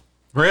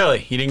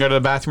 Really? You didn't go to the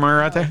bathroom while you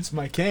were out there? It's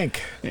my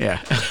kink. Yeah.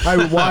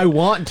 I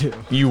want to.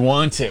 You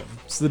want to.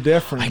 It's the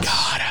difference.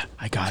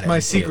 I got it. My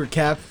secret,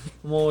 Cap.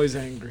 I'm always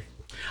angry.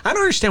 I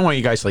don't understand why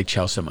you guys like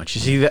Chell so much.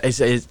 You see that?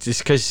 Is just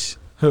because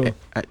Who?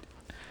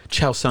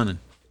 Chell Sonnen.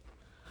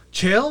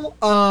 Chill?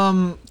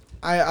 Am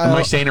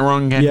I saying it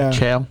wrong again? Yeah.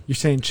 Chell? You're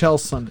saying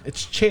Chelson.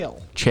 It's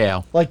chill.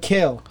 Chell. Like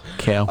kale.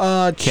 Kale.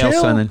 Kale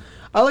Kale Sonnen.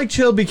 I like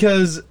chill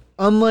because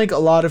unlike a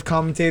lot of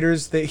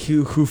commentators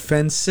who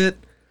fence it,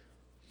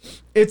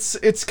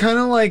 it's kind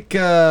of like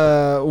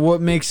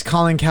what makes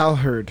Colin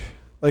Cowherd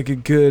like a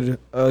good.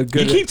 You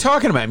keep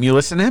talking about him. You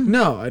listen to him?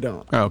 No, I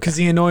don't. Oh, okay. Because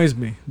he annoys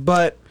me.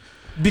 But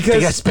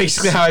because That's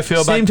basically how I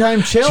feel about same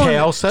time,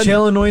 Chael Sonnen.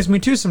 Chael annoys me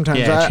too sometimes.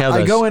 Yeah, Chael I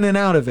does. go in and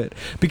out of it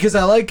because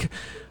I like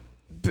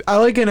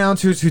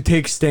announcers who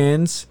take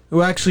stands,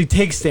 who actually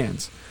take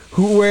stands.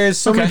 Whereas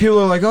so many Okay. people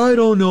are like, oh, I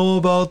don't know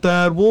about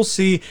that. We'll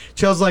see.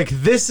 Chael's like,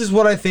 this is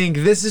what I think.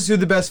 This is who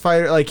the best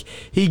fighter. Like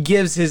he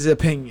gives his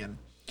opinion.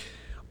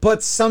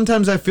 But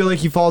sometimes I feel like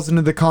he falls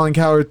into the Colin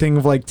Cowherd thing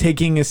of like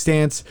taking a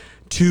stance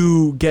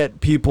to get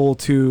people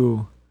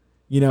to,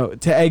 to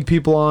egg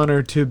people on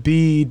or to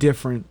be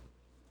different.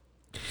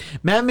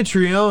 Matt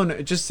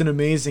Mitrione, just an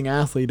amazing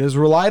athlete, has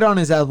relied on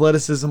his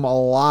athleticism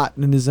a lot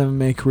in his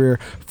MMA career.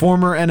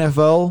 Former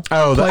NFL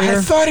player.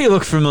 I thought he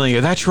looked familiar.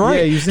 That's right.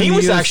 Yeah, he's in he the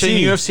was UFC.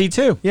 actually in the UFC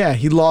too. Yeah,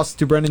 he lost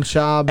to Brendan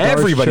Schaub. Darce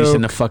Everybody's Choke.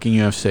 in the fucking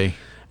UFC.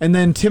 And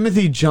then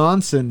Timothy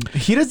Johnson,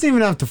 he doesn't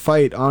even have to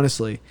fight,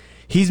 honestly.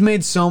 He's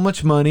made so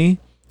much money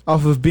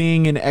off of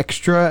being an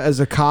extra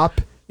as a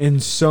cop in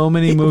so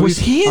many movies. Was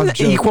he in I'm the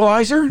joking.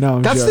 Equalizer? No,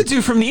 I'm That's joking. the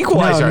dude from the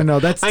Equalizer. No,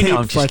 that's I Tate know,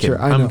 I'm just Fletcher.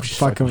 kidding. I know, I'm just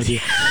fucking with you.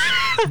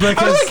 I'm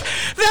Because like,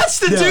 that's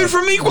the Yeah. dude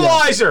from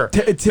Equalizer.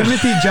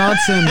 Timothy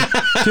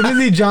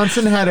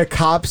Johnson had a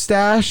cop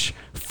stash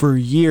for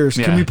years.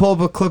 Can Yeah. we pull up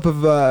a clip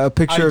of a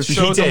picture I of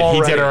showed He them did.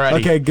 He did already.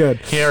 Okay, good.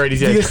 He already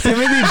did. Because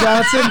Timothy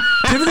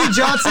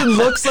Johnson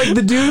looks like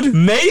the dude.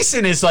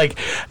 Mason is like,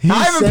 He's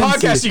I haven't sensy.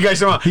 podcasted you guys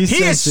so much. He He's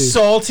is sensy.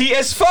 salty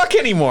as fuck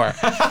anymore.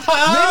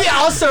 Maybe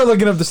I'll start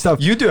looking up the stuff.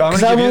 You do. I'm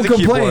 'Cause gonna I give you won't the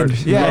complain.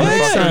 keyboard. Yeah,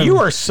 next Yeah, time. you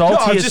are salty No,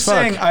 I'm as just fuck.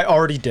 saying I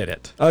already did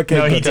it. Okay,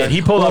 No, he good. did.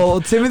 He pulled Well,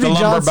 up Timothy the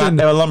Johnson.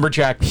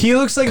 lumberjack. He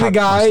looks like the Cop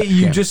guy mustache,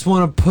 you yeah. just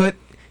want to put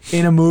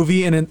in a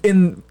movie and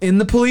in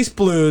the Police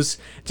Blues,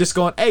 just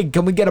going, hey,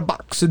 can we get a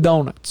box of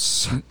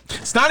donuts?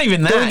 It's not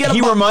even Don't that. get a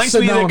He box reminds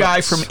of me of the guy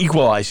donuts. from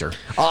Equalizer.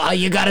 Oh,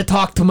 you got to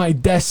talk to my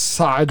desk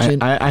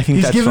sergeant. I think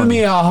he's that's giving funny.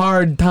 me a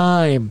hard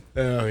time.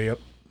 Oh, yep.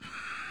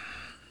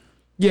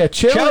 Yeah,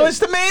 chill. Joe is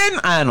the man?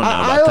 I don't know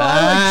I about like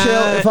that.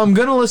 chill. If I'm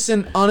gonna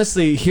listen,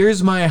 honestly,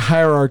 here's my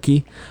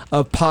hierarchy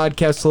of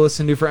podcasts to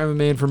listen to for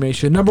MMA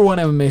information. Number one,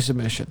 MMA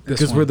submission,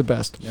 because one. we're the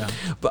best. Yeah.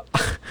 But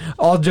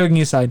all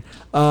joking aside,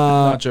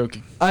 Not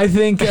joking. I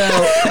think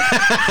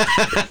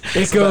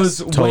it goes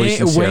Totally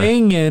sincere.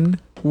 weighing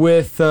in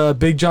with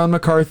Big John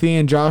McCarthy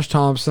and Josh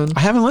Thompson. I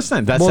haven't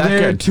listened. That's Well, that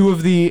they're good. two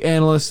of the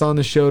analysts on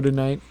the show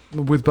tonight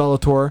with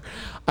Bellator.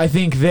 I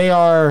think they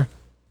are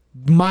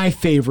my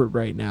favorite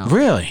right now.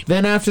 Really?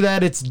 Then after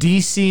that, it's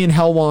DC and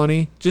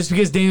Helwani, just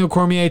because Daniel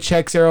Cormier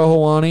checks Ariel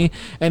Helwani,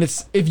 and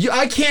it's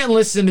I can't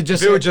listen to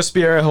just. If it would just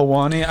be Ariel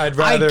Helwani, I'd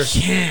rather I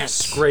can't.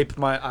 scrape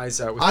my eyes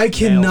out with I nails.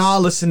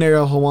 cannot listen to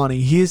Ariel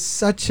Helwani. He is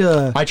such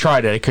a. I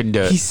tried it. I couldn't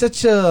do it. He's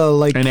such a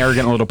like. An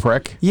arrogant little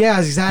prick. Yeah,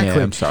 exactly.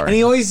 Yeah, I'm sorry. And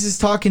he always is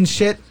talking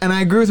shit, and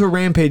I agree with what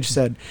Rampage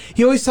said.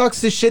 He always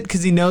talks to shit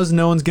because he knows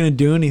no one's gonna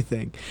do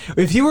anything.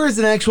 If he was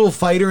an actual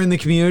fighter in the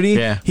community,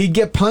 Yeah. he'd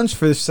get punched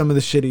for some of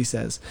the shit he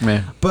says.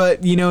 Yeah.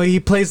 But he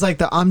plays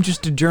like I'm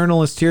just a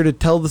journalist here to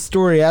tell the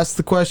story, ask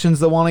the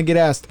questions that want to get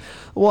asked.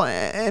 Well,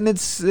 and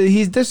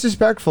he's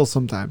disrespectful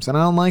sometimes, and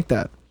I don't like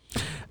that.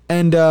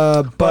 And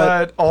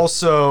But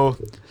also,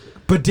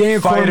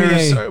 Daniel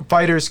Cormier,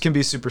 fighters can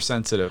be super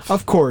sensitive.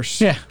 of course,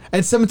 Yeah.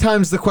 And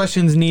sometimes the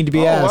questions need to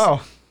be asked. Oh,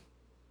 wow.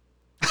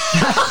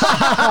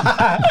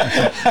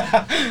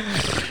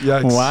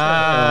 Yikes.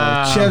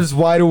 Wow. Chev's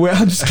wide awake.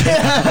 I'm just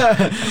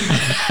kidding.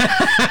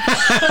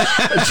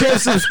 Chev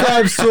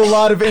subscribes to a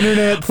lot of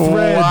internet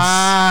threads.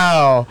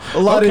 Wow. A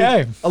lot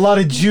Okay.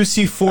 of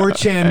juicy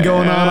 4chan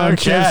going on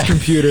Okay. Chev's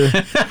computer.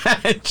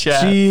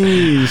 Chev.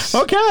 Jeez.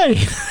 Okay.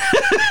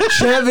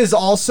 Chev is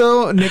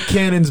also Nick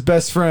Cannon's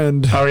best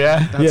friend. Oh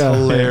yeah. That's Yeah.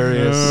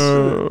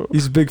 hilarious.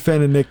 He's a big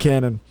fan of Nick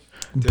Cannon.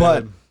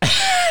 But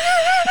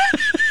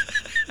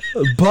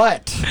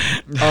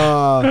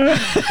A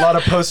lot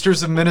of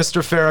posters of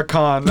Minister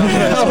Farrakhan.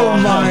 oh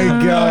my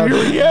god. Here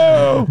we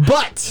go.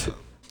 But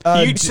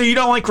So you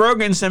don't like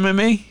Rogan's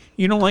MMA?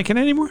 You don't like it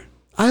anymore?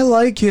 I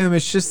like him.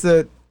 It's just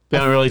that They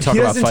don't really talk he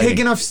about doesn't fighting. take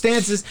enough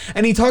stances,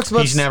 and he talks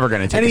about. He's never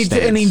gonna take and a he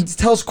stance. and he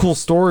tells cool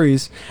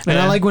stories, and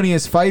I Yeah. like when he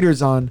has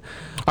fighters on.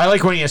 I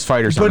like when he has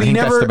fighters on. But I he think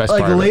never that's the best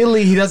like part of it.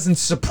 lately. He doesn't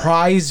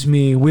surprise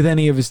me with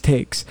any of his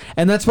takes,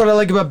 and that's what I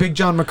like about Big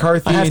John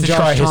McCarthy I have and to try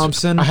Josh his.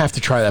 Thompson. I have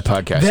to try that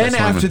podcast. Then That's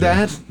what I'm after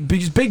gonna that,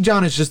 because Big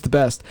John is just the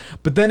best.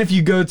 But then if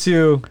you go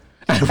to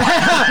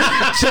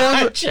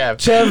Chev, Chev.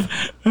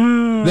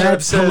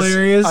 that's Says,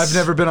 hilarious. I've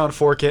never been on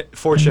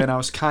 4chan. I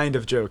was kind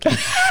of joking.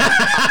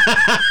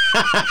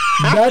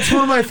 That's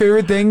one of my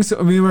favorite things.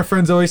 Me and my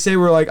friends always say,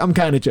 we're like, I'm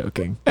kind of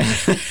joking.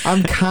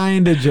 I'm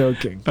kind of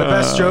joking. The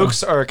best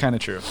jokes are kind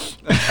of true.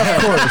 Of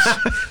course.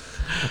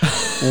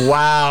 do.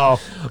 Wow.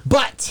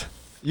 But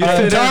You'd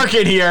fit in. Dark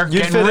in here. You'd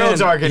Getting fit real in.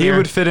 dark in He here.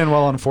 would fit in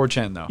well on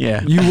 4chan though.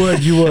 Yeah. you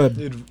would.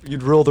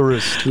 You'd rule the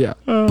roost. Yeah.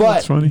 that's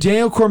But funny.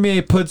 Daniel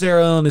Cormier puts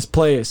Ariel in his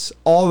place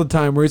all the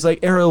time where he's like,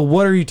 Ariel,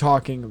 what are you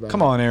talking about?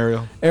 Come on,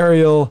 Ariel.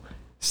 Ariel,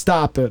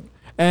 stop it.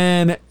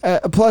 And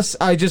plus,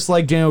 I just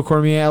like Daniel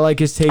Cormier. I like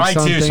his takes I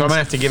on do, things. so I'm gonna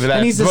have to give it that.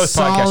 And he's a both podcasts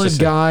solid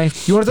listen. guy.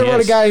 You want to talk He about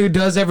a is. guy who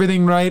does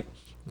everything right?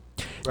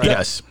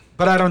 Yes.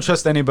 But I don't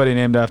trust anybody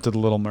named after the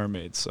Little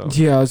Mermaid. So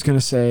Yeah, I was going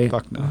to say.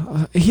 fuck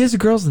no. He has a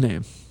girl's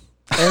name.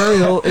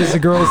 Ariel is a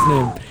girl's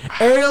name.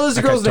 Ariel is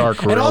a That got girl's name.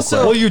 dark And real also,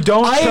 quick. Well, you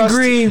don't. I trust,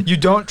 agree. You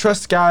don't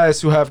trust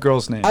guys who have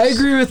girls' names. I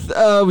agree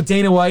with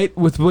Dana White,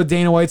 with what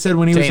Dana White said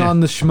when he was Dana. on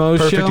the Schmo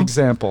Perfect show.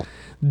 example.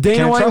 Dana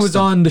Can't White trust was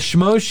him. on the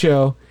Schmo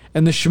show,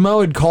 and the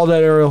Schmo had called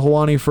out Ariel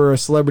Helwani for a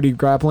celebrity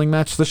grappling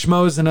match. The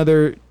Schmo is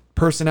another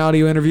personality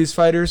who interviews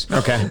fighters.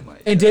 Okay.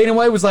 And Dana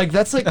White was like,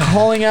 that's like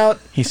calling out.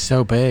 He's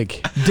so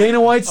big.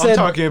 Dana White I'm said,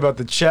 talking about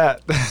the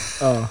chat.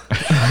 oh,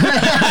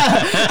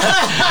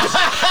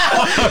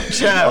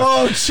 Chev.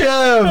 oh,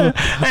 Chev.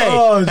 Hey,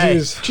 oh, hey,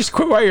 jeez. just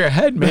quit while you're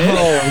ahead, man.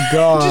 Oh,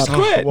 God. Just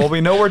quit. Well,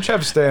 we know where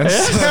Chev stands.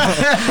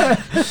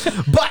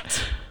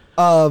 But,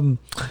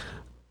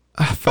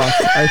 fuck.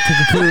 I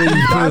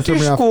completely threw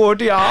me off.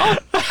 good, yeah.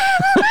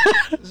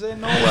 Say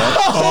no way.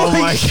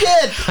 Holy my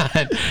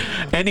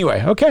shit.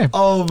 Anyway, okay.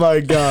 Oh, my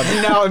God.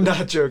 Now I'm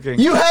not joking.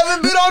 You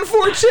haven't been on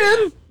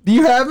 4chan?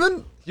 You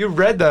haven't? You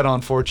read that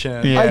on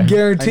 4chan. Yeah. I I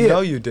guarantee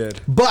know it. you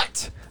did.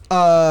 But,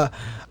 Matt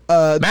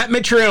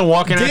Mitrione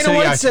walking out to Dana the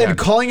White said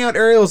octagon. calling out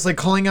Ariel is like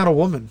calling out a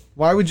woman.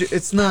 Why would you?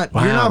 It's not.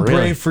 Wow, you're not really?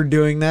 brave for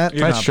doing that.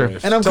 You're That's not true.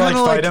 brave. And I'm To, kind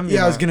of like, fight him, yeah,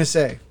 you're I was not. gonna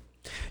say.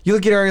 You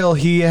look at Ariel.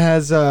 He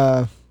has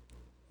a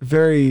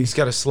very. He's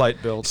got a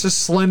slight build. It's a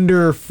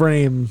slender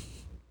frame.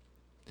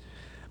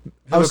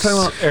 I was talking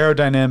about.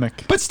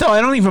 aerodynamic. But still, I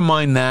don't even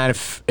mind that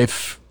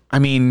if I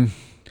mean,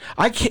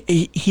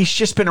 he's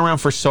just been around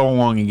for so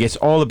long and gets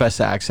all the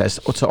best access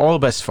to all the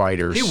best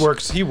fighters.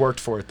 He worked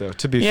for it though.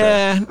 To be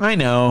fair. Yeah, I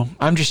know.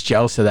 I'm just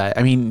jealous of that.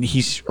 I mean,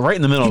 he's right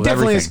in the middle He of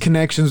definitely has everything.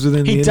 connections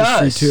within the He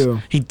industry does. too.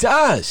 He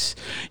does.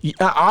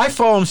 I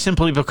follow him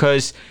simply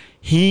because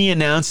he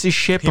announces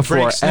shit He before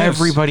breaks news.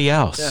 everybody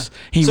else. Yeah.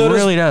 He So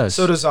really does.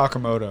 So does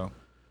Akamoto.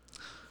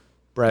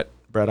 Brett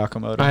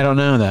Akamoto. I don't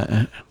know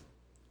that.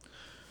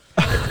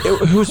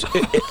 Who's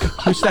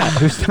that?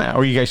 Who's that?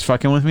 Are you guys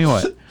fucking with me?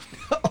 What?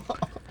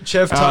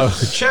 Chev,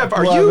 Chev,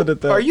 Laughing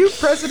at that. are you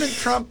President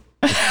Trump?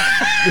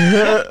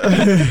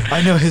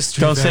 I know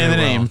history. Don't say very the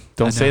well. name.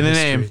 Don't I know say the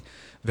history name.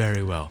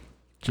 Very well.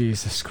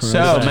 Jesus Christ.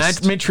 So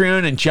Best. Matt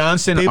Mitrione and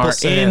Johnson People are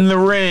say in it. the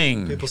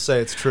ring. People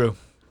say it's true.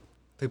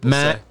 People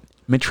Matt say.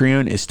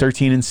 Mitrione is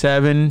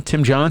 13-7.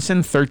 Tim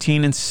Johnson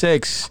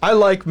 13-6. I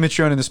like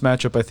Mitrione in this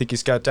matchup. I think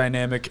he's got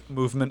dynamic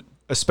movement,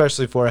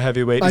 especially for a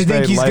heavyweight. I think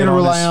very he's light going to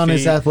rely on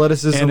his feet,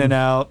 athleticism, in and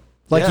out,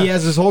 like he Yeah.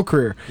 has his whole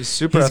career. He's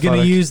super. He's going to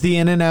athletic. use the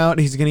in and out.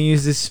 He's going to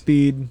use his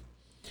speed.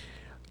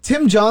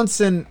 Tim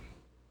Johnson.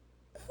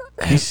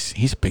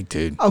 He's a big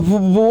dude.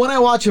 When I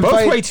watch him Both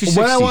fight, weigh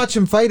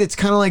 260. it's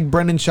kind of like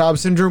Brendan Schaub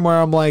syndrome, where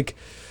I'm like,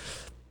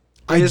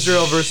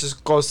 Israel versus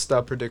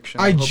Costa prediction.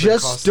 I I'm hoping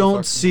just Costa don't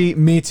fucking- see.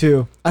 Me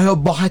too. I hope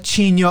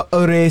Bohachinho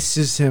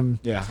erases him.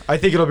 Yeah, I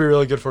think it'll be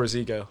really good for his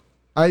ego.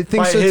 I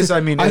think By so. his, too. I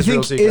mean I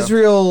Israel's think ego.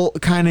 Israel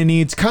kind of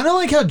needs, kind of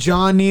like how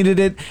John needed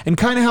it, and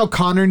kind of how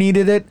Connor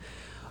needed it.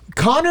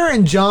 Connor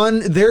and John,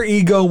 their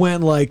ego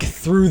went like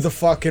through the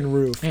fucking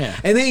roof. Yeah.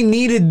 And they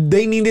needed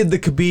the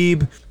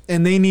Khabib,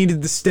 and they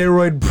needed the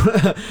steroid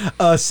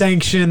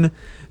sanction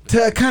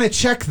to kind of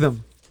check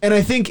them. And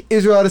I think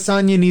Israel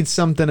Adesanya needs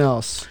something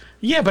else.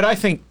 Yeah, but I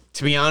think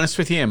To be honest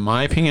with you, in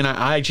my opinion,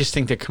 I just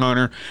think that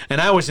Conor,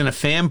 and I wasn't a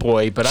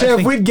fanboy, but I Chev,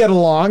 think, we'd get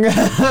along.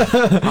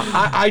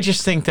 I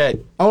just think that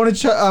I want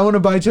to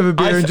buy Chev a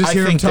beer and just I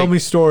hear him think tell that me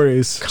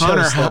stories.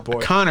 Conor Chev's that boy.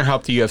 Conor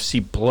helped the UFC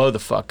blow the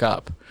fuck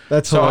up.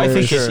 That's so I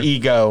think hilarious. his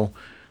ego.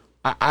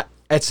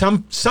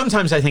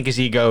 Sometimes I think his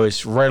ego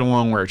is right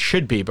along where it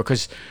should be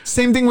because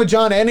Same thing with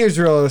John and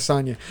Israel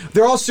Adesanya.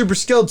 They're all super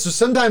skilled, so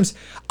sometimes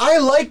I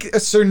like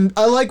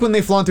when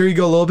they flaunt their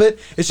ego a little bit.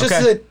 It's just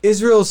Okay. that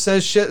Israel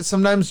says shit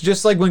sometimes,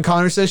 just like when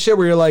Conor says shit,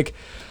 where you're like,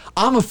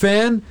 I'm a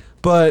fan,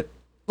 but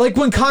like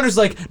when Conor's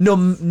like, no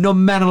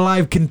man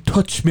alive can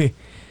touch me,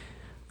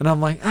 and I'm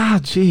like,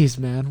 jeez,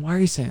 man, why are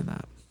you saying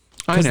that?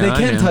 Because they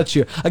can't touch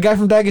you. A guy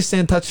from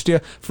Dagestan touched you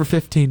for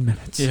 15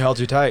 minutes, He held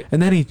you tight.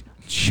 and then he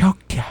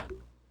choked you.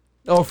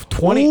 Oh, for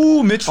 20. Ooh,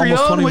 almost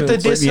Mitrione 20 with the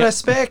minutes.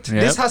 disrespect.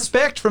 Yep.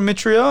 Disrespect from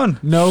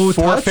Mitrione. No touch.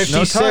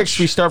 456. No touch.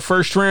 We start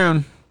first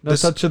round. No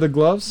touch of the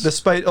gloves.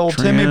 Despite old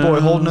Timmy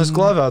boy holding his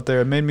glove out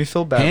there, it made me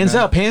feel bad. Hands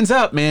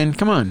man. up, man.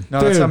 Come on. No,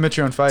 that's Dude, how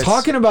Mitrione fights.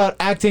 Talking about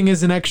acting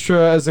as an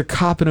extra as a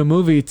cop in a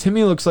movie,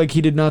 Timmy looks like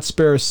he did not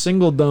spare a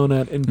single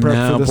donut in prep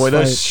No, for this boy, fight.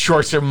 those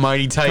shorts are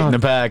mighty tight in God. the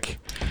back.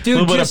 Dude, a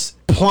little just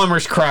bit of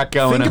plumber's crack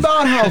going. think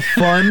on. about how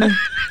fun.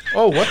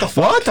 Oh, what the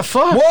fuck? What the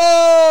fuck?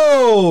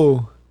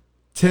 Whoa!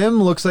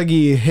 Tim looks like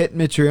he hit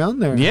Mitrione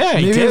there. Yeah,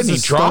 he Maybe it did. was He a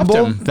dropped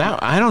stumble. him.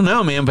 That I don't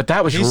know, man, but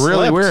that was He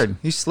really slipped. weird.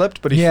 He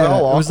slipped, but he Yeah,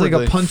 fell it was like a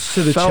awkwardly. punch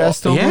to the Fell-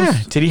 chest almost. Yeah.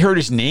 Did he hurt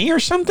his knee or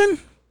something?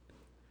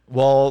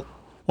 Well,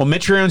 Well,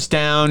 Mitrione's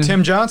down.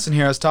 Tim Johnson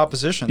here has top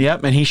position.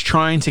 Yep, and he's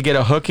trying to get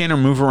a hook in or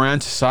move around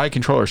to side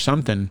control or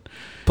something.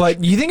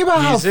 But you think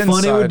about how He's fun it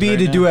inside would be right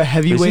to now. do a Is he?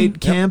 heavyweight Yep.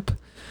 camp.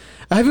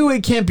 A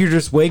heavyweight camp, you're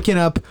just waking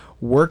up,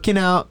 working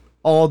out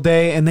all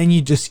day, and then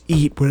you just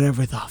eat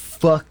whatever the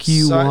fuck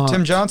you want.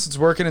 Tim Johnson's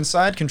working in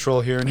side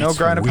control here. No It's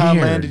grind and pound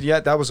weird. landed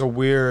yet. That was a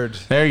weird.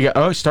 There you go.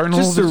 Oh, starting to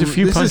Just hold a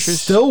few this punches.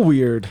 is still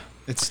weird.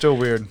 It's still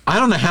weird. I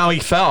don't know how he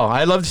fell.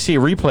 I'd love to see a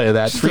replay of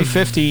that.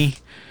 350,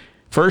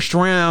 first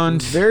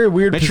round. Very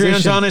weird Mitrione's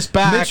position. on his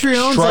back,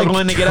 Mitrione's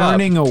struggling like to get up.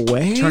 turning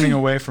away. Turning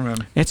away from him.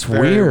 It's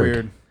Very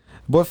weird.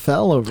 What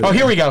fell over? Oh, there?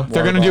 here we go.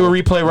 They're going to do a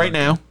replay right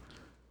now.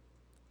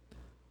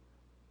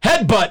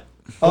 Headbutt.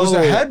 It was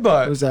a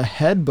headbutt. It was a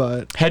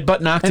headbutt.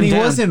 Headbutt knocked And him he down.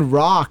 wasn't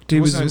rocked. He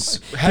was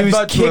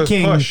headbutt to a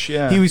kicking. push,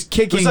 yeah. He was It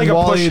kicking was like a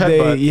while push they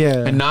headbutt.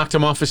 yeah. and knocked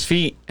him off his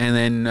feet. And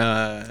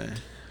then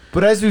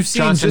But as we've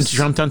seen, Johnson just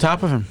jumped on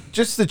top of him.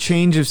 the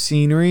change of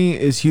scenery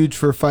is huge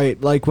for a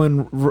fight. Like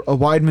when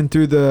Weidman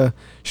threw the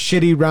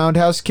shitty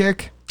roundhouse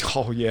kick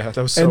Oh yeah,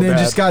 that was so and then bad.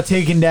 just got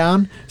taken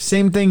down.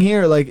 Same thing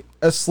here. Like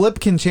a slip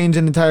can change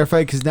an entire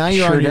fight because now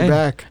you're on your did.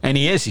 back. And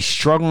he is. He's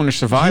struggling to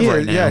survive He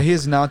right is- now. Yeah, he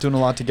is not doing a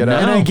lot to get No.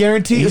 out. And I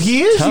guarantee He's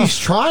he is. tough. He's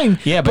trying.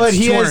 Yeah, but it's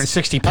he has-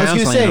 260 I was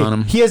pounds gonna laying say, on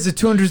him. He has a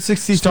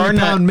 263 starting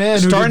pound man.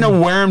 who starting to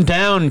didn't- wear him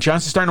down.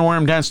 Johnson's starting to wear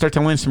him down. Start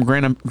to land some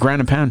ground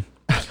and pound.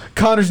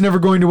 Connor's never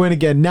going to win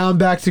again. Now I'm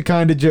back to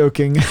kind of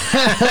joking.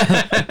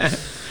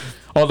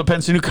 All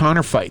depends on who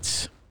Conor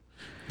fights.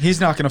 He's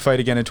not going to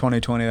fight again in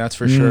 2020, that's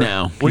for sure.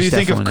 No, What do you he's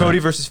think of definitely Cody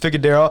not. versus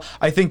Figueroa?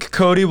 I think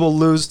Cody will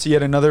lose to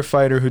yet another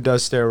fighter who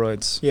does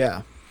steroids.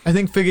 Yeah. I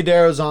think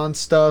Figueroa's on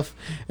stuff,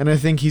 and I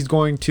think he's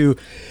going to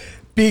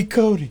beat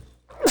Cody.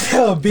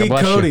 Beat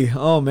bless you. Cody.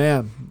 Oh,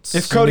 man.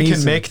 If Cody can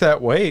Sneezing. make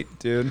that weight,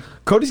 dude,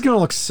 Cody's going to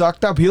look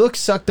sucked up. He looks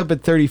sucked up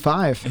at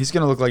 35. he's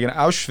going to look like an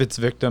Auschwitz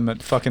victim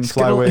at fucking He's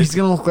flyweight.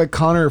 going to look like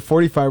Connor at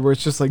 45, where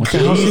it's just like, What the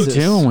hell is he Jesus.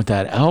 doing with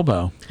that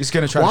elbow? He's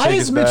going to try to Why shake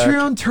is his back.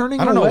 Mitrione turning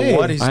I don't away? know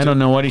what he's I don't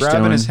know what he's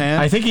grabbing doing. his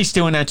hand. I think he's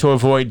doing that to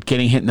avoid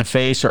getting hit in the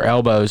face or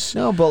elbows.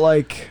 No, but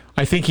like...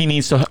 I think he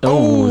needs to.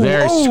 Oh,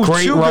 there's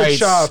great two rights. good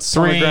shots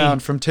on the 3.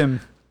 ground from Tim.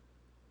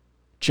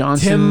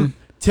 Johnson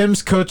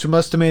Tim's coach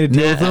must have made a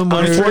deal with him.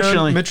 where-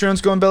 unfortunately.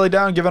 Mitrione's going belly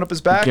down, giving up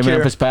his back giving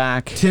here. up his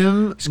back. He's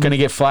going to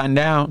get flattened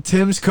out.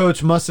 Tim's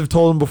coach must have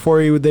told him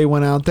before they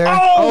went out there.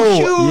 Oh,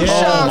 huge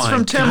yeah. shots Oh from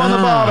my Tim on the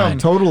God. bottom.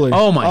 Totally.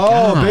 Oh, my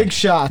God. big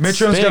shots.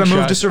 Mitrione's Big got to move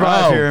shot. to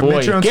survive Oh, here. boy.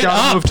 Mitrione's Get got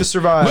to up. move to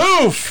survive.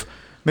 Move!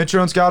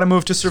 Mitrione's got to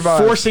move to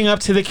survive. Forcing up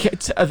to the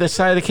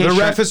side of the cage. The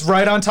ref is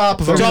right on top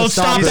of him. Don't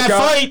stop He's that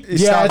got- fight.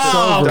 he's Yeah, stopped it's it.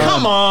 Oh, over.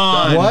 come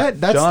on. What?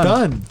 That's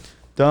done.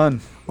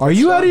 Done. Are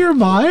you out of your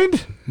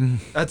mind?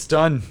 That's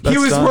done. He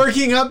was done.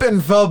 working up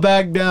and fell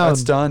back down.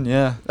 That's done.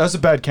 Yeah, that was a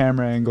bad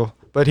camera angle,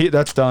 but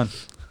that's done.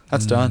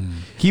 That's done.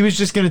 He was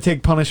just going to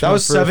take punishment. That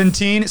was for-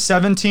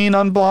 17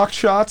 unblocked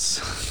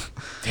shots.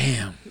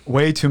 Damn.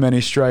 Way too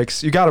many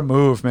strikes. You got to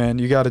move, man.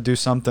 You got to do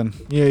something.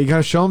 Yeah, you got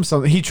to show him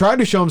something. He tried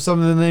to show him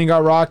something and then he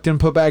got rocked and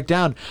put back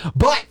down.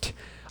 But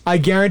I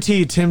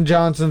guarantee Tim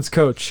Johnson's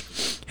coach,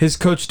 his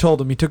coach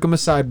told him, he took him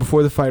aside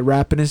before the fight,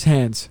 wrapping his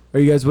hands. Are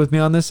you guys with me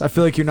on this? I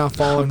feel like you're not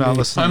following I'm not me.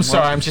 listening. I'm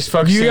sorry. I'm just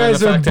focusing You on the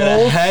guys are fact that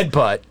a both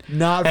headbutt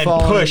Not and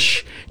following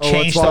push Oh,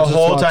 changed let's the watch, let's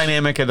whole watch.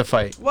 dynamic of the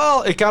fight.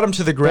 Well, it got him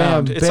to the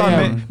ground. Bam, It's on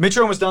bam.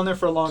 Mitrione was down there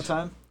for a long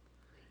time.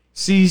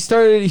 See, he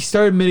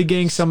started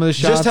mitigating some of the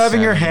shots. Just having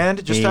your 7,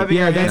 hand, just 8, having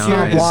your that's hand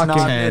your is blocking.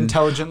 not 10,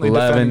 intelligently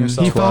 11, defending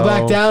yourself. He fell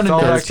back down and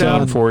Fell that's back down.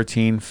 done.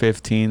 14,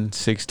 15,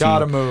 16.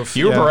 Gotta move.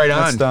 You were Yeah, right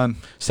That's on. done.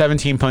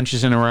 17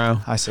 punches in a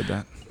row. I said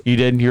that. You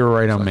did. You were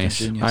right on Mace.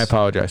 genius. I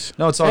apologize.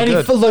 No, it's all And he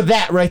good. look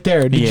that right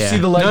there. Did you see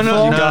the leg no,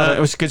 fall? no, it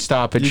was a good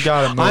stoppage. You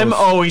gotta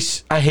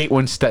move. I hate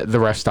when the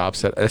ref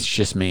stops it. It's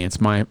just me. It's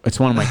one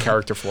of my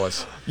character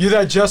flaws. You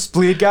that Just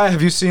Bleed guy?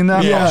 Have you seen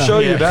that? Yeah. I'll show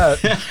Yeah. you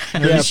that.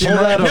 Yeah, pull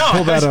that up.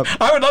 Pull that up.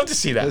 I would love to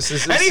see that. This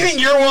is- Anything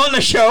you're willing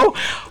to show,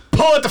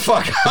 pull it the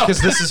fuck up.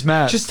 Because this is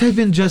Matt. Just type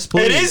in Just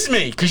Bleed. It is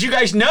me, because you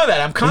guys know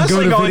that. I'm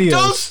constantly to going, videos.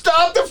 don't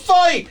stop the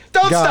fight.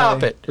 Don't Guy.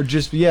 stop it. Or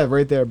just, yeah,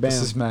 right there. Bam.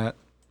 This is Matt.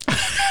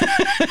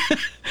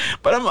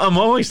 But I'm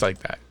always like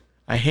that.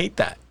 I hate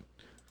that.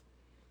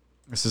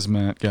 This is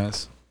Matt,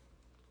 guys.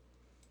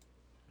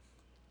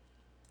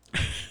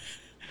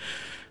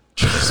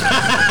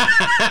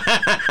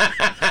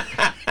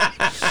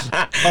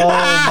 Oh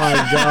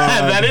my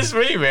god. That is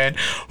me, man.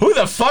 Who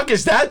the fuck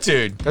is that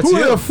dude? That's Who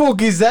you. the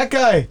fuck is that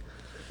guy?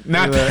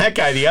 Not that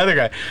guy, the other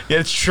guy. Yeah,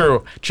 it's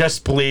true.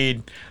 Just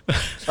Bleed.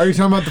 Are you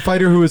talking about the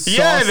fighter who was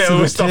Yeah, sauced that to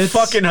was the the tits?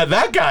 fucking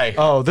that guy.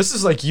 Oh, this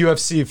is like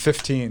UFC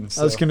 15.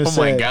 I was gonna Oh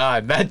say. my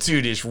god, that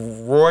dude is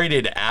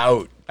roided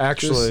out.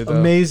 Actually, Just though.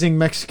 amazing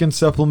Mexican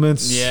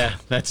supplements. Yeah,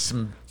 that's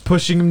some.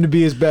 Pushing him to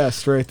be his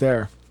best right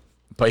there.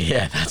 But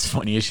yeah, that's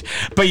funny.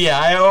 But yeah,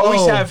 I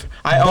always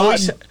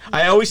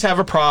have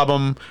a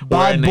problem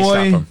Bad when they stop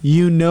boy, him.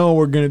 you know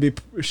we're gonna be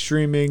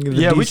streaming. The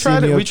Yeah, we DC try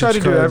to Neo do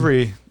subscribe.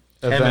 every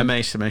event.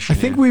 MMA submission. I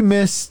think we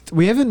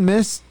haven't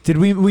missed. Did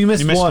we? We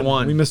missed, You missed one.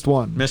 one. We missed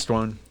one missed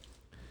one.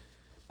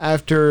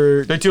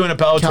 after. They're doing a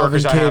Bellator Calvin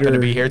because I happen to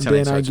Kattar, be here tonight.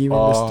 Dan So it's Ige, we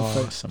missed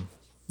the fight. awesome.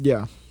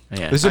 Yeah.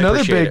 Yeah, There's I another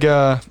appreciate big.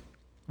 it.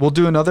 We'll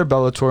do another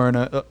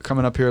Bellator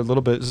coming up here a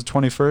little bit. Is it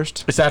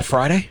 21st? Is that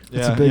Friday?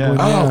 It's a big one.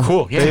 Oh, Yeah.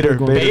 cool. Yeah, Bader-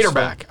 Bader Bader's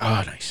back.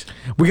 Oh, nice.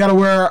 We gotta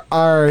wear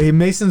our.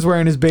 Mason's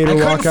wearing his Beta I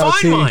couldn't walkout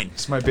find tee. mine.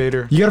 It's my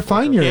Bader. You gotta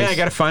find yours. Yeah, I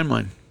gotta find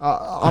mine.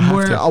 I'm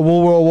wearing.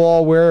 We'll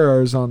all wear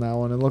ours on that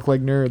one and look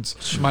like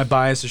nerds. My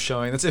bias is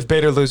showing. That's if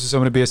Bader loses, I'm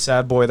gonna be a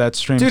sad boy that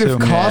stream Dude, too. if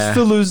Costa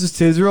Yeah. loses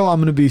to Israel,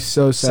 I'm gonna be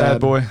so sad. sad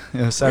boy.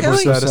 Yeah, sad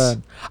Really? boy So status.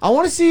 sad. I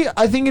want to see.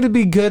 I think it'd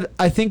be good.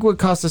 I think what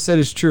Costa said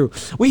is true.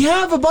 We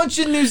have a bunch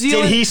of New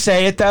Zealand. Did he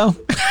say it though?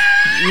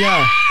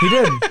 Yeah, he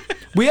did.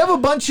 We have a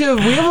bunch of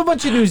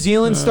New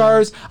Zealand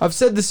stars. I've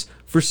said this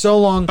for so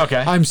long.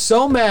 Okay. I'm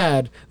so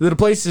mad that a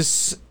place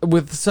is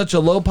with such a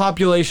low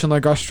population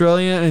like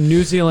Australia and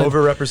New Zealand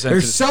Overrepresented. They're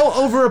so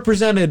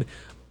overrepresented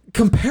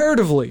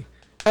comparatively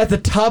at the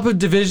top of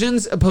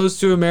divisions opposed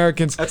to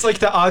Americans. That's like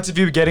the odds of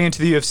you getting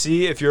into the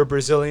UFC if you're a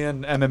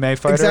Brazilian MMA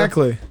fighter.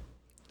 Exactly.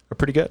 Are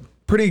pretty good.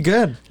 Pretty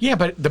good. Yeah,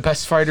 but the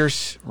best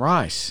fighters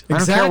rise.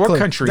 Exactly. I don't care what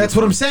country. That's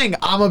you're what I'm from. saying.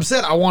 I'm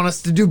upset. I want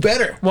us to do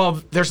better.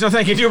 Well, there's nothing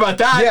I can do about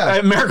that. Yeah.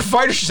 American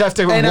fighters just have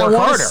to And work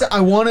harder.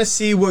 I want to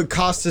see what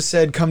Costa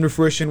said come to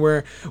fruition,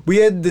 where we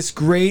had this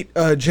great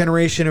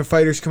generation of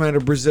fighters come out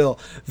of Brazil.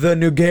 The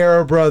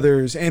Nogueira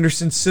brothers,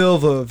 Anderson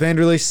Silva,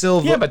 Vanderlei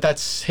Silva. Yeah, but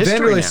that's history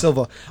Vanderlei now.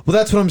 Silva. Well,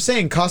 that's what I'm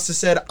saying. Costa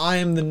said, I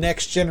am the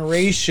next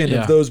generation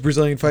Yeah. of those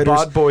Brazilian fighters.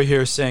 Bot boy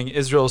here saying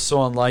Israel is so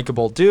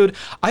unlikable, dude.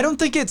 I don't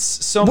think it's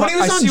so When much. he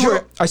was I on see Joe-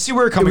 where I see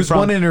where you're coming was from.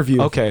 one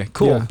interview. Okay,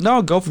 cool. Yeah.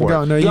 No, go for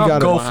Go, it. no, you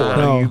got it. Go for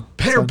No. it.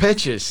 Bitter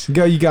pitches.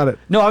 Go, you got it.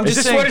 No, I'm Is just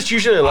this saying. what it's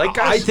usually like,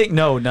 guys? I think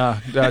no,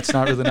 that's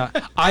not really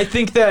not. I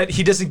think that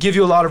he doesn't give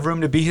you a lot of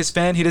room to be his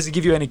fan. He doesn't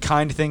give you any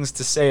kind things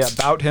to say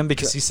about him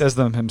because he says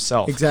them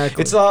himself.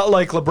 Exactly. It's a lot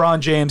like LeBron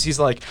James. He's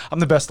like, I'm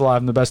the best alive.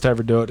 I'm the best to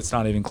ever do it. It's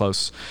not even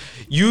close.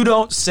 You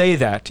don't say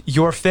that.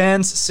 Your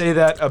fans say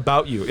that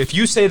about you. If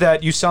you say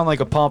that, you sound like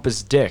a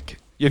pompous dick.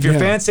 If your Yeah.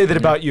 fans say that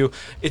about you,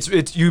 it's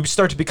you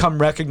start to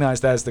become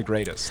recognized as the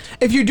greatest.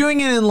 If you're doing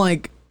it in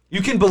like,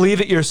 You can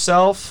believe it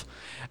yourself,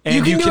 and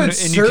You can do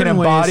it and you can certain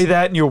embody ways.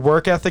 that in your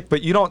work ethic,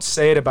 but you don't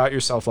say it about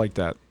yourself like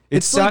that.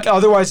 It's Not, like-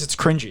 otherwise it's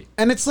cringy.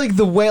 and it's like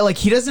the way, like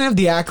he doesn't have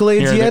the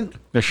accolades Here, yet.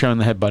 they're showing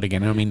the headbutt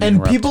again. I don't mean to And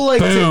interrupt.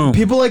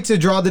 people like to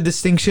draw the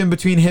distinction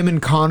between him and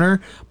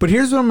Connor. But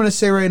here's what I'm going to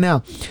say right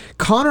now: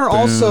 Connor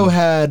also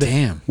had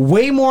Damn.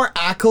 way more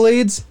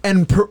accolades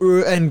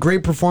and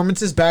great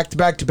performances back to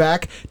back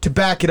to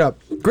back it up.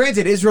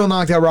 Granted, Israel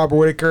knocked out Robert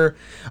Whittaker.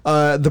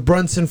 The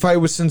Brunson fight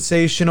was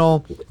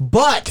sensational,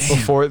 but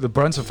Before the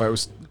Brunson fight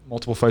was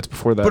multiple fights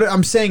before that. but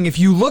I'm saying if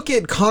you look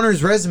at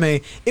Connor's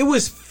resume, it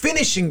was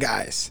finishing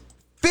guys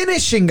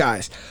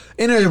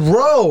in a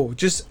row,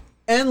 just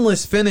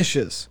endless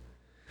finishes.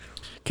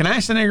 Can I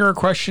ask the nigger a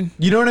question?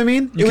 You know what I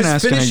mean? You can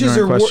ask an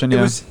ignorant question, It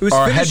yeah. was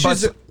Are finishes.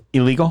 headbutts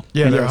illegal?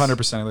 yeah, they're Yes.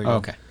 100% illegal.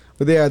 Okay.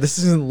 But yeah, this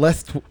isn't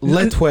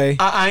Letway.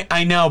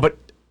 I know, but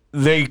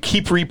they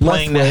keep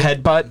replaying the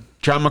Left headbutt.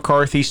 John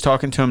McCarthy's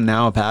talking to him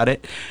now about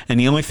it, and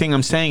the only thing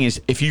I'm saying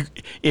is if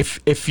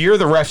you're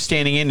the ref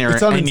standing in there,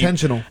 It's and you-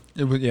 unintentional.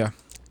 Yeah.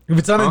 If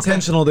it's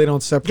unintentional, they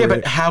don't separate. yeah,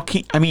 but how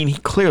can I mean? He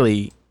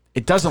clearly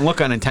it doesn't look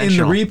in the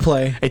unintentional.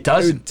 replay, It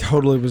doesn't?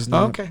 totally was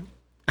not. Okay.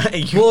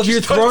 Well, if you're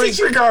just throwing,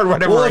 disregard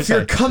whatever well, I if you're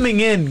said. coming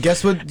in,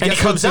 guess what? Guess he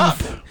comes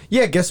what's in- up.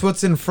 Yeah, guess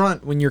what's in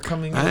front when you're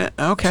coming in?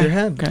 Okay. To your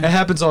head. It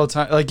happens all the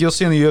time. Like you'll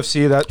see in the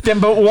UFC that Then,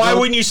 but why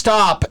wouldn't you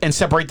stop and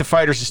separate the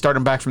fighters and start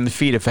them back from the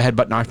feet if a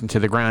headbutt knocked him to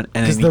the ground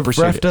and Because then he the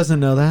pursued ref it? doesn't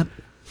know that.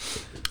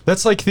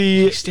 That's like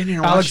the standing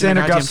there watching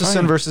Alexander the goddamn Gustafsson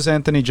fight. versus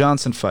Anthony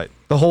Johnson fight.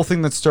 The whole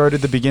thing that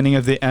started the beginning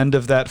of the end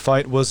of that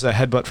fight was a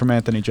headbutt from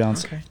Anthony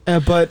Johnson.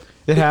 But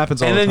It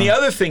happens all And the then time. the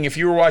other thing, if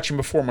you were watching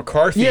before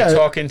McCarthy Yeah.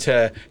 talking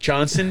to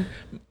Johnson,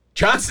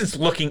 Johnson's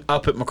looking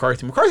up at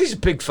McCarthy. McCarthy's a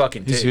big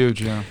fucking He's dude.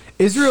 huge, yeah.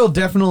 Israel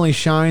definitely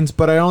shines,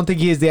 but I don't think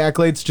he has the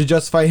accolades to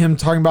justify him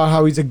talking about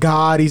how he's a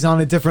god. He's on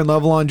a different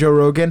level on Joe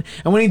Rogan.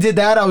 And when he did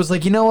that, I was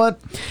like, you know what?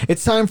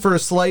 It's time for a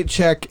slight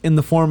check in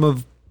the form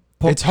of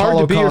It's hard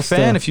to be your Costa.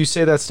 fan if you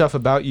say that stuff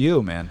about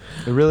you, man.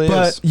 It really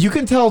But is. you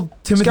can tell He's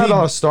Timothy got a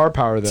lot of star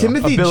power, though.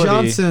 Timothy Ability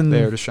Johnson-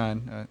 there to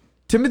shine.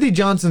 Timothy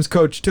Johnson's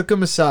coach took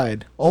him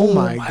aside. Oh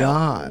my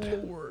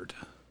god. Lord.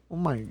 Oh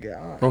my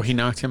god. Oh, he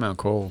knocked him out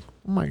cold.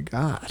 Oh my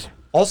god.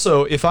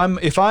 Also, if I'm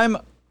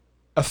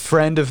a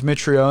friend of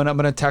Mitrione, I'm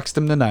gonna text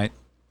him tonight,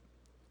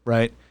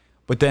 right?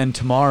 But then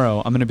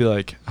tomorrow, I'm gonna be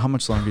like, "How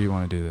much longer do you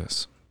want to do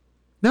this?"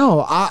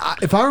 No,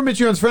 if I were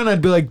Mitchell's friend,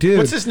 I'd be like, dude,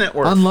 What's his net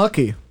worth?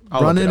 unlucky.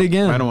 I'll Run look it up.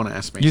 again. I don't want to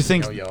ask me. You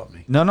think? He'll yell at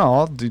me. No,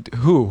 I'll do.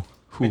 Who?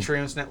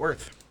 Mitrione's net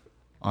worth.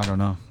 I don't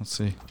know. Let's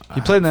see.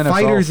 He played in the NFL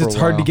Fighters, for a it's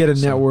hard to while, get a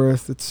so- net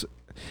worth. It's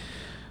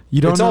you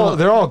don't It's know. all.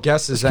 They're all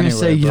guesses I was gonna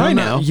anyway. say you but- don't I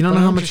know. know, You don't but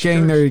know how I'm much just gang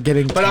curious. they're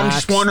getting. But I'm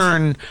just taxed.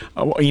 wondering,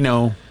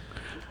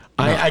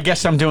 I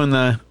guess I'm doing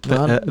the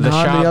Not- shop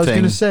I was thing.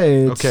 gonna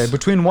say it's, Okay,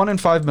 between 1 and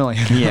 5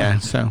 million. Yeah,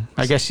 so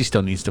I guess he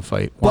still needs to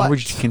fight. Why But-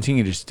 would you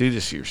continue to just do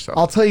this to yourself?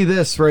 I'll tell you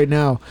this right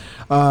now.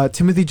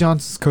 Timothy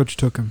Johnson's coach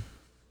took him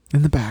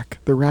in the back.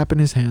 They're wrapping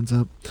his hands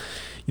up.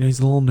 You know, he's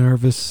a little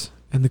nervous,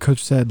 and the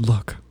coach said,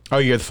 "Look, Oh,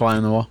 you're the fly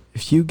on the wall.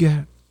 if you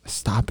get a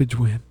stoppage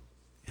win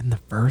in the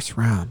first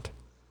round,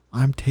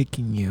 I'm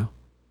taking you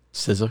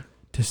Sizzler.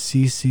 to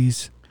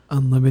CC's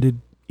Unlimited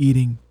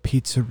Eating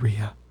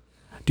Pizzeria.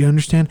 Do you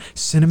understand?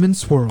 Cinnamon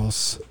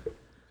swirls,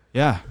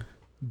 Yeah.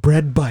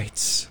 bread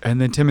bites."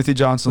 And then Timothy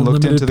Johnson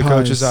looked Unlimited into the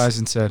coach's pies. eyes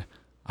and said,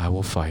 "I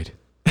will fight."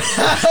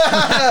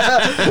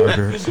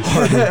 harder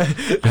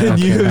than I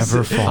You- can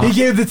ever fall. He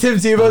gave the Tim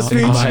Tebow In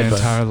speech. my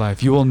entire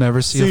life, you will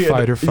never see a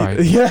fighter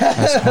fight Yeah.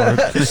 as hard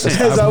as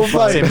As I will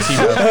fight. Tim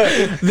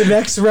Tebow. The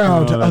next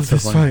round Oh, of that's so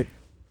this funny. fight.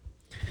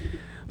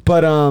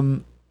 But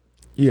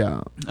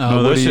yeah. No,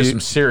 what those do are you, some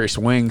serious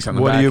wings on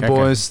the what back. do you That guy-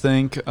 boys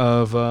think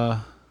of?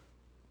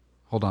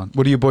 Hold on.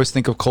 What do you boys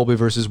think of Colby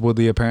versus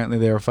Woodley? Apparently,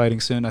 they are fighting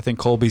soon. I think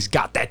Colby's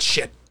got that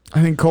shit.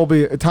 I think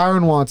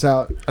Tyron wants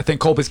out. I think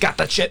Colby's got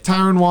that shit.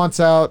 Tyron wants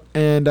out,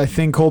 and I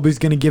think Colby's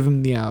going to give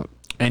him the out.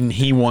 And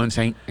he wants,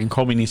 and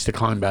Colby needs to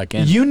climb back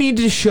in. You need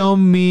to show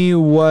me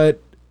what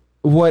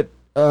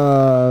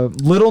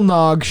Little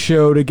Nog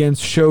showed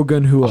against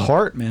Shogun Hua.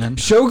 Heart, man.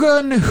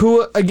 Shogun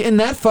Hua, in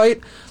that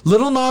fight,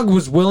 Little Nog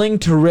was willing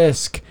to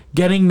risk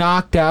getting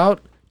knocked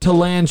out to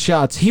land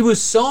shots. He was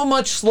so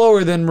much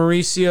slower than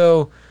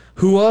Mauricio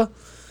Hua.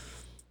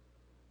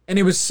 And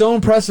it was so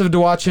impressive to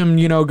watch him,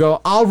 go,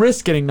 I'll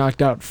risk getting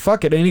knocked out.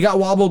 Fuck it. And he got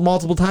wobbled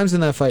multiple times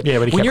in that fight. Yeah,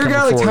 but he when kept you're a guy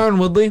coming like forward. Tyron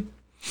Woodley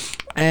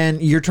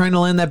and you're trying to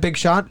land that big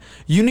shot,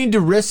 you need to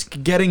risk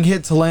getting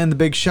hit to land the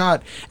big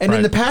shot. And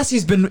in Right. the past,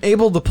 he's been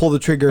able to pull the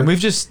trigger. And we've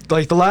just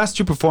the last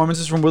two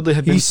performances from Woodley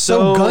have been He's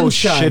so so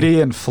gun-shy.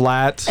 shitty and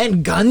flat.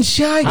 And gun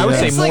shy. I would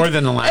say It's more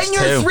than the last And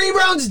you're two. 3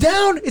 rounds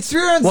down. It's 3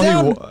 rounds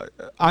down.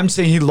 I'm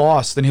saying he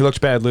lost and he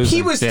looked bad losing.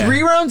 He was Yeah.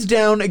 3 rounds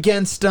down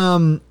against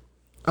who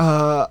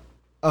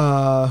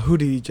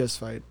did he just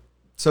fight?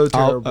 So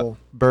terrible.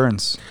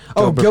 Burns.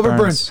 Gilbert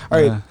Burns. All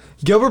right. Yeah.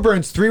 Gilbert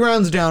Burns, 3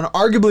 rounds down.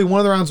 Arguably, one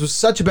of the rounds was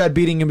such a bad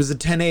beating. It was a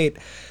 10-8.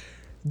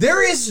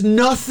 There is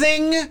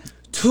nothing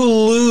to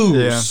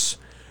lose.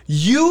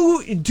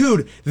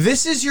 Dude,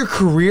 this is your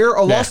career.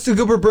 A loss to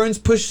Gilbert Burns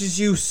pushes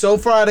you so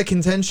far out of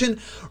contention.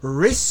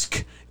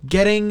 Risk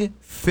getting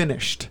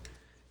finished.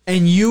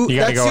 And gotta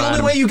that's go the at only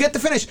him. way you get the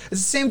finish. It's the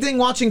same thing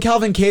watching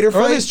Calvin Kattar Or at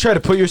fight. least try to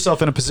put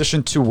yourself in a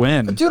position to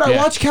win. Dude, I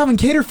Yeah. watched Calvin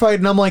Kattar fight,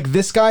 and I'm like,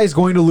 this guy is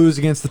going to lose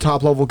against the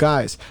top level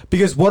guys.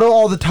 Because what do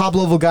all the top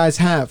level guys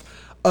have?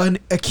 A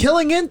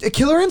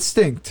killer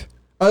instinct,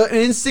 an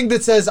instinct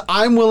that says,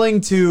 I'm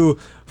willing to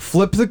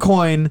flip the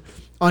coin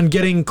on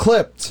getting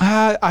clipped.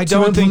 I to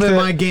don't think implement that,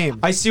 my game.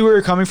 I see where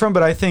you're coming from,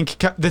 but I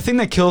think the thing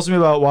that kills me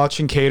about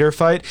watching Cater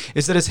fight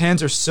is that his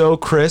hands are so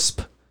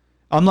crisp.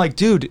 I'm like,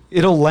 dude,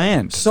 it'll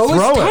land. So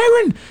Throw is it.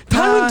 Tyron.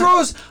 Tyron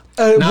throws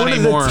Not one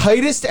anymore. of the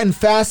tightest and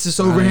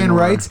fastest overhand anymore.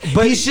 rights,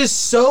 but he's just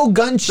so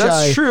gun shy.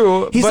 That's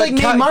true. He's but like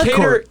Nate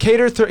Marquardt.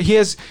 Cater, he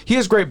has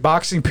great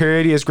boxing.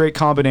 Period. He has great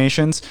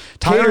combinations.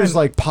 Cater's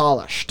like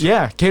polished.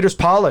 yeah, Cater's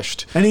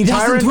polished, And he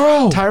doesn't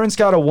throw. Tyron's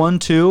got a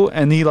 1-2,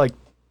 and he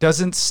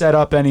doesn't set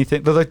up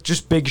anything. They're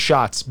just big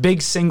shots,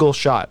 big single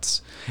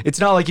shots.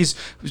 It's not like he's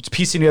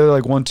piecing together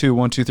 1-2,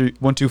 1-2, 3,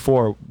 1-2,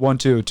 4,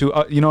 1-2, 2.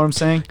 You know what I'm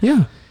saying?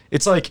 Yeah.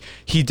 It's like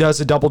he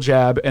does a double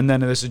jab, and then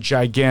there's a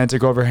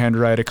gigantic overhand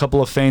right, a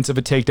couple of feints of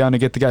a takedown to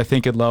get the guy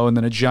thinking low, and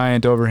then a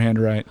giant overhand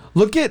right.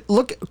 Look,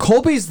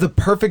 Colby's the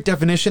perfect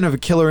definition of a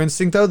killer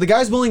instinct, though. The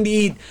guy's willing to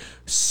eat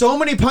so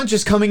many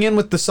punches coming in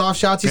with the soft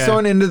shots he's Yeah.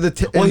 throwing into the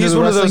Well, into he's the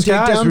one of those wrestling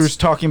guys we takedowns. were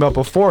talking about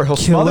before. He'll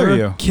smother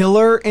you.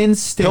 Killer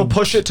instinct. He'll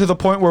push it to the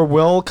point where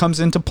will comes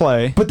into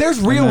play. But there's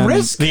real then-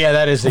 risk. Yeah,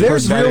 that is.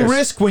 There's that real is.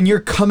 risk when you're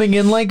coming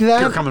in like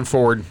that. You're coming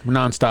forward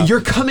nonstop. You're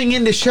coming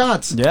into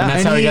shots. Yeah. And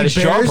that's how he got his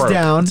jaw bears broke.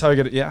 down. That's how I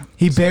get it. Yeah.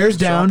 He bears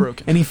Jaw down,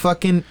 broken.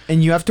 and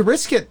and you have to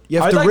risk it. You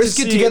have I'd to like risk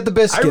it to see- get the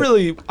biscuit.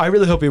 I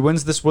really hope he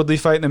wins this Woodley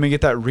fight, and then we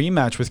get that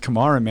rematch with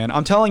Kamara, man.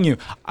 I'm telling you,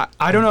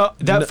 I don't know.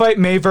 That fight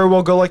may very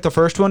well go like the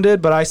first one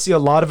did, but I see a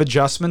lot of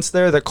adjustments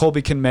there that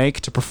Colby can make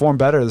to perform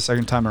better the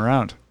second time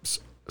around.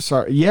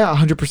 Sorry, yeah,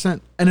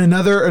 100%. And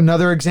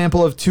another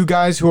example of two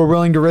guys who are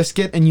willing to risk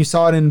it, and you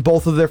saw it in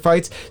both of their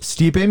fights: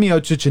 Stipe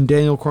Miocic and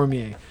Daniel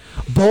Cormier.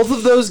 Both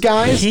of those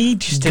guys He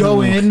just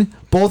go didn't in.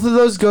 Both of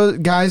those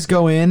guys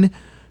go in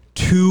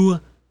to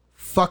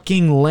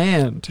fucking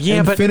land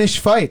and but- finish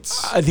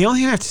fights. The only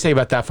thing I have to say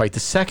about that fight, the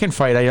second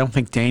fight, I don't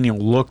think Daniel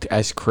looked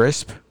as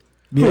crisp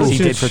as he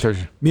did for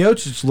Thursday.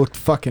 Miocic looked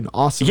fucking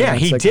awesome. in Yeah, that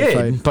he second did,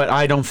 fight. but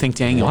I don't think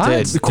Daniel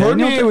did.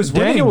 Cormier was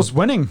winning. Daniel was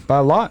winning by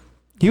a lot.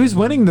 He was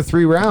winning the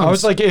 3 rounds. I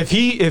was like, if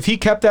he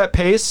kept that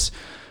pace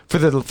for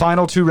the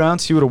final 2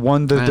 rounds, he would have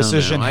won I the don't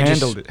decision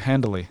know.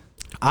 handily.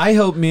 I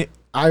hope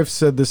I've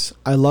said this.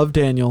 I love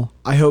Daniel.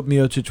 I hope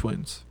Miocic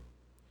wins.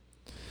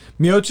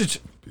 Miocic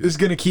is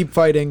going to keep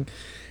fighting.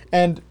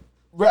 And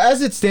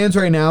as it stands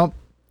right now,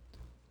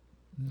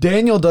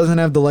 Daniel doesn't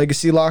have the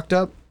legacy locked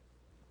up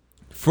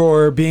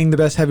for being the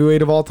best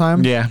heavyweight of all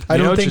time. Yeah. I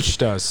don't think Miocic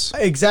does.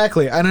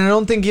 exactly. And I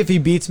don't think if he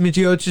beats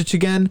Miocic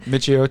again,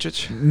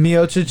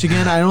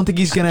 I don't think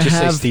he's going to Just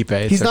say have Stipe,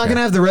 it's he's not okay. going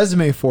to have the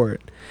resume for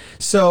it.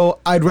 So,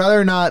 I'd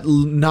rather not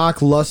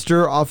knock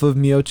luster off of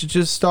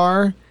Miocic's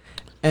star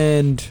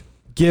and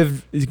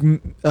give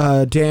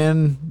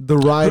Dan the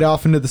ride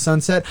off into the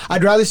sunset.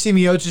 I'd rather see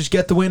Miocic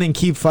get the win and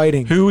keep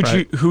fighting. Who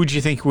would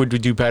you think would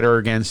do better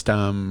against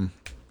Ngannou?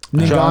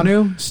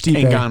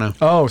 Stipe. Ngannou?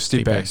 Oh,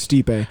 Stipe.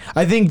 Stipe.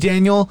 I think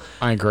Daniel.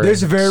 I agree.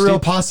 There's a very real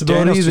Stipe-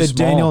 possibility Daniel's too that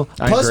small. Daniel,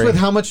 I plus agree. with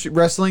how much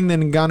wrestling that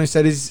Ngannou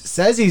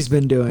says he's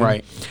been doing,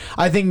 Right.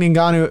 I think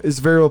Ngannou is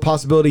a very real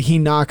possibility he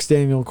knocks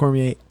Daniel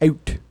Cormier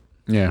out.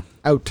 Yeah.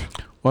 Out.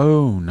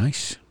 Whoa,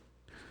 nice.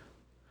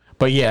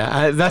 But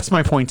yeah, that's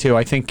my point too.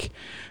 I think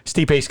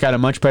Stipe's got a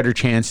much better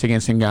chance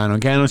against Ngannou.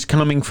 Ngannou's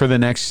coming for the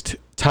next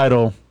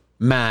title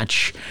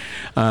match.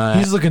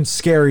 He's looking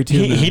scary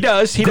too. man. He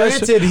does. He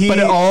Granted, does. he- But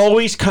it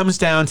always comes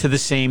down to the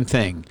same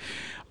thing.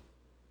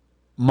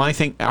 My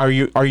thing: are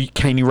you?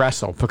 Can you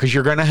wrestle? Because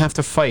you're going to have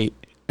to fight.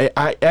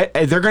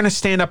 They're going to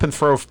stand up and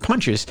throw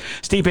punches.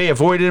 Stipe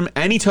avoided him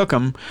and he took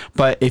him.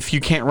 But if you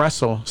can't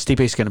wrestle,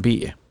 Stipe's going to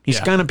beat you. He's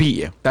Yeah. going to beat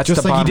you. That's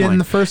Just the like he bottom did in line.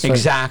 the first fight.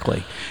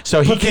 Exactly.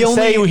 So he But the can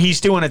say only- he's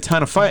doing a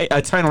ton of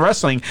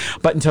wrestling,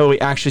 but until we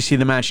actually see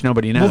the match,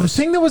 nobody knows. Well, the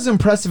thing that was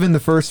impressive in the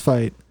first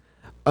fight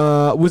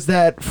was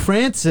that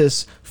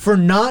Francis, for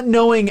not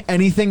knowing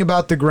anything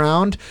about the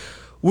ground,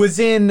 was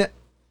in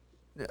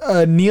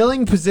a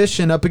kneeling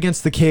position up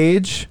against the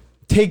cage,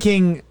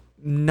 taking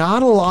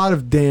not a lot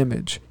of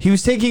damage. He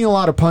was taking a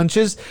lot of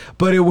punches,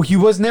 but he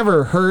was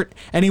never hurt,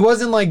 and he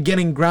wasn't like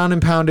getting ground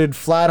and pounded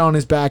flat on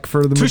his back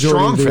for the too majority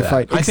strong of the for that.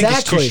 fight. I think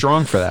he's too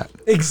strong for that.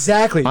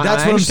 Exactly. I That's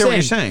what I'm understand saying. what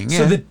you're saying,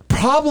 So yeah. the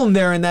problem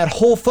there in that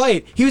whole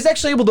fight, he was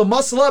actually able to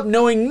muscle up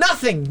knowing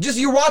nothing. Just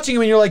you're watching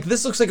him and you're like,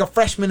 this looks like a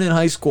freshman in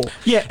high school.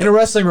 Yeah. In a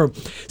wrestling room.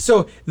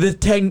 So the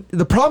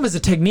problem is a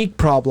technique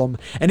problem.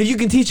 And if you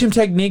can teach him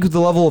technique with the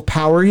level of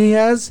power he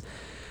has,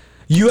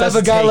 you have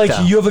a guy like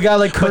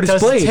But Curtis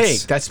does it Blades.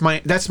 take? That's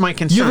my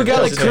concern. You have a guy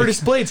like Does it take? Curtis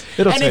Blades.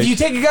 It'll and if take. you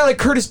take a guy like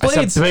Curtis That's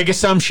Blades, a big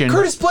assumption.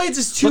 Curtis Blades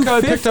is Look how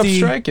he picked up 250.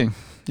 striking.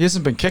 He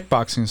hasn't been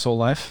kickboxing his whole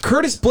life.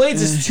 Curtis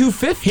Blades is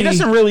 250. He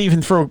doesn't really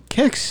even throw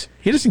kicks.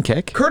 He doesn't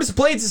kick. Curtis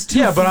Blades is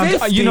 250. Yeah,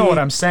 but you know what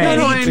I'm saying.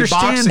 No, I He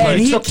understand, boxing, but but And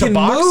he he took to can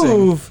boxing.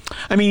 move.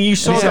 I mean, you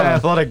saw He's an that.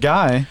 athletic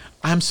guy.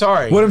 I'm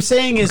sorry. What I'm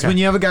saying is Okay. when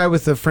you have a guy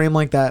with a frame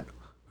like that,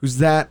 who's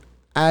that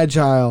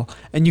agile,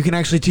 and you can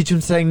actually teach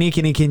him technique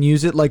and he can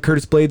use it like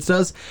Curtis Blades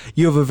does,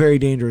 you have a very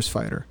dangerous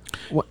fighter.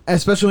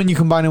 Especially when you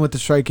combine it with the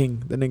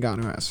striking that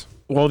Ngannou has.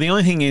 Well, the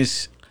only thing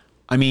is,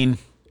 I mean,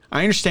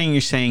 I understand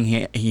you're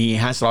saying he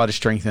has a lot of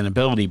strength and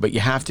ability, but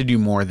you have to do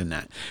more than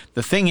that.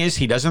 The thing is,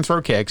 he doesn't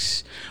throw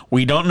kicks.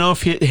 We don't know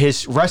if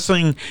his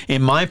wrestling,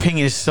 in my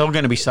opinion, is still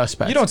going to be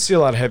suspect. You don't see a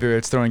lot of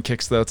heavyweights throwing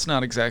kicks, though. It's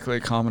not exactly a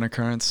common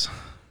occurrence.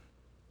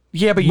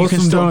 Yeah, but you Most can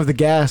of them still. don't have the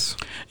gas.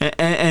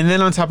 And then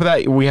on top of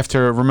that, we have to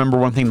remember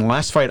one thing. The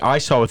last fight I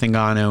saw with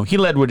Ngannou, he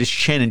led with his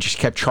chin and just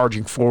kept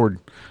charging forward,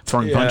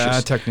 throwing punches.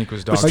 that technique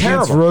was dog. It's shit.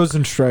 Against terrible.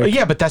 Rosenstrike.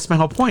 Yeah, but that's my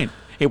whole point.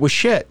 It was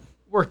shit.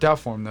 Worked out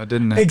for him, though,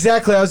 didn't it?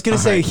 Exactly. I was going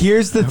to say,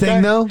 here's the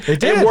thing, though.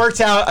 It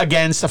worked out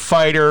against a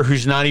fighter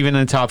who's not even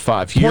in the top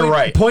 5. You're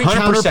right. Point 100%.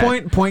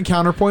 counterpoint. Point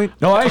counterpoint.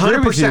 No, I agree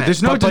with you. 100%.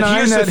 There's no But denying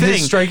here's the that thing.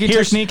 his striking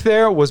Here's- technique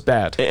there was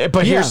bad.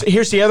 But Yeah.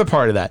 here's the other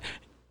part of that.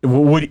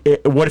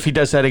 What if he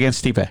does that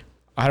against Stipe?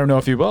 I don't know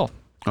if he will.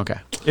 Okay.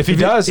 If he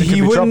does, it could he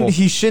be wouldn't. trouble.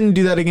 He shouldn't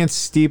do that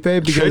against Stipe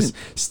because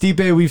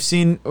Stipe, we've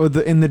seen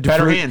in the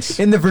Better hands.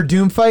 in the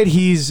Verdum fight,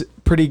 he's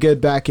pretty good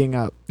backing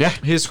up. Yeah.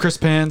 His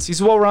crisp hands. He's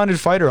a well-rounded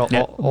fighter all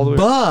the way.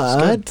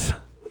 But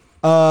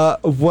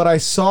What I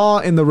saw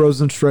in the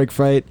Rosenstrike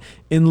fight,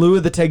 in lieu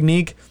of the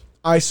technique,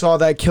 I saw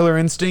that killer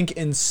instinct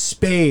in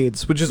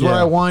spades, which is what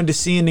Yeah. I wanted to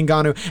see in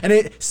Ngannou.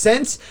 And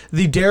since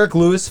the Derek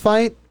Lewis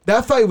fight,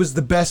 that fight was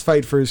the best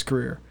fight for his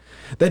career.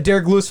 That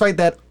Derek Lewis fight,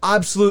 that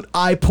absolute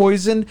eye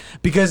poison,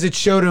 because it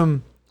showed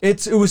him.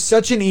 It was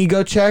such an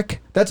ego check.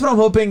 That's what I'm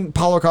hoping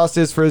Paulo Costa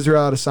is for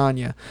Israel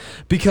Adesanya,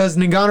 because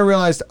Ngannou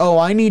realized, oh,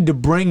 I need to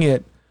bring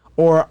it,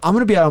 or I'm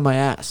gonna be out of my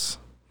ass.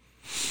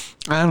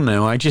 I don't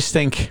know. I just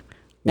think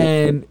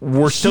And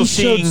we're still he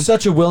seeing. showed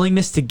such a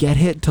willingness to get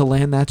hit to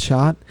land that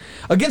shot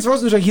against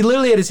Rosenstrike. He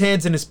literally had his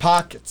hands in his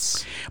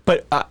pockets.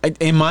 But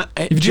in my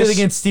If you do it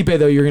against Stipe,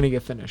 though, you're gonna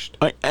get finished.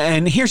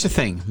 and here's the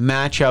thing: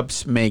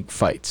 matchups make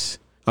fights.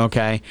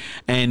 Okay,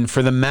 and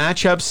for the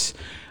matchups,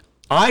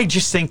 I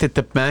just think that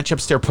the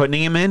matchups they're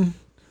putting him in,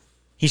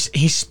 he's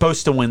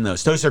supposed to win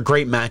those. Those are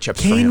great matchups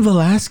for Cain him.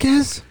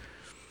 Velasquez,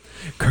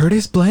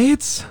 Curtis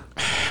Blades.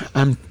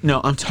 I'm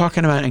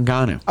talking about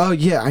Ngannou. Oh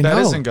yeah, I know.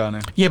 That is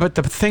Ngannou. Yeah, but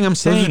the thing I'm Those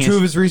saying are two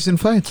of is, his recent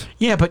fights.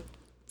 yeah, but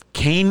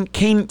Cain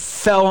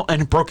fell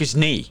and broke his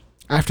knee.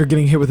 After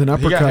getting hit with an He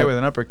uppercut, got hit with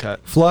an uppercut.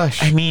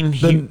 flush. I mean,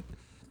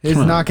 his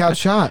come on. knockout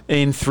shot.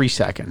 in 3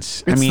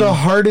 seconds. It's I mean, the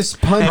hardest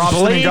punch. And Props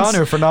to Blades-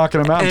 Ngannou for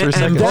knocking him out in 3 and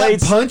seconds. That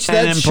Blades punch,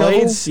 that and shovel,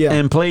 Blades, yeah.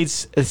 and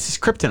Blades. This is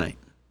kryptonite.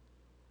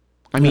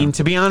 I mean,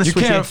 to be honest You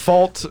with can't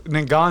fault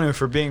Ngannou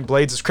for being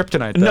Blades'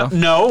 kryptonite, you, though.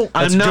 no,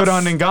 That's I'm not good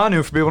on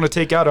Ngannou for being able to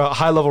take out a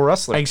high-level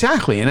wrestler.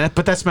 exactly,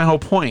 but that's my whole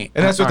point.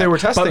 And that's what All they were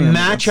testing But him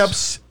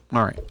matchups.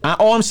 All right,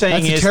 all I'm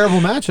saying That's a is terrible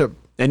matchup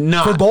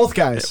no, for both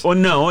guys. Well,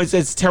 no, it's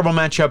a terrible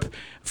matchup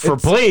for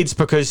It's- Blades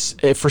because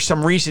for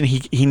some reason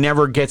he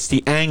never gets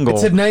the angle.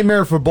 It's a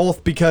nightmare for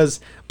both because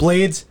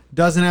Blades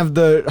doesn't have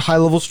the high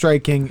level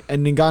striking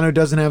and Ngannou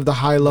doesn't have the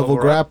high level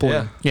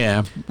grappling.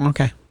 Yeah. yeah.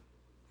 Okay.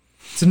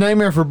 It's a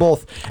nightmare for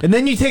both. And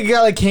then you take a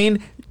guy like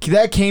Cain.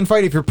 That Cain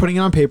fight, if you're putting it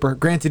on paper,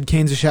 granted,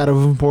 Cain's a shadow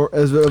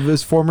of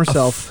his former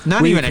self.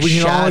 Not even a can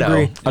all shadow.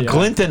 agree. A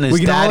glint in his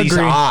We can all daddy's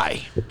agree.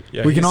 eye.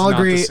 Yeah, We can he's all not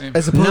the agree, same.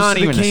 as opposed Not to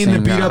the even the Cain that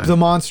same beat guy. up the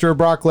monster of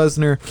Brock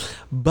Lesnar.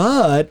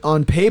 But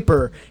on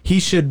paper, he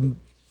should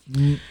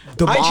Yeah,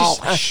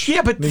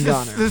 but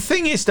Ngannou. the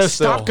thing is, though,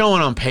 stop Still.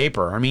 going on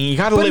paper. I mean, you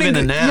got to But live in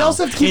the you now.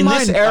 also have to keep in in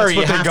this mind- area, That's you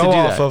what have they to go do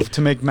off that. of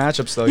to make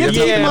matchups, though. Yeah, You have to-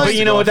 keep in Yeah, mind- but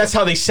you know what? That's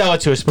how they sell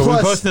it to us. But Plus,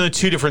 we both know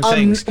two different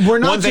things. we're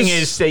not One thing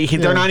just- is they're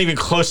yeah. not even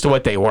close to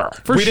what they were.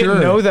 For we sure.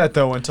 didn't know that,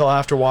 though, until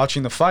after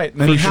watching the fight.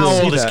 And I then mean, you how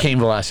see old is that. Cain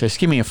Velasquez?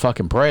 Give me a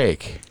fucking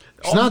break.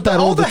 It's not that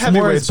All old. the It's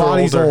more his heavyweights are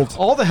body's older. old.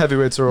 All the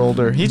heavyweights are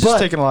older. He's But- just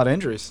taking a lot of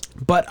injuries.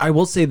 But I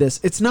will say this: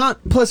 it's not.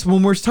 Plus,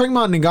 when we're talking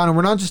about Ngannou,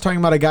 we're not just talking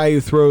about a guy who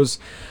throws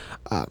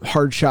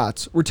hard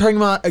shots. We're talking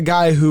about a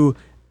guy who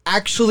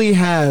actually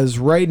has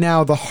right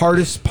now the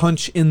hardest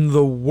punch in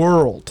the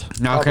world.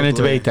 Not going to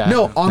Probably. debate that.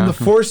 No, on the Not-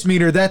 force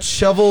meter, that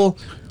shovel,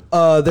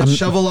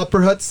 shovel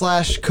uppercut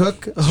 /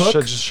 hook.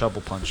 Should just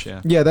shovel punch,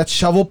 yeah. Yeah, that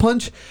shovel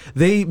punch.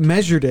 They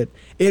measured it.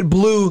 It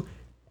blew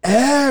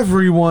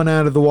everyone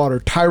out of the water.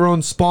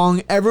 Tyrone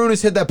Spong, everyone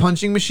who's hit that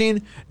punching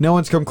machine. No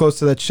one's come close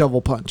to that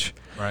shovel punch.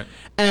 Right.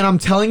 And I'm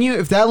telling you,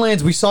 if that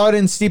lands, we saw it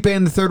in Stipe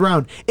in the third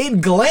round.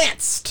 It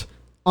glanced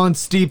on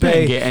Stipe,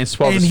 and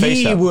swelled his face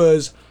he up.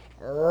 was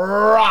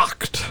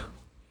rocked.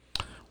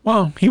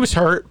 Well, he was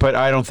hurt, but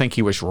I don't think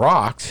he was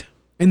rocked.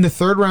 In the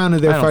third round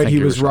of their I don't fight, think he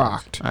he was was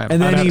rocked. rocked.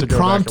 And I'd then have he to go back and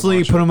promptly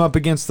watch put it. him up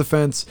against the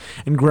fence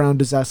and ground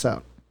his ass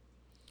out.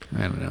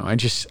 I don't know. I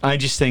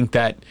just think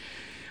that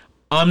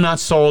I'm not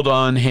sold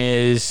on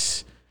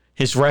his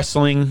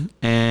wrestling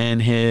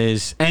and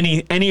his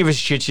any of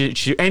his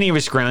jiu-jitsu, any of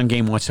his ground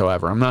game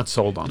whatsoever. I'm not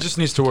sold on it. Just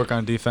needs to work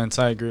on defense.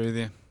 I agree with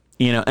you.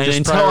 You know, and just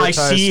until I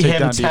prioritize see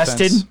him takedown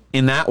tested defense.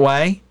 in that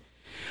way,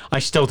 I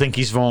still think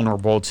he's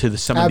vulnerable to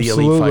some of the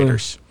elite Absolutely.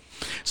 fighters.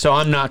 So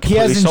I'm not He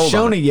completely hasn't sold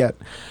shown on it yet.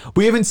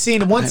 We haven't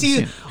seen once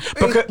he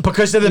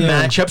because of the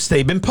Yeah. matchups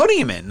they've been putting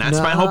him in. That's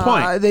my whole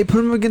point. They put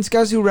him against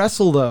guys who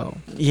wrestle, though.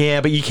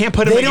 Yeah, but you can't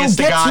put him They don't against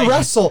the get guy. to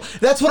wrestle.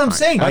 That's what I'm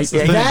saying. I-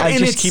 that I in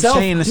just keep itself,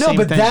 saying the no, same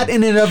but thing. that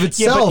in and of Yeah, but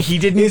itself he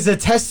didn't- is a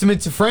testament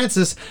to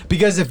Francis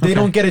because if they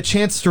don't get a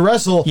chance to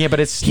wrestle, Yeah, but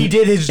he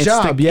did his it's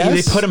job. the-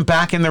 Yes, they put him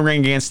back in the ring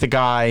against the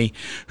guy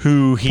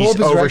who Pull he's up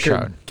his overshadowed.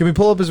 record. Can we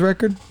pull up his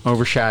record?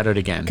 Overshadowed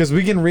again. Because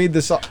we can read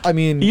this. I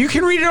mean, You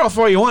can read it off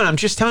all you want. I'm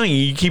just telling you.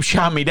 You keep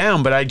shouting me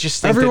down, but I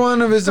just think every that,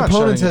 one of his not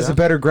opponents shutting you has a down.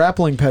 better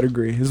grappling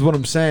pedigree. Is what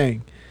I'm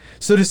saying.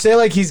 So to say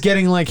like he's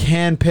getting like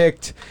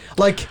handpicked,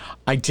 like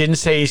I didn't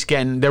say he's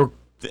getting. They're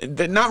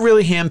not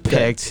really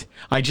handpicked.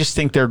 I just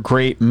think they're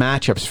great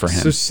matchups for him.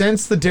 so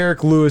since the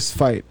Derek Lewis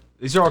fight,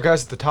 These are all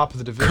guys at the top of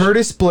the division.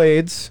 Curtis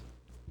Blades,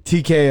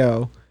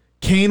 TKO,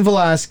 Cain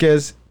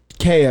Velasquez,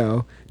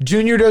 KO,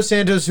 Junior Dos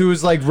Santos, who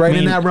was like right in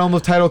mean, that realm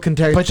of title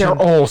contention. but they're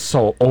all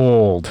so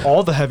old.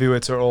 All the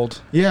heavyweights are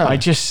old. yeah. I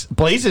just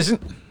Blaze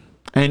isn't,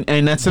 and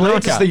that's the Blades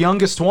is knockout. the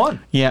youngest one,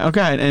 Yeah,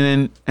 okay,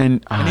 and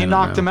and he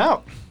knocked him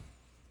out.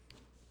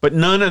 But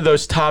none of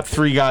those top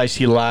three guys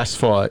he last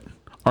fought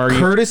are.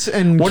 Curtis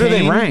and What are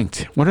they Cain,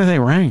 ranked? What are they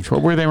ranked?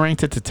 What were they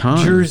ranked at the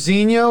time?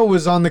 Jorginho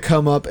was on the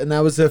come up, and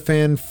that was a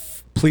fan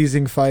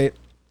pleasing fight.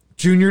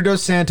 Junior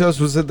Dos Santos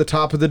was at the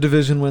top of the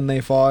division when they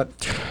fought.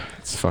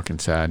 It's fucking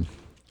sad.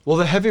 Well,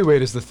 the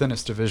heavyweight is the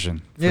thinnest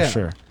division for Yeah.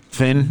 sure.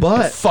 Thin,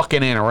 But-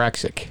 fucking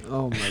anorexic.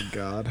 Oh my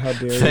God! How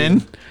dare you?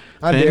 Thin.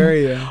 How Thin? dare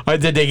you?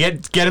 Did they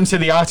get him to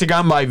the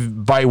octagon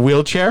by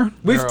wheelchair?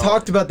 We've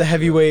talked about the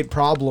heavyweight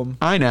problem.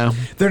 I know.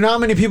 There are not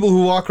many people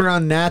who walk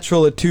around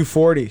natural at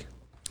 240.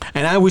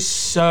 And I was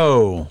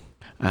so.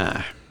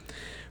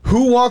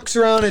 Who walks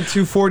around at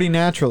 240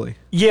 naturally?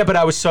 Yeah, but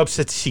I was so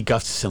upset to see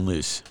Gustafsson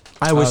lose.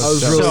 I was, I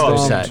was so really bummed.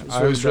 upset.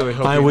 I was really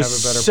hoping I to was have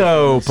a better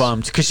so performance.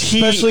 bummed because he.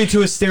 Especially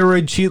to a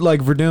steroid cheat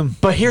like Verdum.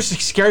 But here's the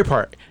scary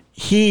part.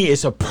 He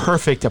is a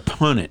perfect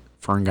opponent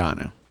for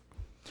Ngannou.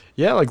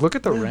 Yeah, like look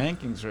at the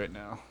rankings right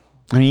now.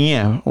 I mean,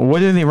 yeah.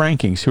 What are the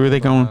rankings? Who are they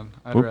going?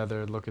 I'd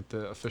rather look at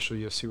the official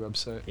UFC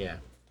website. Yeah.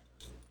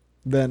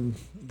 Then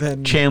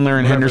Chandler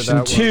and Whatever Henderson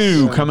that was,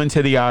 2 yeah. coming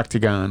to the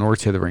octagon or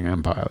to the ring. I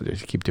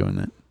apologize. Keep doing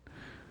that.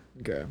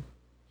 Okay.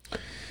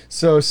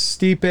 So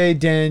Stipe,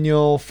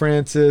 Daniel,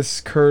 Francis,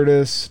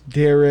 Curtis,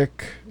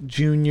 Derek,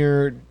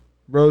 Junior,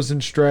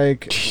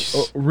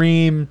 Rosenstrike,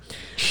 Reem,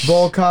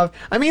 Volkov.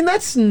 I mean,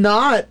 that's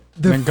not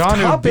the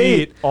Ngannou top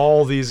beat 8.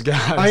 all these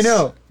guys. I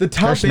know. The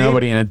top There's 8.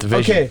 nobody in a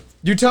division. Okay.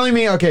 You're telling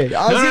me, okay.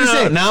 I was No, going to no,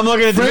 say. no. Now I'm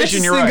looking at the Francis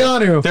division. You're right.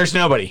 Ngannou, There's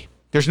nobody.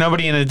 There's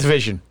nobody in a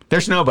division.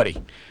 There's nobody.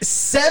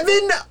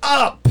 7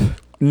 up.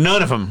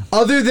 None of them.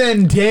 Other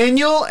than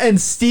Daniel and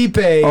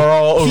Stipe. Are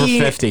all over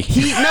 50.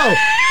 No.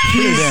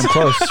 Pretty damn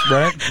close,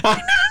 right? I'm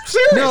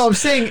serious. No, I'm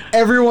saying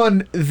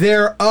everyone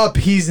there up,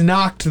 he's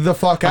knocked the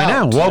fuck out. I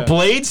know. Well,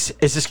 Blades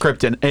is his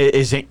kryptonite.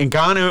 Is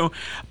Ngannou.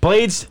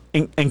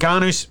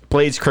 Ngannou's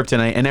Blades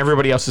kryptonite, and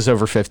everybody else is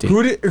over 50.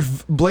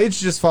 Blades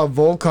just fought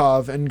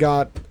Volkov and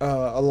got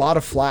a lot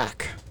of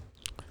flack.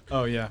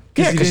 Oh yeah.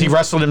 Yeah, because he didn't-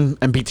 wrestled him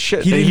and beat the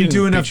shit. He didn't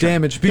do beat enough shit.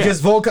 damage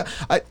because Volkov.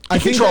 I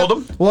think controlled that-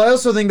 him. Well, I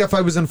also think that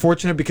fight was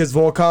unfortunate because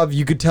Volkov,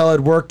 you could tell, had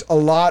worked a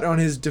lot on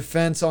his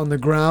defense on the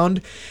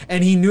ground,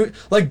 and he knew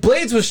like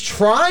Blades was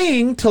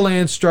trying to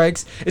land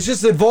strikes. It's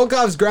just that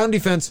Volkov's ground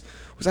defense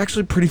was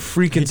actually pretty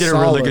freaking He did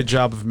solid. a really good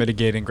job of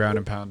mitigating ground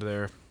and pound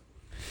there.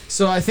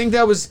 So I think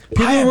that was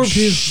people I am were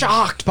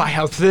shocked by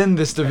how thin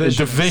this The division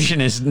is. division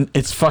is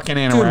it's fucking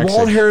Dude, anorexic.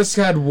 Walt Harris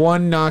had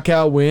one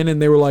knockout win,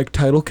 and they were like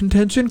title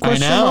contention. I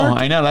Question know. mark?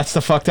 I know. That's the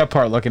fucked up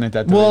part. Looking at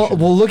that division.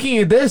 Well, looking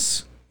at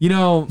this, you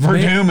know,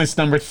 Verdum is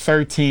number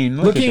 13.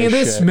 looking at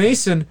this, shit.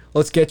 Mason,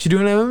 let's get you to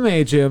an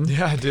MMA gym.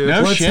 Yeah, dude.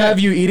 No Let's shit. have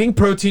you eating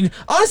protein.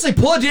 Honestly,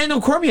 pull a Daniel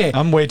Cormier.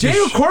 I'm way too.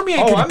 Daniel Cormier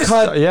oh, could I'm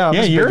cut yeah, I'm Yeah,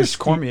 as big yours- as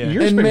Cormier.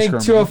 yours- and big make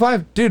Cormier.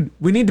 205. Dude,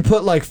 we need to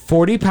put like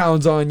 40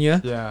 pounds on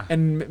you. Yeah.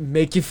 And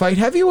make you fight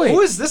heavyweight.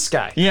 Who is this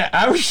guy? Yeah,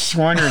 I was just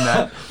wondering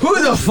that.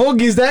 Who the fuck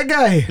is that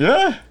guy?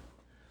 Yeah.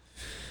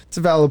 It's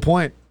a valid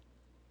point.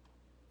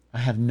 I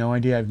have no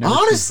idea. I've never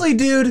Honestly,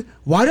 dude,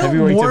 why seen don't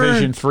heavyweight more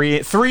division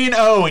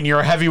 3-0, and you're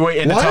a heavyweight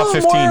in the why top don't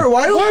 15. more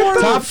why don't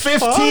more Top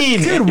 15.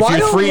 dude, if why you're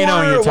don't 3-0,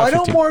 more you're top why 15.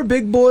 don't more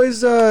big boys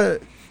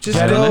just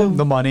Get go in it.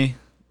 The money.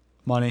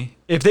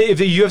 If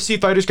the UFC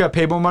fighters got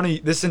paid more money,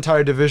 this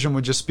entire division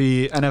would just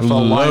be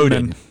NFL Loaded.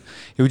 linemen.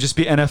 It would just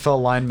be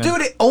NFL linemen.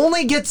 Dude, it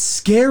only gets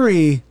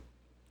scary.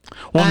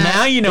 Well,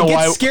 now you know it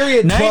gets why. scary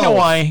at now you know 12.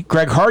 why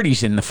Greg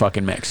Hardy's in the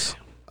fucking mix.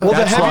 Well,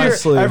 That's the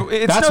why. heavier,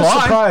 It's That's no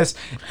why. surprise.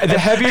 The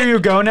heavier you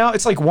go now,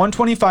 it's like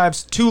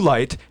 125's too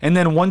light, and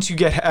then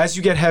as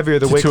you get heavier,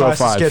 the To weight classes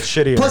 205. get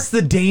shittier. plus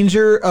the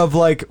danger of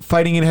like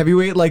fighting in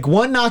heavyweight, like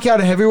one knockout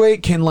at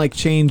heavyweight can like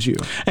change you.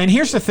 And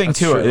here's the thing,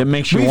 too. true. It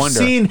makes you wonder.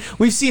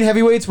 We've seen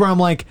heavyweights where I'm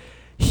like,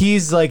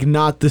 he's like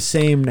not the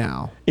same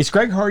now. Is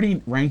Greg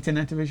Hardy ranked in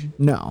that division?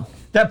 No.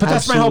 But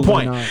that's my whole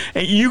Absolutely point.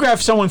 not. You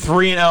have someone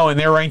 3-0 and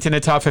they're ranked in the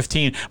top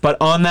 15, but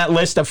on that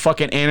list of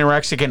fucking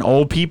anorexic and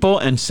old people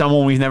and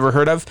someone we've never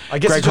heard of, I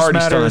guess Greg it just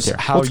Hardy's still not matters there.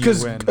 how Well, it's you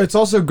because win. it's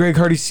also Greg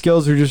Hardy's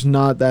skills are just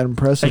not that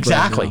impressive. right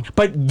Exactly. now.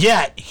 But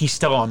yet, he's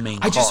still on main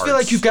I just feel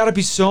cards. like you've got to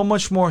be so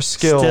much more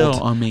skilled Still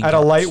on main at a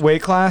cards.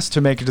 lightweight class to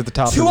make it to the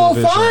top of the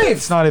 205. division.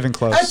 It's not even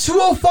close. At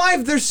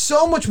 205, there's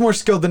so much more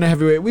skill than a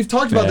heavyweight. We've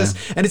talked about Yeah. this,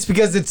 and it's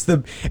because it's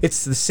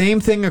the same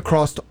thing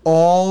across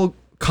all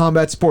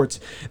combat sports.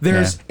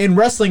 There's in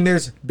wrestling,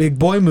 there's big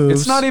boy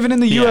moves. It's not even in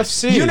the Yeah.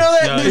 UFC. You know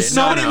that No, there's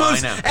so no, many no, I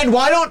moves, know. and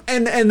why don't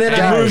and then And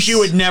I, moves you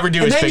would never do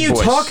and as then big you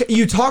boys.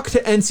 talk to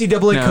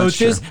NCAA No, it's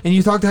coaches true. and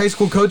you talk to high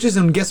school coaches,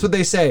 and guess what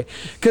they say?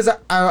 Because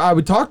I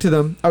would talk to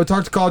them, I would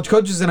talk to college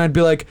coaches, and I'd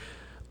be like,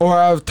 or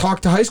I would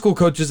talk to high school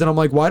coaches, and I'm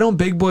like, why don't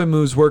big boy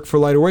moves work for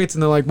lighter weights?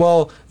 And they're like,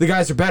 well, the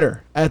guys are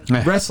better at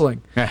Yeah.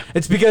 wrestling. Yeah.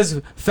 It's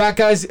because fat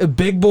guys,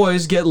 big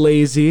boys get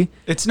lazy.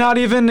 It's not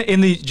even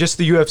in just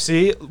the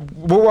UFC.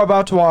 We're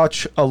about to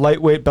watch a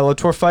lightweight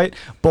Bellator fight.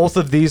 Both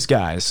of these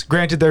guys,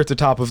 granted they're at the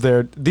top of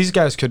these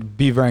guys could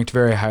be ranked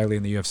very highly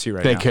in the UFC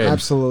right They now. could.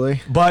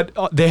 Absolutely. But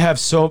they have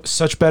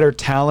such better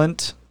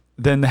talent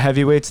than the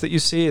heavyweights that you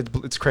see.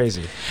 It's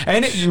crazy.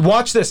 And you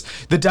watch this.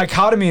 The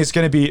dichotomy is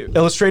going to be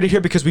illustrated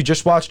here because we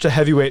just watched a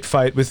heavyweight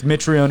fight with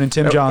Mitch Rion and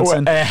Tim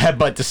Johnson. A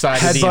headbutt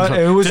decided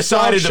It was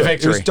decided dog the shit.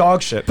 victory. It was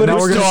dog shit. But now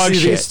it's we're going dog to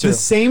see shit. these It's two. the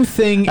same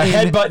thing A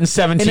headbutt and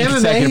 17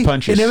 consecutive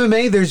punches. In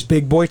MMA, there's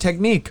big boy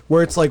technique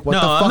where it's like, what No,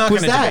 the I'm fuck not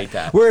was gonna that? debate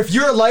that. Where if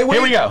you're a lightweight,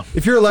 Here we go.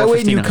 If you're a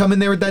lightweight and you 459. come in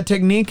there with that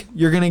technique,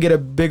 you're gonna get a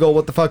big ol'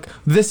 what the fuck.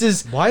 This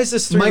is Why is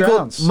this 3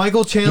 rounds?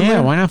 Michael Chandler.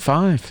 Yeah, why not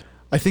 5?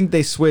 I think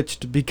they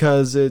switched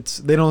because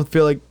they don't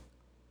feel like.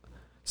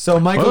 So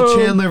Michael Whoa.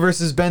 Chandler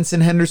versus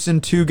Benson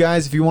Henderson, 2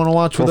 guys. If you want to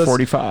watch with us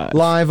 445.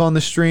 live on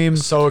the stream,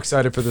 So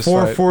excited for this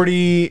fight.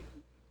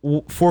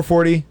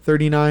 440,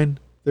 39,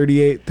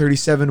 38,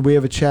 37. We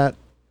have a chat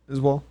as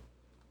well.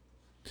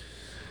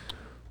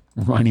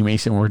 Ronnie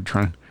Mason, we're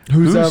trying.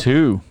 Who's up?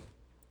 who?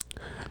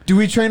 Do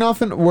we train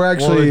often? We're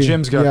actually. the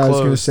gym's got I was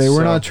gonna closed, say we're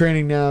so- not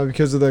training now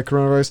because of the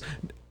coronavirus.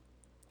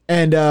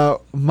 And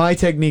my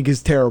technique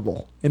is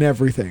terrible in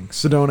everything,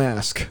 so don't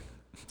ask.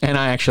 And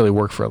I actually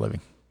work for a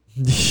living.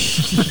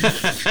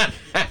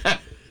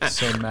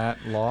 So Matt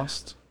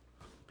lost.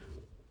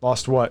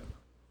 Lost what?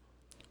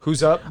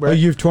 Who's up? Oh,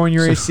 you've torn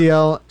your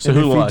ACL. so and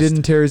who if lost? he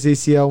didn't tear his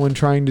ACL when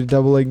trying to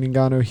double leg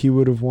Ngannou, he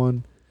would have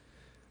won.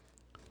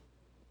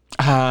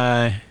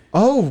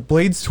 Oh,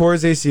 Blades tore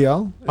his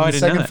ACL in I the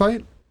didn't know second that.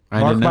 fight.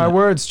 Mark my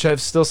words.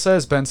 Chev still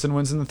says Benson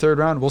wins in the 3rd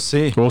round. We'll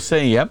see. We'll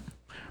see. Yep.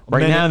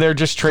 Right Minute- now they're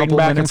just trading couple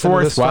back and minutes into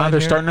forth. this Wow, fight they're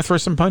here. starting to throw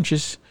some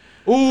punches.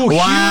 Ooh, huge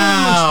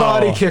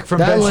body kick from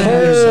That Benson landed-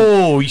 Henderson.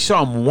 Oh, you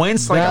saw him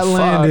wince like That a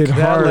landed fuck.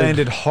 That hard.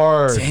 landed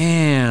hard.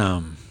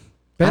 Damn.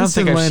 I don't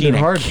Benson think I've seen landed a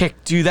hard. kick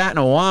do that in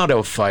a while to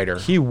a fighter.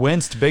 He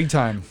winced big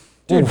time.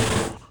 Dude,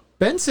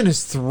 Benson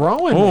is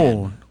throwing.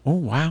 Man. Oh,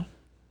 wow.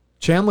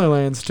 Chandler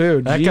lands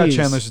too. That got Jeez.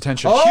 Chandler's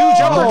attention. Oh! Huge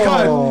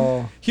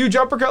uppercut. Huge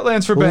uppercut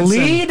lands for Benson.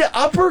 Lead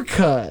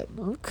uppercut.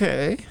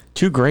 Okay.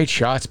 2 great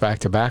shots back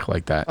to back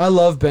like that. I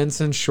love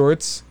Benson's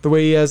shorts. The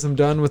way he has them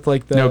done with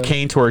like the. No,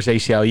 Kane tore his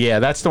ACL. Yeah,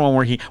 that's the one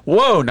where he.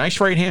 Whoa, nice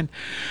right hand.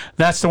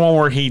 That's the one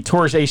where he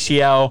tore his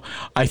ACL.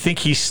 I think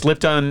he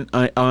slipped on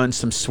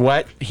some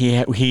sweat. He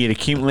had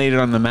accumulated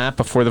on the mat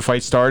before the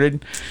fight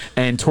started,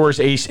 and tore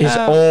his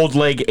old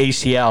leg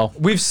ACL.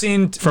 We've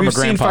seen a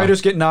grandpa.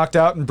 fighters get knocked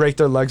out and break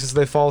their legs as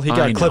they fall. He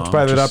got I know, clipped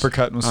by I'm that just-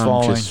 uppercut and was I'm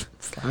falling. just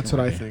That's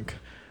what I think.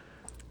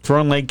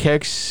 throwing leg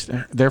kicks.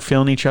 They're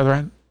feeling each other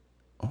out.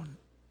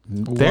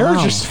 They're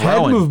Wow. just head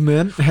throwing.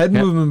 movement. Head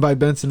Yeah. movement by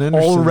Benson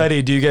Henderson.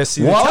 Already, do you guys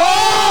see? Whoa!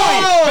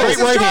 Great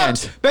Benson's right dropped.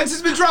 hand.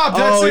 Benson's been dropped. Oh,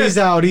 That's it. he's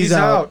out. He's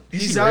out.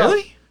 He's out.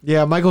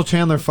 Yeah, Michael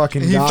Chandler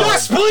fucking died.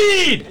 Just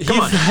bleed. Come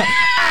on.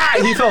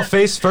 He fell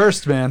face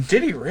first, man.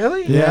 Did he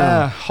really?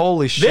 Yeah.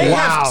 Holy shit. They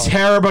have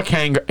terrible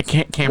camera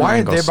Why are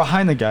angles. they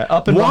behind the guy?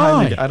 Up and Why?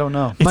 behind the guy. I don't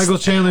know. Michael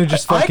Chandler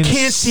just I fucking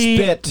can't see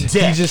spit. dick.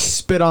 He just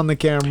spit on the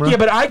camera. Yeah,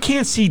 but I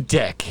can't see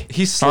dick.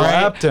 He All right?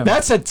 slapped him.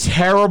 That's a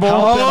terrible.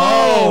 Help him.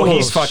 Oh, Oh,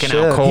 he's fucking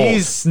shit. out cold.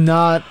 He's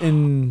not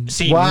in.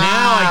 See, Wow.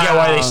 now I get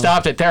why they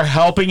stopped it. They're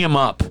helping him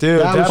up.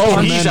 Dude, That was Oh,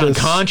 tremendous. he's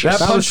unconscious.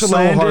 that That was punch so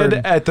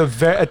landed hard. at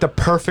the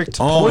perfect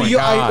Oh point. my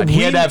God.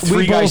 He had to have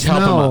 3 guys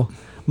help him up.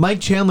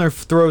 Mike Chandler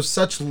throws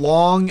such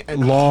long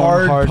and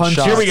Long, hard punches.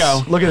 shots. Here we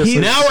go. Look at this.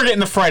 Now we're getting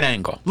the right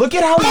angle. Look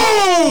at how.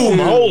 Boom!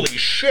 Holy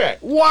shit.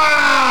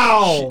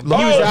 Wow! Look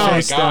Oh at his my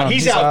face God. down.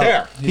 He's out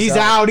there. He's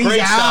out. He's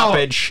Great out.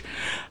 stoppage.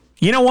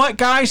 You know what,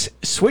 guys?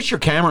 Switch your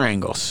camera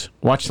angles.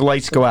 Watch the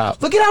lights go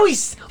out. Look at how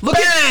he's. Look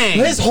Bang!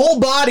 at his whole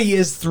body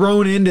is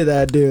thrown into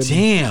that dude.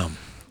 Damn.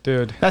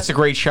 Dude. That's a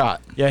great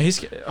shot. Yeah,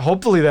 he's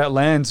hopefully that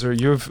lands or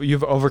you've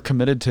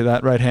overcommitted to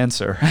that right hand,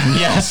 sir.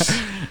 Yes.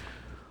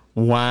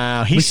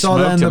 Wow. He We saw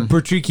that in smoked the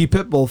him. Patricky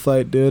Pitbull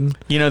fight, dude.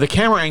 You know, the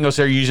camera angles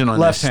they're using on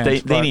Left this, hand,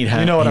 they but need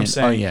you know what I'm hand.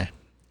 saying. Oh, yeah.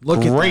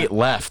 Look at Great that.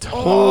 left.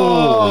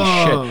 Oh.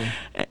 Holy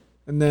shit.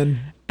 And then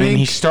And bink.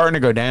 he's starting to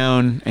go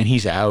down, and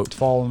he's out.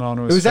 Falling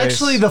onto It his was face.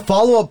 actually the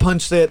follow-up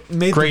punch that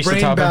made Grace the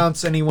brain Tupper.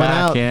 bounce, and he went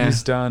Back, out. yeah.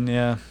 He's done,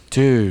 yeah.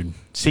 Dude.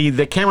 See,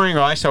 the camera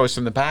angle I saw was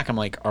from the back. I'm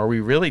like, are we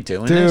really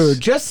doing this? Dude,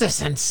 just a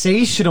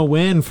sensational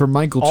win for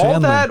Michael All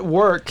Chandler. that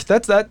work,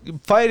 that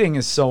fighting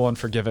is so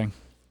unforgiving.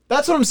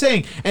 That's what I'm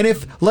saying. And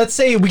if let's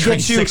say we Trained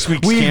get you, 6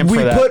 weeks we camp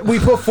for that.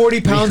 put 40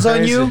 pounds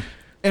on you, crazy.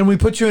 and we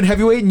put you in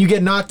heavyweight, and you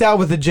get knocked out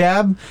with a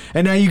jab,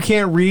 and now you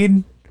can't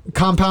read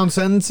compound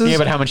sentences. Yeah,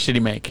 but how much did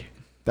he make?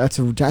 that's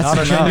a Not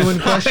enough. genuine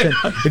question.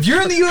 If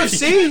you're in the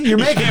UFC, you're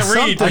making can't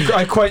read. something.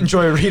 I quite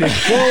enjoy reading.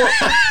 Well,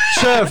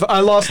 Chev, I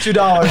lost $2.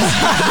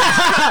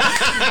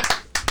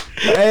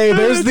 Hey,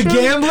 there's the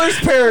gambler's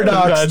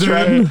paradox,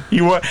 dude.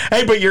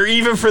 Hey, but you're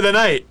even for the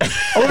night.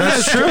 Oh,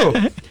 that's true.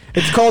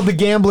 It's called the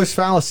gambler's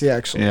fallacy,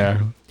 actually.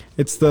 Yeah.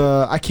 It's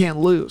the I can't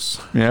lose.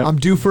 Yeah. I'm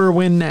due for a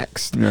win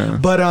next. Yeah.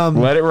 But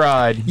Let it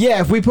ride.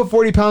 yeah, if we put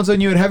 40 pounds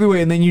on you at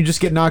heavyweight and then you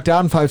just get knocked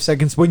out in 5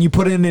 seconds when you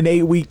put in an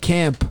 8-week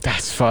camp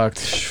That's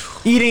fucked.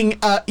 eating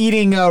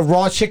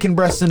raw chicken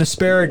breast and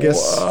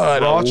asparagus.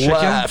 Raw chicken?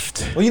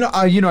 left. Well,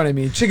 you know what I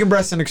mean. Chicken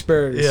breast and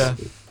asparagus. Yeah.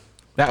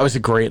 That was a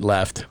great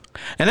left.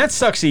 And that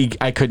sucks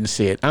I couldn't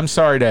see it. I'm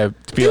sorry to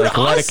be Dude, like,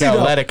 let it honestly, go,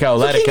 though, let it go,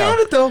 let it looking go. at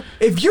it though,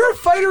 if you're a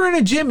fighter in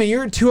a gym and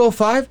you're at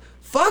 205,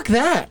 fuck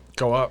that.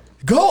 Go up.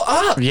 Go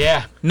up.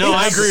 Yeah. No,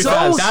 I It's agree with so-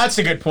 that. That's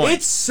a good point.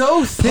 It's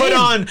so thin. Put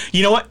on,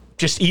 you know what?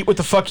 Just eat what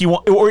the fuck you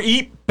want, or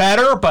eat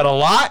better but a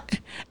lot,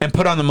 and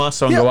put on the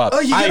muscle and go up.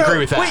 I agree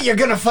with that. Wait, you're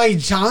gonna fight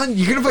John?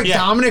 You're gonna fight Yeah.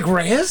 Dominic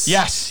Reyes?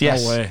 Yes. No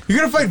way. You're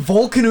gonna fight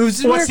Volkan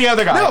Oezdemir? What's the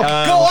other guy? No,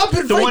 go up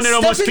and the fight one that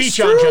almost Stefan beat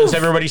John Struve. Jones.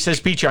 Everybody says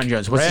beat John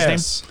Jones. What's his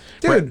Reyes. name?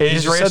 Dude, It is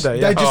you just Reyes? said that,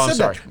 yeah. I just I'm said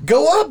sorry. that.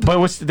 Go up.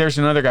 But there's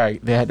another guy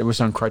that was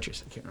on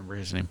crutches. I can't remember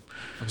his name.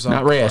 was on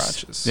Not Reyes.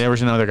 crutches. There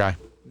was another guy.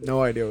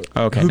 No idea.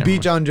 Okay, Who never beat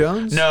mind. John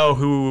Jones? No,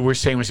 who we're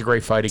saying was a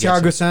great fight against.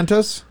 Thiago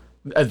Santos?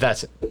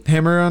 That's it.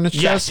 Hammer on his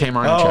Yes, chest? hammer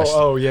on the chest.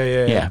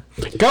 yeah.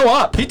 Yeah. Go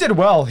up. He did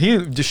well. He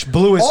just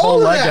blew his All whole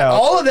of leg that. out.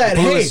 All of that.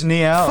 Blew Hey, his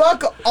knee out.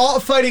 fuck all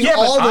fighting Yeah,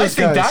 all but I those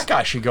think guys. that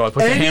guy should go up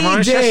with the Any hammer on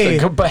his day.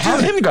 chest. But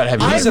have him go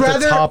heavy. He's I'd at rather-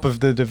 the top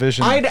of the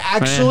division. I'd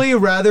actually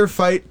rather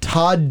fight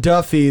Todd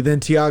Duffy than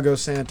Thiago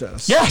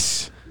Santos.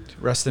 Yes.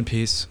 Rest in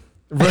peace.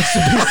 Rest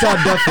in peace, Todd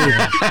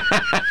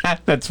Duffy.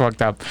 That's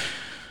fucked up.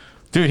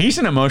 Dude, he's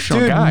an emotional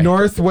Dude, guy.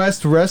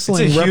 Northwest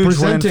Wrestling It's a huge win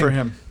representing. for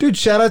him. Dude,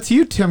 shout out to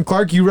you, Tim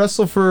Clark. You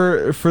wrestle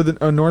for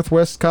the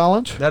Northwest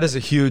College? That is a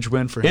huge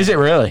win for him. Is it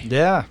really?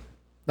 Yeah.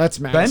 That's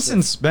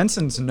massive.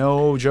 Benson's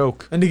no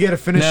joke. And to get a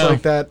finish No.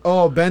 like that,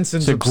 oh,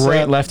 Benson's It's a great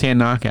upset. left-hand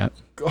knockout.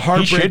 He should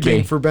Heartbreaking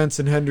be. for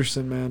Benson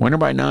Henderson, man. Winner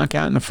by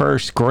knockout in the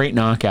first. Great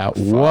knockout.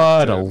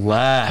 What a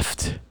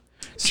left.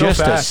 So Just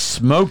fast.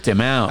 smoked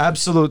him out.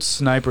 Absolute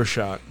sniper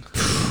shot.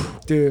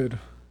 Dude,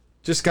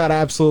 just got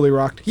absolutely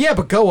rocked. Yeah,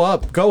 but go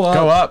up. Go up.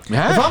 Go up. If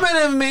Yeah. I'm at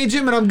an MMA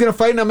gym and I'm going to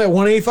fight and I'm at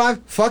 185,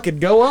 fuck it,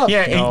 go up.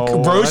 Yeah,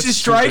 No, Rose's that's too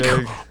strike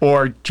big.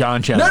 or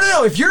John Jones.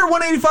 No. If you're at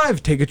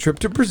 185, take a trip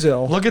to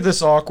Brazil. Look at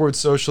this awkward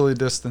socially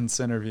distanced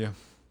interview.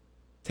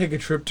 Take a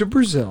trip to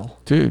Brazil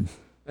Dude,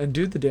 and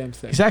do the damn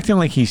thing. he's acting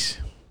like he's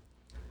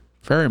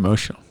very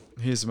emotional.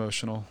 He's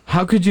emotional.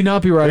 How could you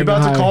not be Are you riding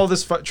about high? to call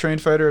this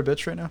trained fighter a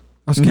bitch right now?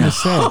 I was going to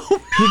say.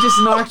 He just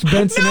knocked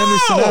Benson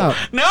Henderson out.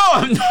 No,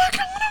 I'm not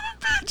going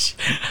to bitch.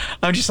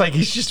 I'm just like,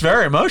 he's just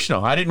very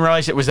emotional. I didn't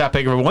realize it was that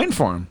big of a win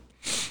for him.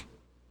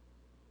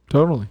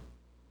 Totally.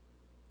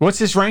 What's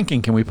his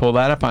ranking? Can we pull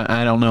that up?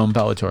 I don't know in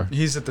Bellator.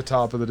 He's at the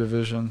top of the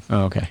division.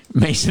 Oh, okay.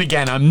 Mason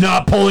again. I'm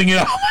not pulling it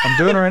up. I'm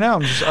doing it right now.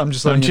 I'm just I'm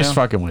letting you just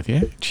know. fucking with you.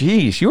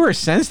 Jeez, you are a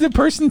sensitive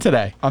person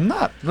today. I'm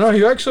not. No,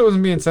 he actually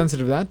wasn't being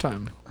sensitive that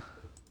time.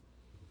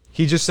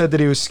 He just said that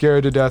he was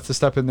scared to death to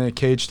step in the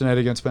cage tonight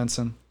against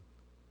Benson.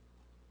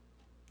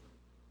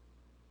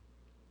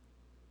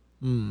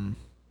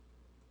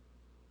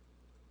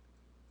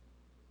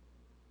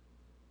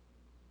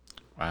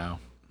 Wow.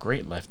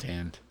 Great left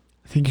hand.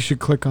 I think you should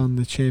click on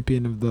the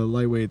champion of the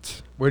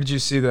lightweights Where did you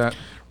see that?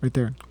 right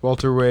there.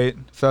 Welterweight,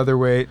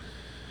 featherweight.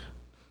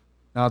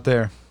 Not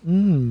there.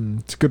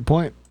 It's a good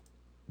point.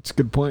 It's a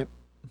good point.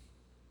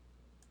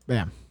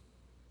 Bam.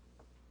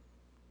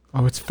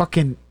 Oh, it's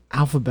fucking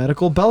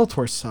alphabetical.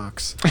 Bellator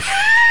sucks.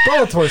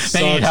 Bellator sucks.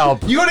 They need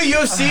help. You go to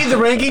UFC, the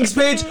rankings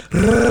page?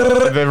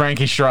 The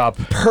rankings drop.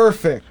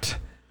 Perfect.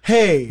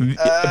 Hey,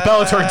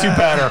 Bellator, do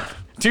better.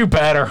 Do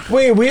better.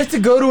 wait, we have to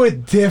go to a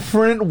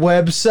different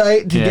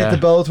website to Yeah. get the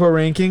Bellator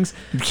rankings?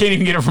 You can't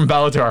even get it from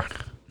Bellator.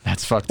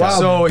 That's fucked Wow. up.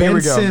 So here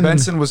we go. Benson-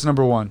 Benson was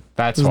number one.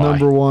 That's This is why.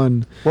 number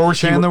one. Where were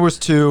Chandler was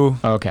two,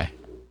 Okay.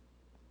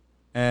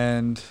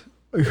 and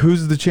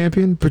Who's the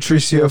champion?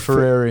 Patricio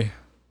Ferrari.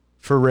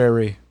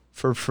 Ferrari.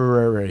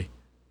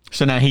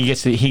 So now he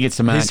gets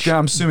the match.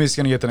 I'm assuming he's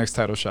gonna get the next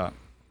title shot.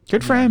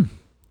 Good for him.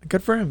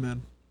 Good for him,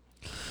 man.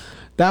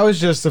 That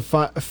was just a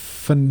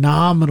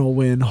phenomenal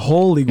win.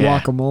 Holy Yeah.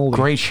 guacamole.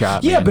 Great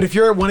shot. Yeah, man. but if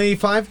you're at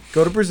 185,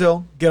 go to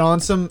Brazil, get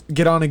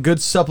on a good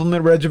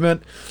supplement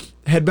regimen,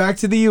 head back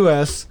to the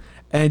US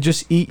and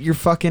just eat your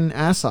fucking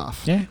ass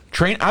off. yeah,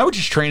 train. I would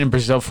just train in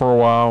Brazil for a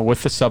while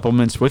with the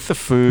supplements, with the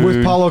food,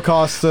 With Paulo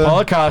Costa.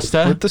 Paulo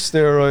Costa. With the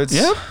steroids.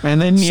 Yep. And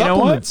then you know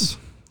what? Supplements.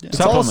 It's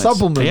all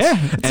supplements. Yeah.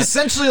 It's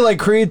essentially like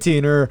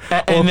creatine or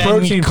And then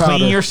protein you powder.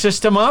 clean your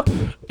system up,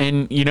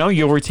 and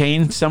you'll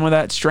retain some of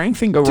that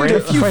strength and go Dude, right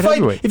up if you fight fight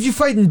heavyweight. if you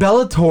fight in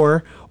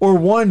Bellator or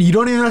one, you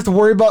don't even have to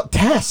worry about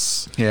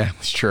tests. Yeah,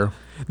 it's true.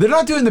 They're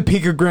not doing the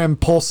picogram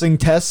pulsing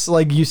tests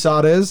like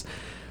USADA is.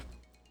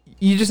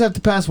 You just have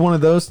to pass one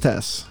of those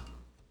tests.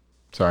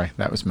 Sorry,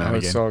 that was Oh, Matt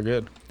it's again. all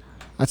good.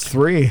 That's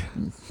three.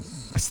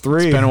 That's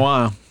three. It's been a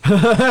while.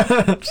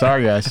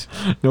 Sorry, guys.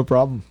 No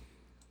problem.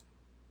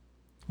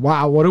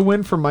 Wow, what a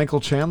win for Michael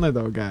Chandler,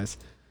 though, guys.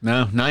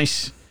 No,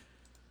 nice.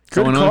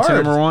 Good Going on to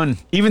card. number one.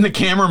 Even the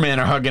cameraman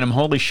are hugging him.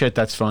 Holy shit,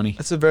 that's funny.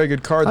 That's a very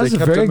good card. That's they a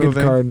kept very it good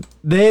moving. card.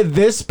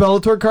 This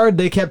Bellator card,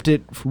 they kept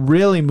it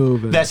really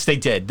moving. Yes, they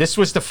did. This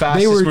was the They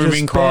fastest were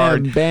moving just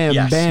card. bam, bam,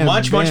 yes, bam,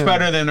 much bam.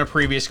 better than the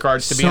previous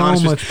cards. To be So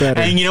honest, much better.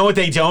 And you know what?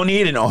 They don't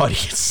need an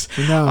audience.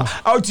 No.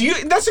 Oh, do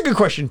you? That's a good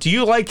question. Do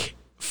you like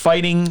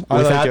fighting I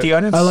like without it. the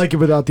audience? I like it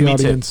without the Me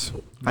too. audience.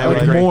 I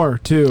like would agree. more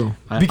too,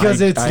 because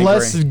I it's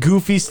less agree.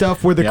 goofy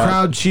stuff where the Yeah.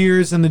 crowd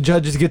cheers and the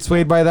judges get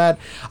swayed by that.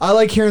 I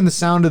like hearing the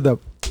sound of the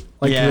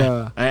Like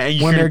and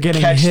you when can they're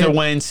getting catch hit. the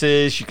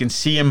winces. You can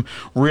see him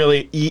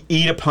really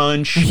eat a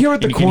punch. You hear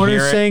what the and you can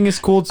corner's hear it. saying is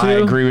cool too. I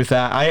agree with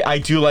that. I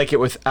do like it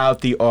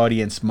without the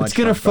audience much. It's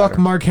gonna much fuck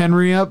better. Mark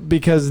Henry up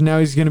because now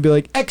he's gonna be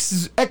like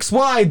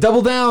XY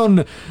double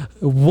down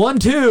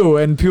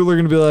 1-2, and people are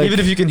gonna be like, Even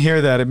if you can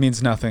hear that, it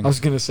means nothing. I was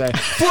gonna say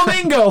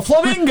flamingo.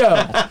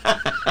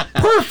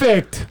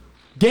 Perfect.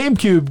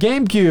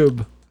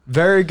 GameCube.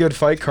 Very good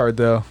fight card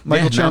though.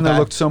 Michael not Chandler bad.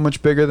 looked so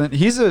much bigger than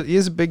he is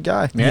a big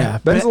guy. Yeah.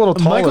 Ben's a little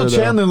taller. Michael though.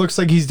 Chandler looks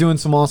like he's doing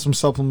some awesome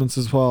supplements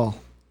as well.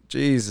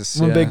 Jesus,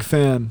 I'm yeah. a big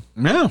fan.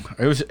 No,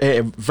 it was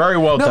very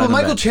well No, done. but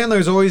Michael event. Chandler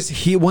is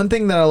always one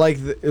thing that I like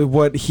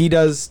what he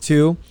does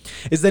too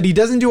is that he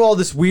doesn't do all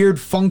this weird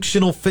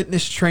functional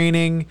fitness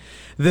training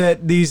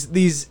that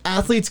these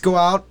athletes go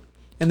out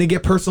and they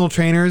get personal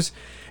trainers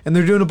and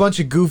they're doing a bunch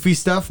of goofy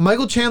stuff.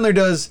 Michael Chandler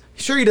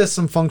he does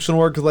some functional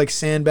work with like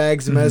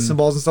sandbags and medicine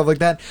balls and stuff like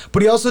that,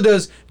 but he also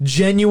does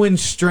genuine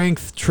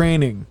strength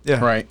training.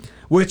 Yeah. Right.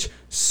 Which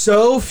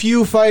so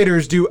few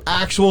fighters do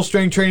actual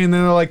strength training, and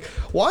then they're like,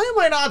 why am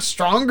I not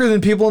stronger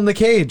than people in the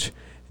cage?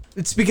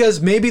 It's because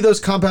maybe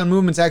those compound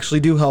movements actually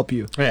do help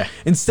you. Yeah.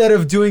 Instead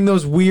of doing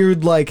those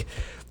weird, like,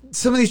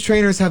 some of these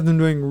trainers have them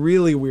doing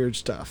really weird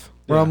stuff.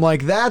 Where Yeah. I'm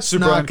like, that's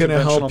Super not going to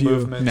unconventional help you.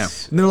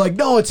 movements. And they're like,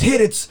 no, it's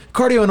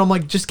cardio. And I'm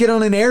like, just get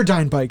on an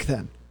Airdyne bike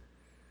then.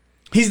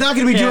 He's not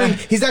going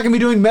to be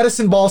doing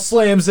medicine ball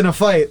slams in a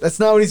fight. That's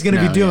not what he's going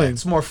to No, be doing.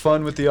 It's more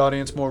fun with the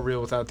audience, more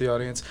real without the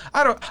audience.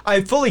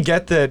 I fully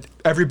get that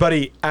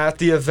everybody at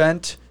the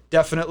event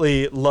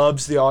definitely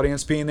loves the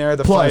audience being there.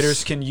 The Plus-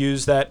 fighters can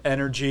use that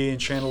energy and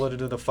channel it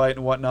into the fight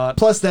and whatnot.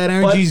 Plus that But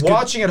energy's good.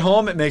 watching at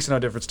home, it makes no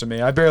difference to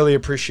me. I barely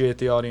appreciate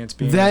the audience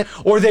being That-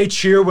 there. Or they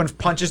cheer when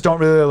punches don't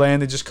really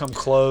land; they just come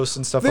close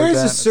and stuff like that.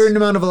 There's a certain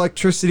amount of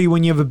electricity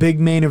when you have a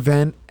big main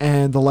event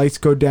and the lights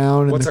go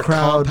down and What's the a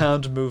crowd.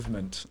 compound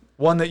movement?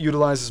 One that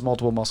utilizes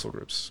multiple muscle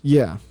groups.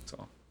 Yeah.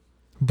 So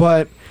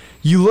But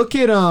you look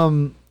at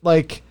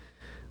like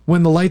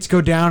when the lights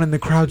go down and the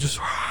crowd just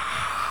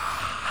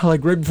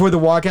like right before the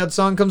walkout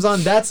song comes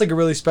on, that's like a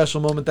really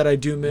special moment that I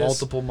do miss.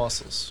 multiple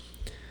muscles.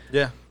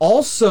 Yeah.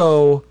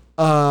 Also,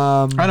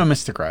 I don't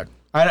miss the crowd.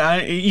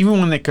 I even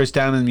when it goes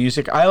down in the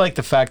music, I like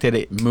the fact that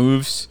it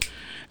moves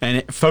and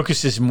it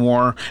focuses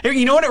more.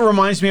 You know what? It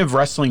reminds me of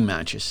wrestling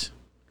matches,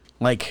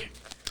 like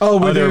where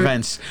other they're-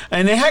 events,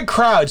 and they had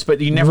crowds, but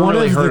you never one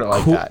really of heard the it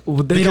like cool- that.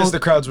 They Because don't, the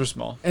crowds were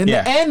small. and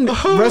Yeah.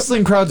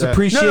 wrestling crowds Yeah.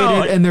 appreciate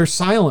No, it and they're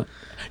silent.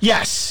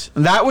 Yes,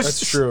 that was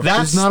That's true.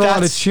 That's There's not a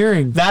lot of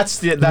cheering.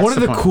 That's one One of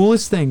the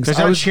coolest things. There's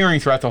I no was- cheering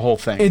throughout the whole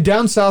thing. And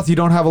down south, you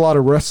don't have a lot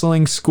of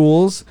wrestling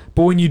schools,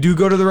 but when you do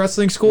go to the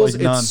wrestling schools,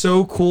 Like none. it's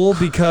so cool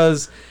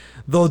because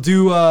they'll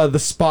do the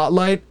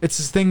spotlight. It's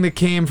this thing that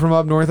came from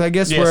up north, I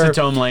guess, Yeah, it's where a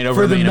dome light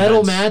over for the the main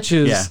metal events.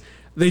 matches, Yeah.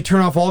 they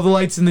turn off all the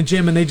lights in the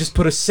gym and they just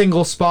put a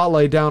single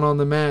spotlight down on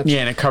the match.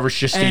 Yeah, and it covers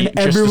just And the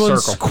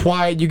everyone's circle.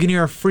 quiet. You can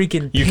hear a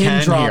freaking You pin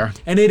can drop, hear.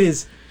 and it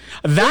is.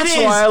 That's it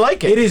is- why I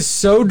like it. It is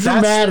so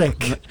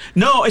dramatic.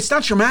 No, it's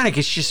not dramatic.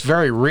 It's just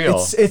very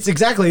real. It's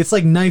exactly. It's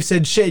like knife's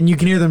edge shit, and you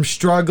can hear them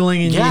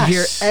struggling, and you can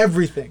hear Yes.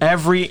 everything.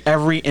 Every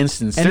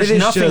instance. And There's it is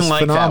nothing just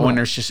like that phenomenal. when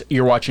there's just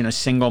you're watching a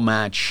single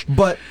match,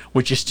 But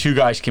with just two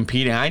guys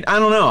competing. I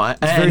don't know,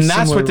 very and that's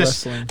similar what to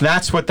this wrestling.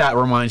 that's what that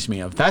reminds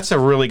me of. That's a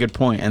really good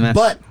point, and that's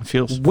But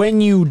feels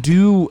when you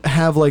do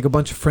have like a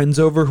bunch of friends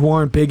over who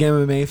aren't big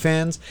MMA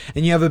fans,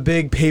 and you have a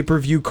big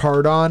pay-per-view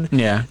card on,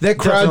 Yeah. that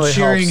crowd Definitely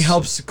cheering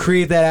helps. helps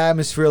create that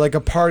atmosphere, like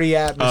a party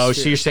atmosphere. Oh,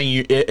 so you're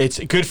saying it's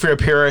good for a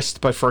purist,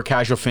 but for a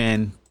casual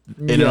fan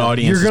in an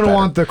audience, you're it's gonna better.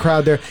 want the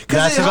crowd there. 'Cause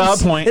That's it a valid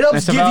helps- point. It helps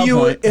That's a give valid you.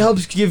 point. It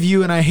helps give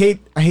you, and I hate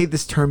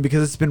this term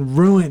because it's been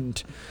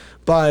ruined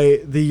by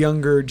the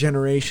younger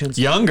generations.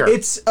 Younger.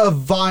 It's a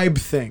vibe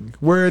thing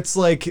where it's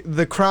like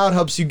the crowd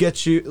helps you get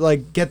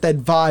that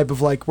vibe of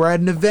like we're at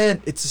an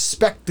event. It's a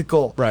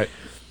spectacle. Right.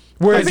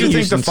 Whereas I do think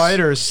using the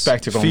fighters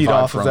spectacle and feed vibe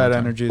off for of a long that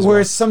time. energy as well.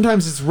 Whereas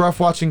sometimes it's rough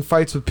watching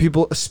fights with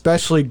people,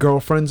 especially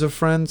girlfriends of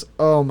friends.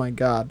 Oh my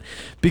god,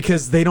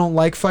 because they don't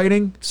like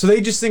fighting, so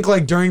they just think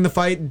like during the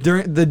fight,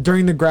 during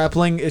the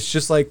grappling, it's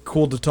just like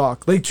cool to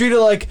talk. They treat it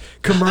like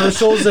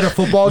commercials at a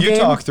football You game.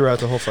 talk throughout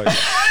the whole fight.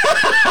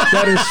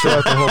 That is true.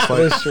 Throughout the whole fight.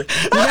 That is true.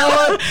 You know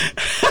what?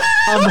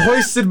 I'm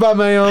hoisted by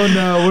my own.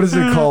 What is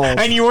it called?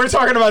 And you were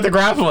talking about the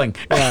grappling.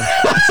 Yeah,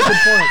 that's a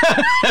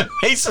good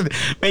point.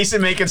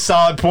 Mason making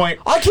solid point.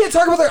 I can't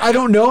talk about that. I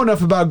don't know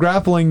enough about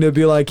grappling to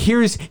be like,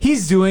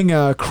 he's doing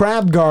a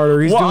crab guard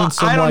or he's Well, doing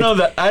some I don't like, know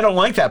that. I don't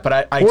like that,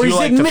 but I or do he's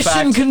like in the mission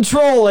fact.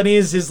 control and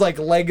his like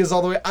leg is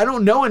all the way. I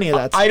don't know any of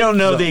that. I don't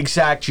know stuff. the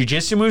exact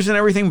jujitsu moves and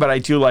everything, but I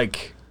do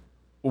like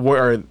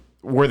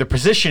where the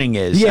positioning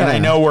is. Yeah. And I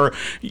know where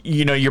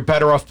you're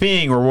better off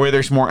being or where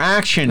there's more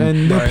action.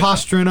 And they're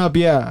posturing up,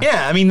 yeah.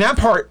 yeah, I mean that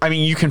part. I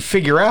mean you can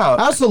figure out.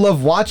 I also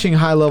love watching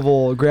high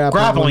level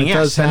grappling. Grappling, when it yes,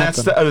 does and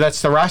happen.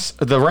 that's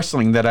the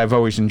wrestling that I've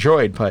always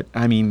enjoyed. But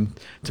I mean,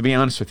 to be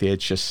honest with you,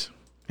 it's just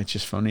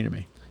funny to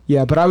me.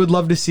 Yeah, but I would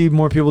love to see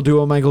more people do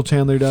what Michael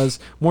Chandler does.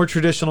 More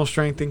traditional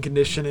strength and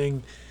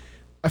conditioning.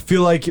 I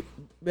feel like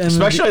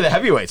Especially the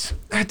heavyweights.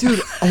 Dude,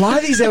 a lot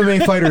of these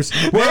MMA fighters,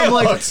 where I'm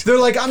like, they're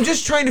like, I'm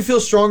just trying to feel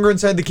stronger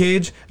inside the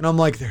cage, and I'm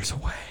like, there's a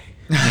way.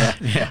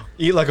 Yeah.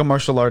 Eat like a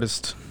martial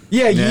artist.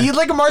 Yeah, you eat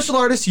like a martial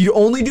artist. You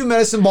only do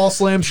medicine ball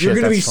slams. You're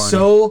Shit, gonna be that's funny.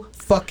 so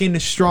fucking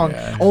strong.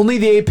 Yeah. Only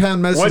the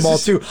 8-pound medicine What's ball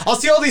this- too. I'll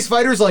see all these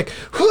fighters like,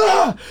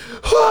 "Hua,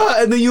 hua,"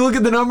 and then you look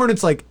at the number and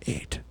it's like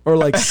 8 or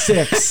like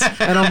 6,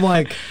 and I'm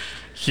like,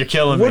 You're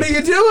killing me. what are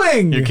you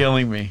doing? You're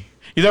killing me.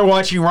 They're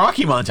watching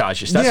Rocky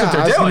montages. That's Yeah, what I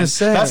they're was doing. gonna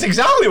say. That's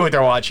exactly what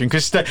they're watching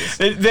because they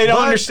don't But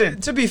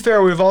understand. To be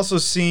fair, we've also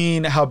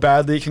seen how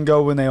badly it can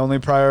go when they only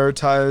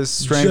prioritize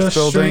strength Just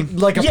building.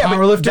 strength, like a Yeah, but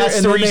powerlifter. that's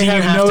and the then they reason you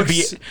have no to be.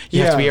 ex-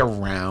 You have to be Yeah. a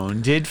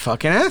rounded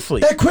fucking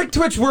athlete. That quick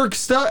twitch work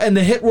stuff and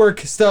the hit work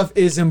stuff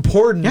is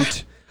important. Yeah.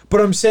 But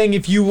I'm saying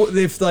if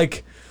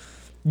like,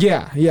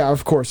 yeah,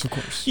 of course.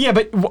 Yeah,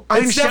 but I It's understand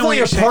what definitely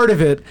you're a saying. part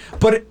of it.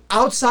 But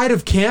outside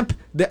of camp,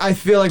 I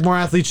feel like more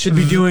athletes should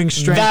be doing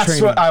strength That's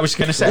training. what I was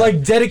gonna say.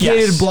 Like dedicated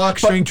Yes. block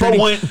But- strength but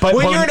training. when-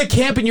 When you're in a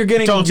camp and you're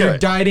Don't do you're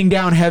it. dieting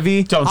down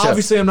heavy, Don't do it.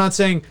 obviously I'm not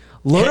saying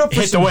load up for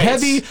Hit the some weights.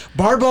 heavy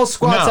barbell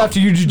squats No. after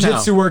your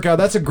jiu-jitsu No. workout.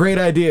 That's a great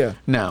idea.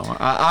 No,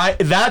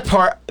 that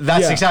part.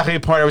 That's Yeah. exactly the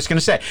part I was going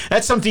to say.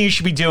 That's something you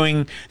should be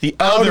doing the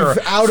Out other of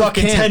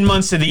fucking camp. 10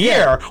 months of the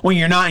year when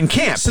you're not in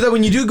camp. So that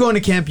when you do go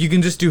into camp, you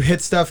can just do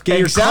hit stuff, get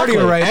exactly,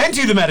 your cardio right, and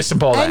do the medicine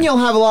ball. and then. you'll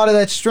have a lot of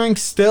that strength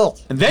still.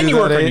 And then Do you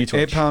that work on your 8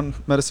 twitch. pound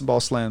medicine ball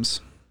slams.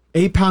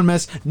 8-pound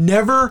mess,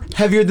 never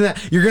heavier than that.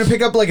 You're gonna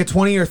pick up like a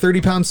 20 or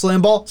 30-pound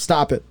slam ball.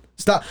 Stop it.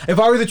 Stop. If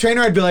I were the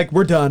trainer, I'd be like,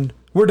 "We're done.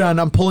 We're done.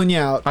 I'm pulling you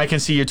out." I can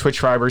see your Twitch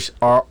fibers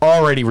are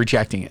already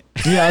rejecting it.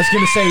 Yeah, I was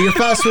gonna say your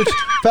fast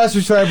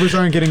switch fibers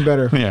aren't getting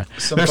better. Yeah,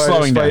 Some they're fighters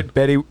slowing down.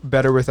 fight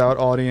better without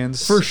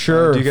audience. For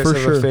sure, Do you guys for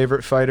have sure. a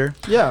favorite fighter?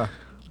 Yeah,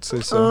 I'd say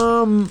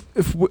so.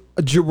 If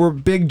we're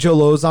big Joe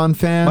Lozon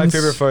fans, My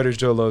favorite fighter is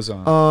Joe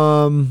Lozon.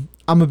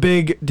 I'm a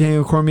big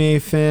Daniel Cormier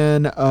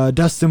fan.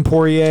 Dustin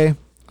Poirier,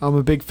 I'm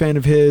a big fan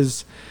of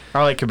his.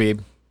 I like Khabib.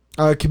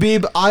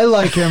 Khabib, I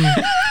like him.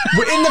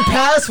 In the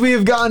past, we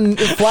have gotten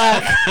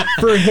flack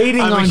for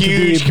hating I'm on a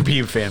huge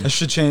Khabib. Khabib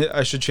fan.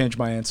 I should change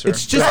my answer.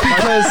 It's just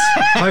because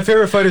My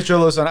favorite fighter is Joe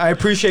Lozon. I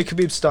appreciate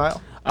Khabib's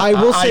style. I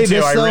will say I do.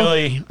 this I though.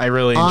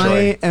 really enjoy. I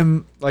it.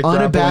 am Like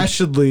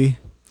unabashedly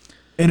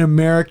an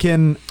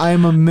American.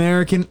 I'm an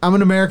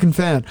American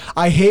fan.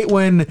 I hate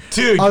when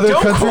Dude, other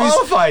don't countries,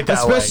 qualify it that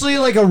especially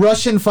like a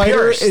Russian fighter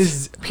Purist.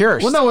 is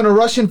Purist. Well, no, when a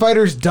Russian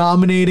fighter is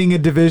dominating a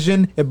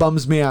division, it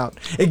bums me out.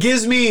 It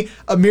gives me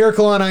a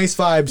Miracle on Ice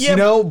vibes, Yeah, you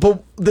know.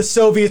 But the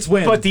Soviets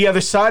win. But the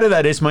other side of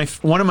that is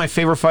one of my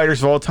favorite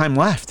fighters of all time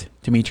left,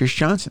 Demetrius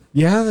Johnson.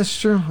 yeah, that's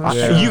true. That's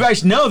true. You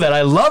guys know that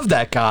I love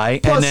that guy,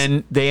 Plus- and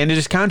then they ended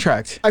his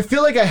contract. I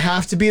feel like I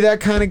have to be that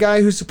kind of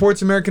guy who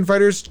supports American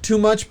fighters too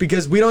much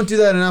because we don't do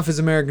that enough as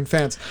American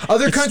fans.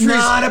 Other countries,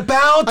 not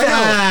about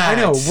that. I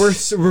know.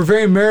 We're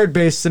very merit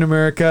based in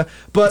America,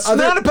 but It's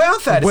not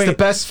about that. It's the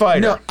best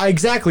fighter. No,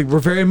 exactly. We're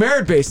very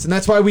merit based, and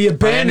that's why we I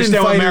abandon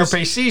understand what fighters.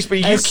 merit-based is, but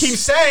you As- keep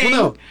saying.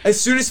 Well, no. As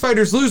soon as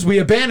fighters lose, we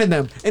abandon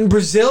them. In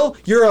Brazil,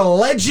 you're a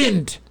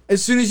legend.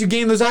 As soon as you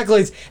gain those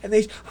accolades, and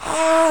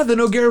the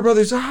Nogueira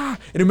brothers,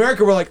 In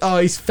America, we're like, oh,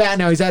 he's fat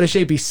now, he's out of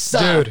shape, he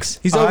sucks.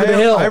 He's over the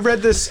hill. I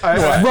read this. Throw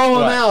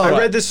him out. I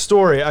read this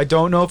story. I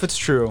don't know if it's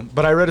true,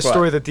 but I read a What?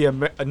 story that the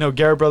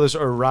Nogueira brothers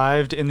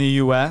arrived in the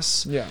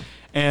U.S. Yeah.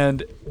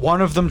 And one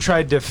of them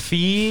tried to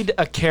feed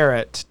a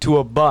carrot to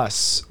a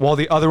bus while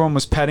the other one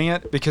was petting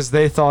it because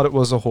they thought it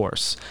was a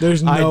horse.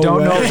 There's no I don't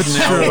way. know if it's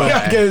No true. way.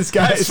 Okay, this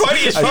guy's- That's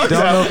funny as I fuck. don't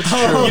know though. if it's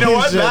true. You know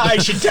what? Holy I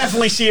shit. should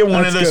definitely see it in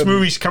one That's of those good.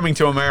 movies coming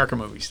to America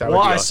movies. That would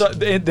Well, be I saw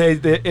awesome.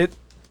 it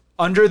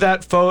under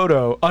that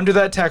photo, under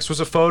that text was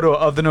a photo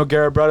of the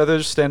Nogueira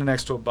brothers standing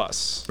next to a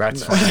bus.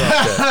 That's funny.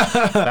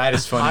 That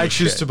is funny. I as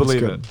choose shit. to believe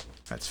good. it.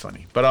 That's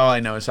funny. But all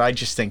I know is I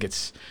just think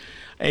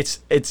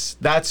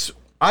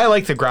I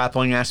like the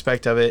grappling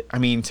aspect of it. I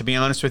mean, to be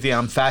honest with you,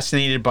 I'm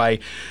fascinated by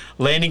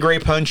landing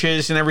great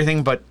punches and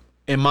everything, but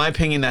in my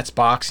opinion, that's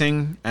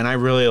boxing, and I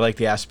really like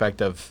the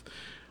aspect of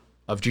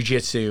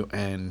jiu-jitsu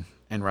and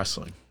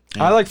wrestling.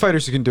 I like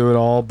fighters who can do it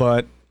all,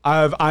 but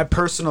I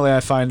personally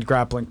find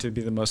grappling to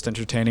be the most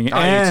entertaining.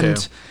 I do And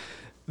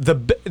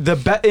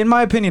too. in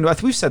my opinion,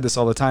 we've said this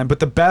all the time, but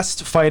the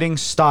best fighting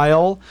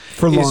style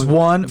For is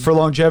one for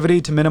longevity,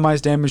 to minimize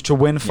damage, to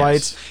win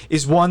fights,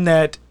 is one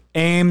that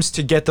aims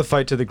to get the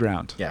fight to the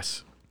ground.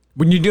 Yes.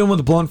 When you're dealing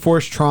with blunt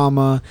force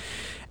trauma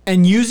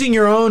and using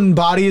your own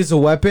body as a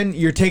weapon,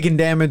 you're taking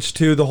damage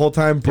too the whole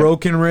time.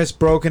 Broken wrists,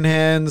 broken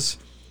hands,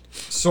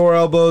 sore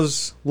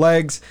elbows,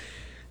 legs.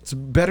 It's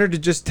better to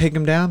just take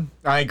them down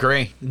I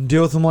agree. and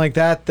deal with them like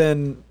that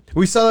than...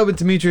 We saw that with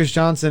Demetrius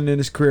Johnson in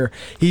his career.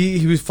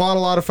 He was fought a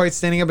lot of fights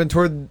standing up, and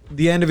toward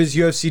the end of his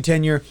UFC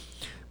tenure,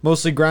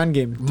 mostly ground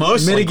game.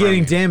 Mostly mitigating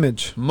ground game.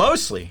 damage.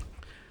 Mostly.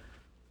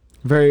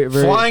 Very,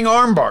 very... Flying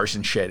arm bars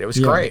and shit. It was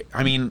Yeah. great.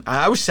 I mean,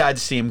 I was sad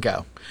to see him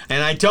go.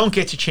 And I don't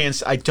get a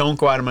chance, I don't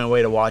go out of my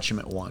way to watch him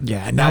at one.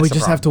 Yeah, now That's we the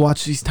just have to problem.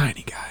 watch these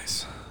tiny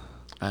guys.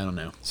 I don't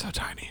know. So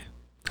tiny.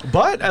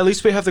 But at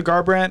least we have the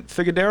Garbrandt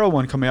Figueroa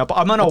one coming up.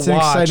 I'm gonna It's an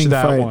watch exciting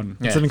that fight. one.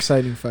 It's Yeah. an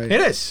exciting fight.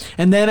 It is.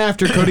 And then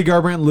after Cody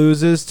Garbrandt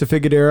loses to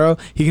Figueroa,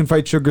 he can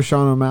fight Sugar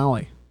Sean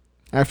O'Malley.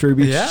 After he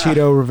beats Yeah.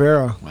 Cheeto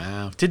Rivera.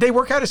 Wow. Did they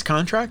work out his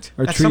contract?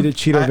 Or That's treated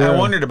Cheeto I Vera.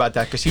 wondered about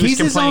that because he was He's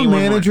his complaining. own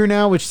one manager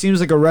now, which seems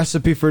like a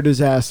recipe for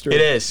disaster.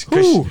 It is.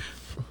 'Cause Ooh,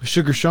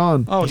 Sugar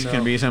Sean. Oh he's no.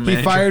 going to be his own He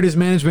manager. fired his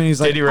management.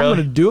 He's like, he I'm really?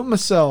 going to do it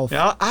myself.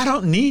 Yeah, I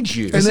don't need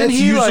you. And Isn't that's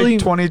he usually- like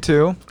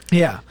 22?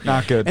 Yeah.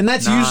 Not good. And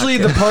that's Not usually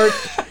good. the part.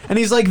 And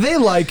he's like, they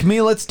like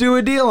me. Let's do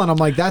a deal. And I'm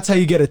like, that's how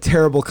you get a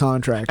terrible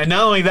contract. And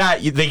not only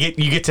that, you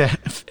get to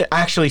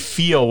actually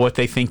feel what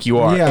they think you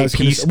are. Yeah, I a was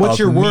gonna piece say, what's of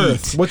your meat.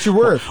 worth? What's your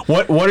worth?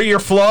 What are your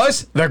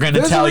flaws? They're going to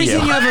There's tell a reason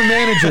you have a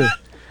manager.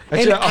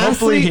 Actually,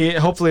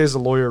 An hopefully his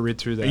lawyer read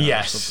through that. Or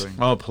Yes. something.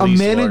 Oh, A please,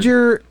 Lord.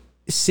 manager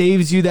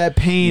saves you that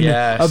pain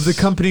Yes. of the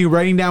company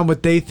writing down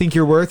what they think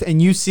you're worth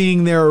and you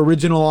seeing their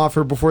original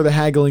offer before the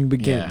haggling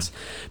begins.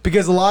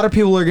 Because a lot of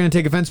people are going to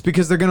take offense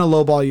because they're going to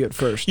lowball you at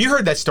first. You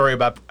heard that story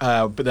about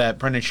that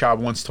Brendan Schaub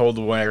once told,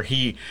 where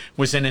he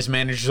was in his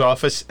manager's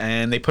office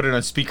and they put it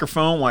on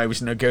speakerphone while he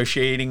was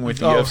negotiating with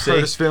the Oh, UFC. hurt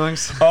his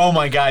feelings. Oh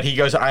my God! He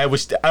goes, I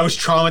was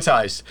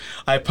traumatized.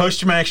 I have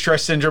post-traumatic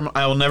stress syndrome.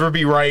 I will never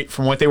be right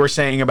from what they were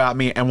saying about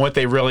me and what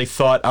they really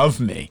thought of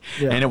me,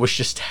 Yeah. and it was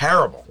just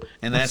terrible.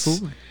 And that's,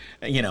 Absolutely.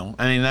 you know,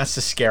 I mean, that's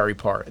the scary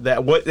part.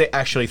 That what they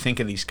actually think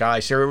of these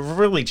guys. They're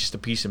really just a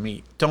piece of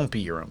meat. Don't be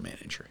your own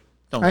manager.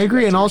 Don't I do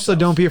agree, that and to also yourself.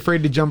 don't be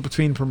afraid to jump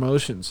between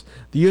promotions.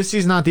 The UFC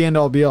is not the end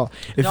all be all.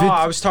 If No,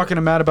 I was talking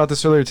to Matt about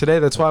this earlier today.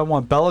 That's why I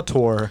want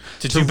Bellator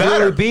To do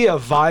better. really be a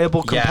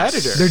viable Yes.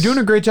 competitor. they're doing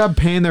a great job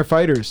paying their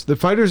fighters. The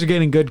fighters are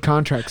getting good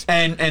contracts.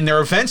 And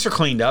their events are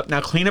cleaned up. Now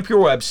clean up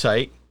your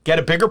website. Get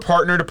a bigger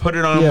partner to put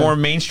it on Yeah. a more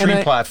mainstream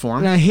And platform.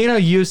 And I hate how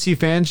UFC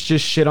fans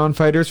just shit on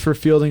fighters for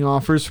fielding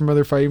offers from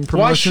other fighting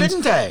promotions.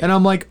 shouldn't they? And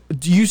I'm like,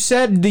 you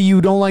said that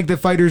you don't like that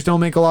fighters don't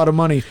make a lot of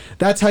money.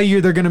 That's how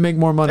they're going to make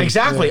more money.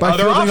 Exactly. By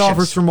Other fielding options.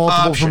 offers from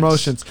multiple Options.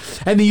 promotions.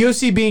 And the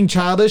UFC being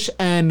childish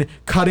and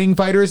cutting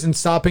fighters and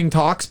stopping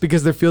talks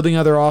because they're fielding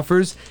other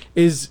offers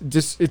is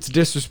just, it's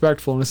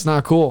disrespectful and it's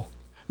not cool.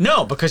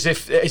 No, because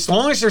as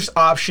long as there's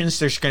options,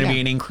 there's going to be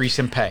Yeah. an increase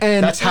in pay.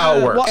 And That's how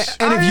it works.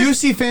 well, and if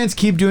UFC fans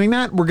keep doing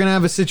that, we're gonna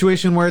have a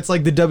situation where it's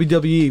like the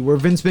WWE, where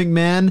Vince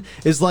McMahon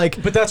is like,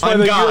 But that's why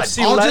I'm the God.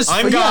 UFC I'll let- just-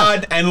 I'm yeah.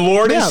 God and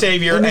Lord and Yeah.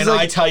 Savior, he's and like-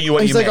 I tell you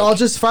what he's you like, make. I'll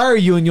just fire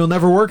you and you'll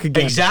never work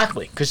again.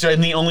 Exactly, because they're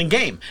in the only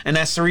game, and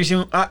that's the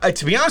reason.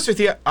 To be honest with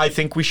you, I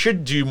think we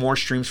should do more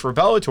streams for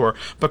Bellator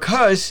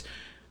because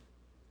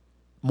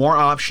more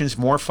options,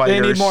 more They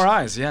fighters. need more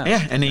eyes, yeah.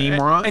 Yeah, and they need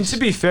more eyes. And to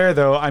be fair,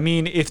 though, I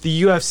mean, if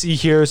the UFC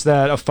hears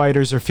that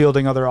fighters are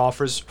fielding other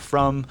offers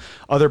from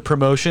other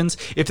promotions,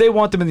 if they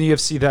want them in the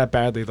UFC that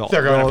badly,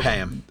 They're going to pay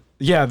them.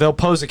 Yeah, they'll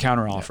pose a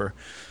counter offer.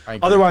 I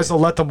agree Otherwise, with they'll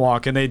let them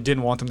walk, and they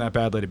didn't want them that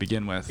badly to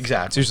begin with.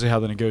 Exactly. It's usually how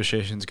the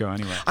negotiations go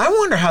anyway. I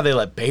wonder how they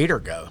let Bader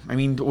go. I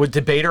mean,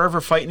 did Bader ever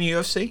fight in the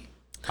UFC?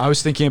 I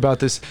was thinking about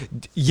this.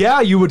 Yeah,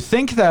 you would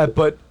think that,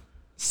 but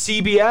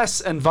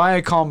CBS and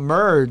Viacom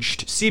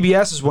merged.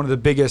 CBS is one of the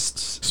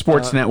biggest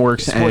Sports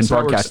networks and sports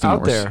broadcasting out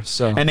networks. there.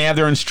 So And they have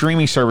their own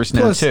streaming service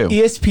now Plus, too.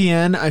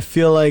 ESPN, I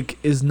feel like,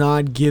 is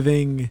not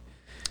giving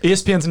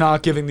ESPN's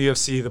not giving the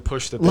UFC the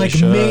push that they like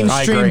should.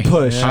 mainstream I agree.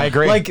 push. Yeah. I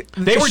agree. Like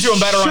They were doing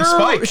better on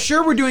Spike.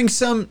 Sure, we're doing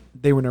some.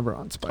 They were never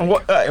on Spike.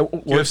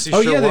 UFC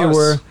Oh sure yeah, they was.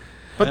 were.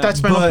 But that's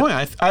been But- the point. I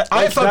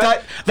Like thought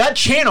that- that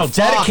channel Fox-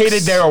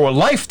 dedicated their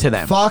life to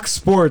them. Fox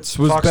Sports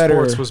was Fox better.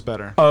 Sports was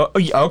better. Oh,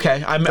 yeah, okay.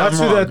 That's I'm who wrong.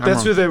 that- that's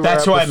I'm who wrong. they were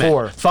That's at who I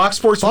before. meant. Fox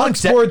Sports. Fox was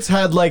Sports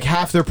had like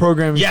half their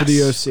programming yes, for the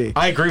UFC.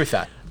 I agree with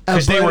that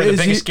because they But were the as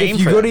biggest game If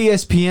you for go them.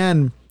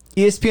 to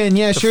ESPN,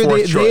 yeah, sure, fourth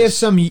they have choice.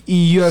 some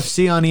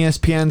UFC on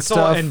ESPN It's all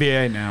stuff.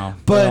 NBA now.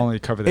 But they only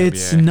cover the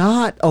it's NBA.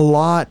 not a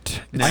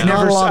lot. It's I not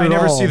never, a lot I at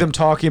never all. see them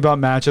talking about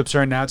matchups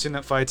or announcing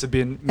that fights have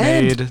been And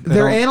made. They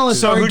their don't analysts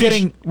do- So who aren't did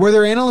getting where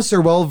their analysts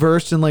are well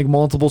versed in like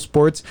multiple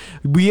sports.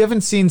 We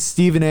haven't seen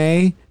Stephen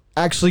A.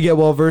 actually get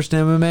well versed in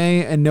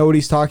MMA and know what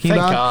he's talking Thank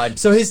about. God.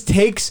 So his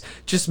takes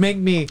just make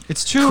me.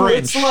 It's too.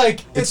 Cringe.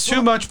 It's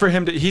too much for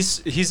him to.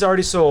 He's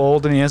already so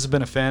old and he hasn't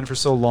been a fan for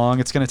so long.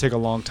 It's going to take a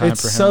long time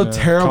It's for him. so to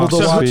terrible to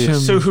come watch speed. him.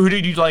 So who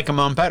did you like him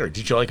on better?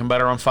 Did you like him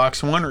better on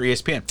Fox 1 or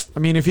ESPN? I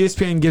mean, if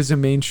ESPN gives a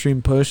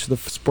mainstream push, the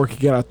sport could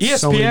get out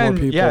so many more ESPN,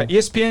 people. yeah,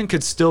 ESPN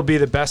could still be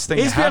the best thing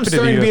to happen ESPN's to the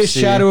starting to be a UFC.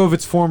 shadow of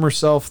its former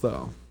self,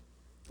 though.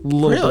 A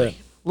little Really? bit.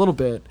 A little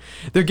bit.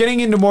 They're getting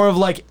into more of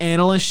like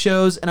analyst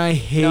shows, and I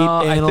hate No,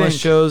 I analyst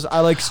think- shows. I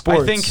like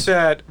sports. I think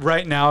that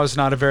right now is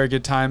not a very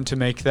good time to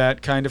make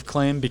that kind of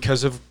claim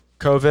because of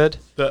COVID.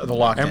 The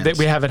lockdowns. And that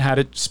we haven't had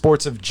it.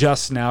 Sports have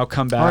just now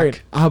come back. All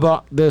right, how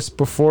about this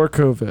before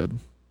COVID?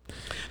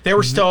 There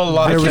were still a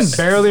lot I of can kids.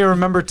 barely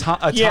remember a time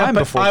Yeah, but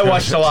before I COVID.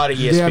 watched a lot of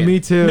ESPN. Yeah, me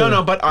too.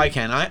 No, but I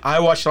can.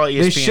 I watched a lot of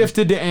ESPN. They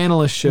shifted to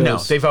analyst shows. No,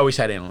 they've always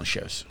had analyst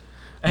shows.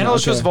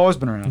 Analyst Okay. shows have always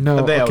been around. No,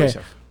 They okay. always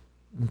have.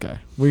 Okay.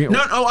 We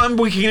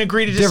can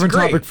agree to disagree. Different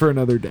topic for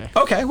another day.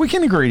 Okay, we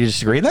can agree to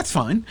disagree. That's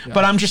fine.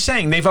 But I'm just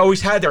saying they've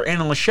always had their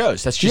analyst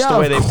shows. That's just the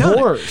way they've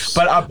done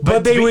it.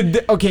 But they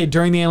would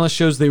during the analyst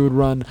shows they would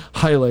run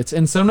highlights,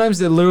 and sometimes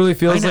it literally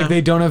feels like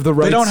they don't have the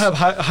rights. They don't have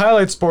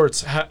highlight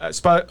sports.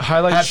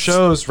 Highlight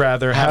shows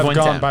rather have went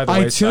gone down. by the I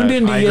wayside. tuned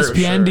into I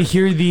agree, ESPN to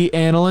hear the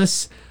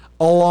analysts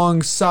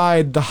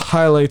alongside the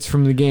highlights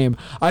from the game.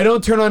 I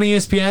don't turn on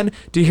ESPN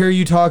to hear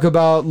you talk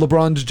about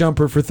LeBron's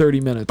jumper for 30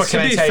 minutes. But To Can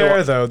I be tell you fair,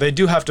 what? though, they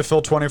do have to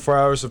fill 24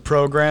 hours of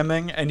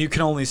programming, and you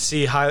can only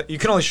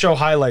show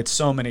highlights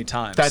so many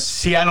times.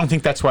 I don't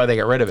think that's why they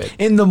got rid of it.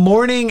 In the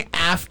morning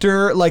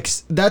after, like,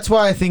 that's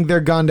why I think they're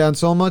gone down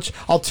so much.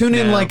 I'll tune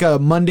in Yeah. like a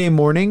Monday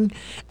morning,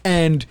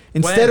 and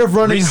instead When? of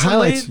running Recently?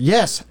 highlights,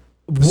 yes.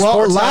 Well,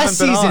 sports last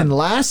haven't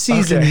been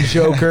season, on. Okay.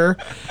 Joker.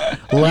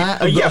 Yeah,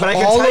 but I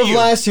can all tell of you-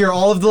 last year,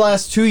 all of the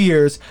last 2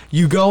 years,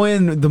 you go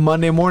in the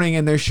Monday morning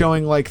and they're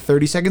showing like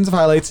 30 seconds of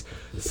highlights,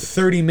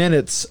 30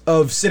 minutes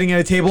of sitting at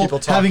a table, People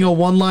talking. having a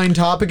one-line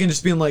topic, and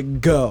just being like,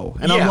 "Go!"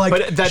 And I'm like,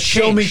 but that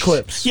 "Show me changed.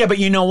 clips." Yeah, but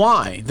you know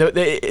why?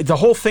 The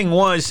whole thing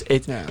was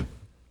it. Yeah.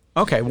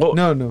 Okay, well,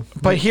 No.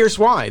 But here's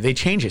why they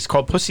changed it. It's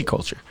called pussy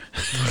culture.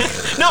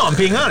 No, I'm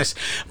being honest,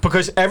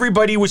 because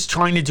everybody was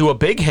trying to do a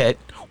big hit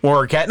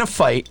or get in a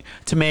fight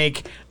to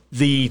make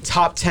the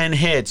top 10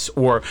 hits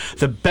or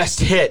the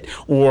best hit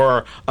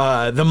or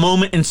the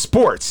moment in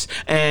sports,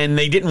 and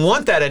they didn't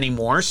want that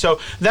anymore. So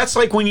that's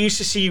like when you used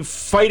to see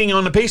fighting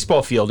on the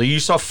baseball field, or you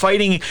saw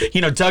fighting,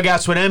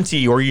 dugouts would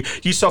empty, or you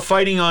saw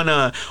fighting on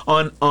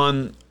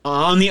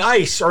the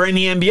ice or in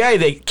the NBA.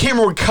 The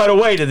camera would cut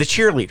away to the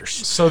cheerleaders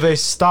So they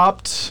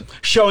stopped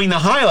showing the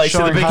highlights of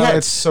showing the big highlights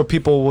hits. so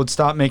people would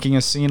stop making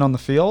a scene on the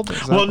field? Is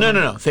that Well, what-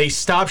 no. They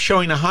stopped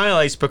showing the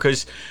highlights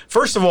because,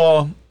 first of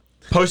all,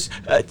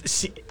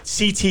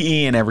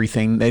 CTE and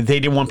everything, they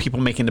didn't want people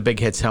making the big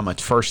hits how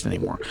much first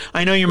anymore.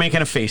 I know you're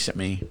making a face at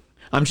me.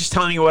 I'm just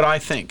telling you what I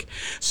think.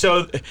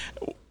 So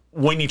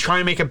when you try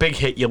and make a big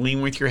hit, you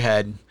lean with your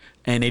head,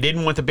 and they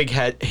didn't want the big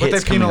hits But they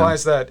coming on.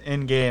 penalize that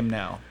in game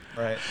now,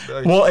 right?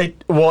 Like,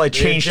 Well, it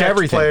changed eject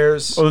everything.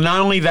 players. Well, not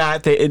only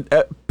that,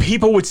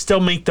 people would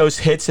still make those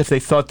hits if they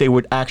thought they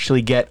would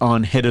actually get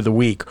on hit of the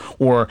week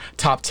or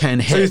top 10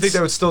 hits. so you think they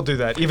would still do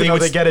that, even They though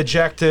would they get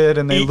ejected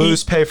and they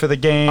lose pay for the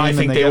game? I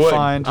think and they get would.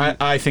 fined?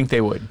 I think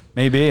they would.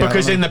 Maybe I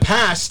Because don't in know. the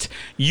past,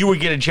 you would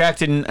get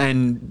ejected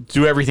and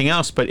do everything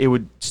else, but it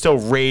would still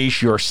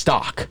raise your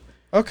stock.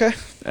 Okay.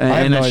 And I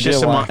have no that's idea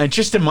just why.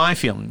 just in my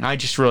feeling. I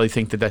just really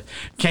think that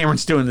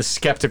Cameron's doing the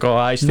skeptical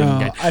eyes thing No,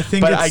 again. I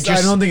think But I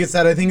don't think it's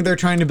that. I think they're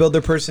trying to build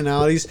their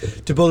personalities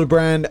to build a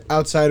brand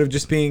outside of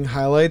just being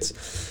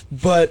highlights.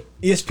 But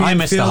I ESPN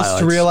miss the fails to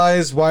highlights.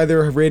 realize why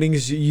their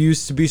ratings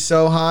used to be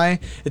so high.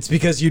 It's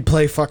because you'd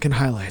play fucking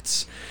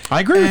highlights.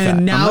 I agree with that.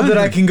 And now I'm that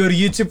not- I can go to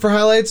YouTube for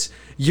highlights,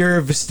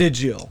 you're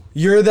vestigial.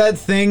 You're that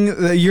thing.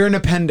 You're an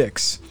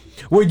appendix.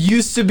 What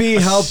used to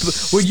help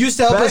us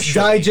Especially-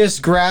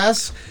 digest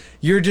grass.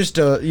 You're just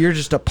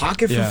a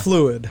pocket for Yeah.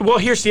 fluid. Well,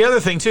 here's the other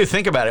thing too.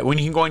 Think about it. When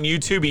you can go on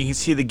YouTube, you can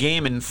see the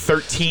game in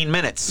 13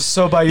 minutes.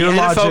 So by your the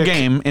NFL logic,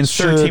 game in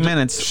 13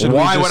 minutes. should we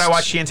Why would I just-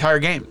 watch the entire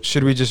game?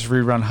 Should we just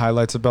rerun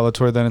highlights of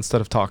Bellator then instead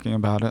of talking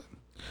about it?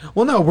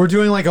 Well, no, we're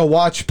doing like a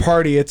watch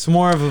party. It's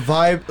more of a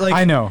vibe. Like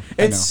I know.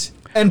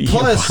 And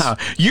plus, wow.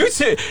 You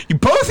two,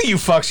 both of you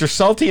fucks are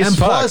salty as And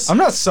fuck. plus- I'm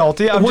not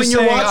salty. I'm when just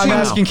you're saying watching, I'm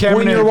asking Cameron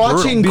when you're to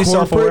watching be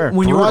self-aware. corporate,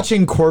 when you're Brutal.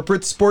 watching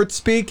corporate sports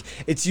speak,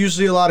 it's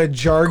usually a lot of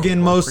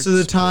jargon most of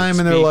the time,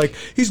 and they're speak. like,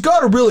 he's got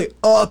to really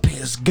up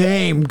his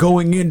game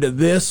going into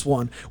this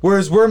one.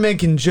 Whereas we're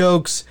making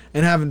jokes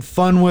and having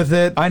fun with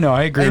it. I know,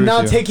 I agree and with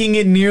not you. taking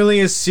it nearly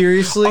as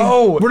seriously.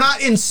 Oh. We're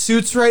not in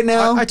suits right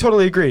now. I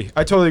totally agree.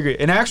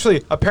 And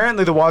actually,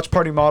 apparently, the watch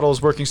party model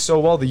is working so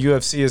well. The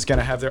UFC is going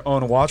to have their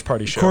own watch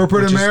party show.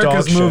 Corporate which is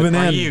America's dog shit. moving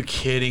Are in. you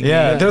kidding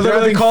Yeah, me? they're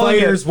literally having calling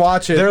fighters it.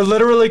 watch it. They're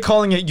literally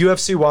calling it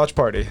UFC Watch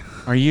Party.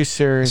 Are you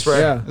serious? I swear.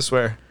 Yeah. I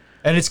swear.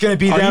 And it's going to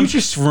be Are them. you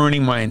just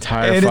ruining my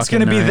entire And it's fucking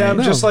going to be them,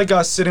 night? just like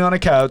us, sitting on a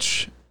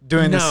couch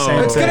doing the No.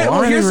 same It's thing. gonna,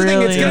 well, Are here's you the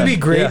thing. It's really? gonna be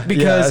great Yeah.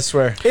 because Yeah, I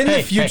swear. in Hey,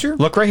 the future, hey,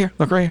 look right here.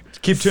 Look right here.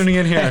 Keep tuning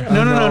in here.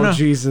 No.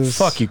 Jesus,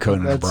 Fuck you,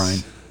 Conan That's-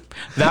 O'Brien.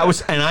 That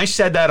was, and I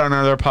said that on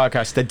another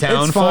podcast. The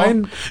downfall.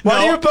 fine. Why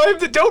No, do you blame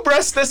the don't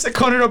rest this at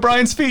Conan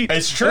O'Brien's feet?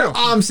 It's true.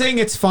 I'm saying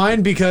it's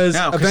fine because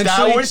No, because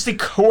eventually. that was the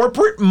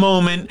corporate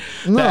moment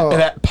No.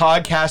 that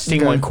podcasting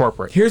Okay. went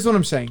corporate. Here's what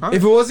I'm saying.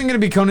 If it wasn't going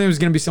to be Conan, it was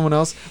going to be someone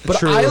else. But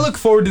True. I look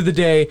forward to the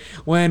day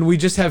when we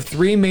just have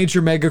 3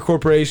 major mega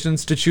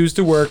corporations to choose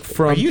to work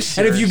from. Are you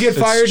And if you get serious?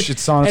 fired,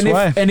 It's on its and,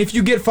 way. and if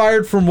you get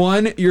fired from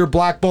one, you're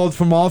blackballed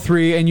from all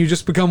 3, and you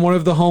just become one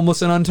of the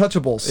homeless and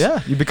untouchables. Yeah,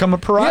 you become a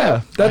pariah.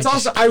 Yeah, that's I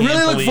also. just I really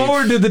can't look believe-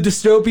 forward to the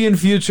dystopian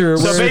future.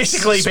 So where it's-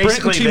 basically, Sprint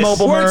and this-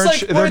 T-Mobile Where it's merge.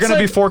 like- where They're it's going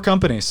to be like- 4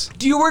 companies.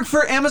 do you work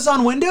for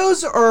Amazon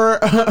Windows or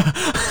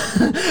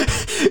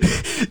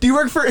do you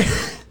work for?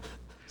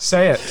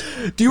 Say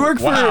it. Do you work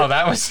for? Wow,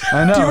 that was.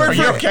 I know. Do you work Are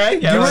you for, okay?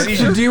 Do you, work,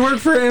 seizure? do you work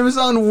for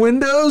Amazon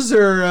Windows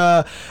or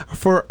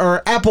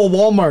Apple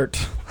Walmart?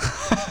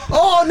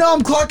 Oh no,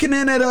 I'm clocking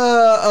in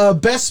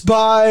at Best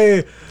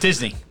Buy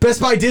Disney.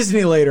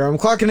 Disney later. I'm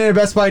clocking in at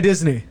Best Buy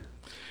Disney.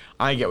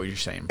 I get what you're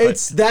saying. But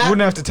It's that.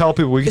 Wouldn't have to tell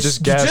people. We could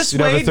just guess. Just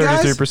You'd have a wait,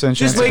 guys. 33% chance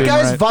Just of wait, being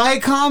guys. right.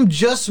 Viacom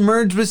just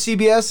merged with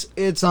CBS.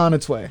 It's on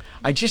its way.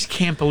 I just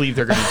can't believe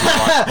they're going to do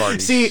watch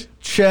parties. See,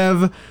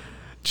 Chev.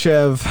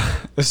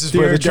 This is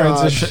Dear where the Dodge.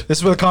 transition. This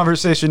is where the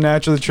conversation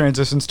naturally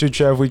transitions to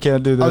Chev. We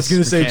can't do this. I was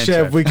gonna say, can't,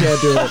 Chev, Chev. we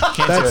can't do it.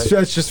 do it.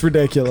 That's just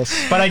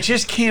ridiculous. But I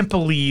just can't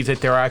believe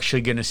that they're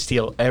actually going to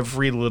steal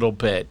every little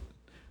bit,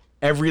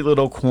 every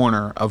little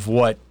corner of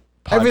what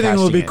Everything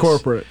will podcasting be is.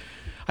 corporate.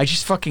 I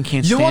just fucking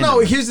can't You stand won't know.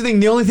 them. Here's the thing: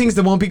 the only things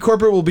that won't be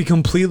corporate will be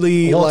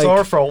completely Well, like it's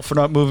our fault for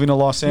not moving to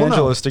Los no.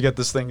 Angeles to get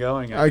this thing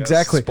going. I guess.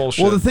 exactly. It's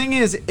bullshit. Well, the thing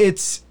is,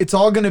 it's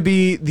all going to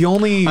be the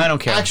only I don't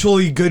care.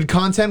 actually good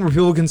content where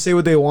people can say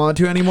what they want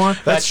to anymore.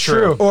 That's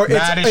true. Or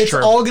That is it's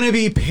true. all going to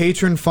be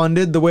patron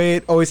funded the way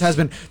it always has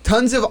been.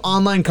 Tons of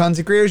online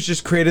content creators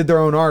just created their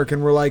own arc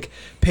and were like,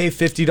 pay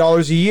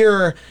 $50 a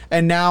year,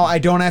 and now I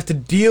don't have to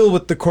deal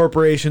with the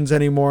corporations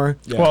anymore.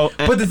 Well,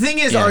 But the thing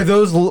is, yeah. are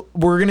those?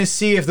 We're going to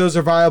see if those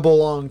are viable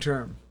long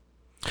term.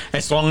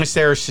 as long as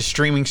there's a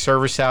streaming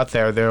service out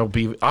there, there'll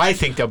be. I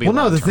think there'll be. Well,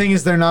 no, the long-term. thing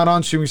is, they're not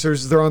on streaming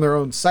services; they're on their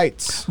own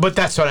sites. But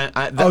that's what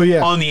Oh,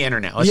 yeah. on the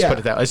internet. Let's Yeah. put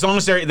it that way. As long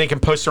as they can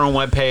post their own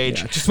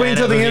webpage. Just wait and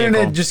until have the a internet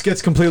vehicle. just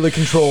gets completely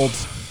controlled.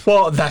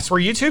 Well, that's where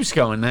YouTube's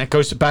going. That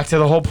goes back to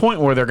the whole point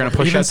where they're going to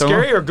push Even out the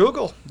scary or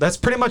Google. That's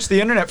pretty much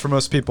the internet for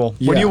most people.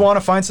 When Yeah. you want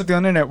to find something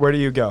on the internet, where do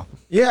you go?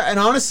 Yeah, and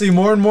honestly,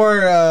 more and more,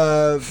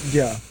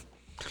 yeah.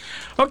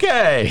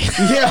 Okay.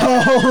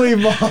 Yeah, holy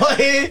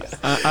moly.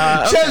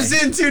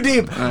 Chev's in too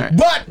deep. right.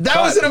 But that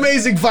was an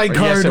amazing fight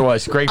card. Yes, it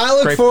was. Great. I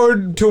look great.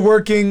 forward to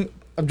working.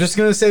 I'm just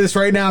going to say this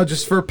right now,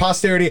 just for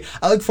posterity.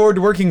 I look forward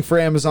to working for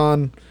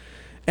Amazon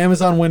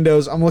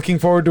Windows. I'm looking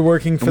forward to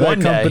working for One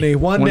that day. company.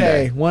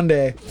 One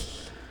day.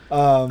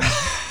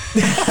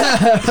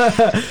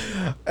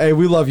 Hey,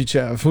 we love you,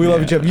 Chev. We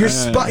love you, Chev.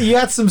 You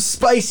got some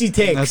spicy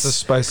takes That's a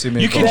spicy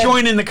meatball. You can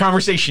join in the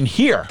conversation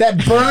here.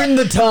 that burn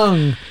the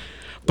tongue.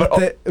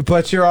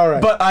 But you're all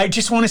right. But I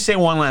just want to say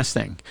one last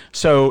thing.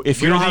 So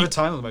if We you're don't have a the,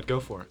 time limit. Go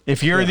for it.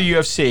 if you're the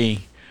UFC,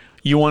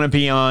 you want to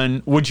be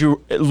on. Would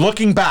you,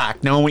 looking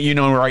back, knowing what you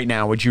know right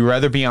now, would you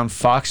rather be on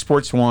Fox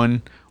Sports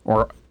 1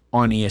 or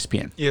on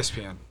ESPN?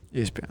 ESPN.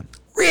 ESPN.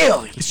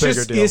 Really? It's bigger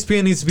just deal.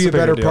 ESPN needs to be It's a a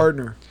bigger better deal.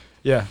 partner.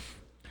 Yeah.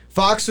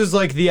 Fox was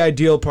like the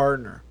ideal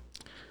partner.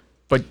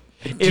 But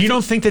you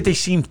don't think that they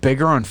seemed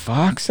bigger on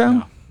Fox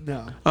though?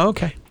 No.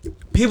 Okay.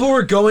 People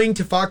were going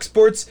to Fox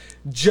Sports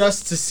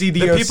just to see the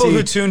The UFC. people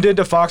who tuned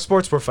into Fox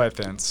Sports were fight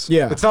fans.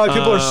 Yeah. It's not like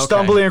people are okay.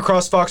 stumbling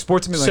across Fox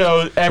Sports and being So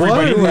like,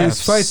 everybody What? left.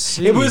 These fights.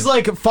 It was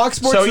like Fox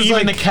Sports So was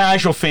even like the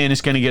casual fan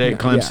is going to get a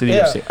glimpse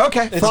yeah. of the UFC.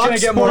 Okay. It's Fox going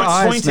to get more Sports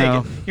eyes Point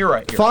now. taken. You're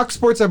right. Fox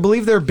Sports. I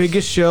believe their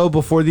biggest show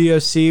before the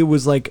UFC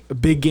was like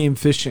big game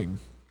fishing,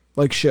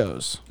 like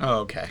shows. Oh,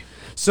 okay.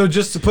 So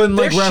just to put in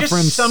like There's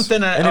reference, just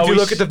something that And if you always-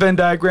 look at the Venn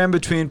diagram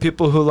between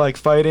people who like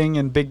fighting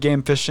and big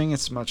game fishing,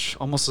 it's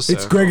almost the same.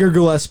 it's Gregor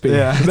Gillespie.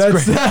 Yeah, it's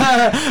that's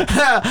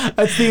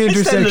that's the Instead of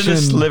this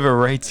intersection liver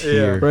right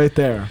here. right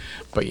there.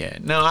 But yeah,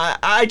 no,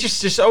 I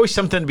just there's always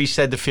something to be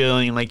said to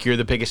feeling like you're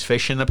the biggest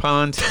fish in the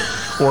pond,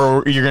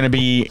 or you're gonna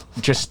be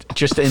just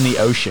in the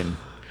ocean.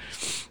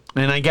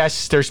 And I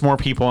guess there's more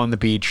people on the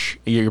beach.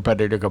 You're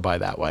better to go by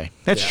that way.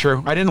 That's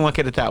true. I didn't look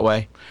at it that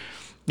way.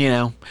 You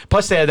know.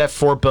 Plus, they had that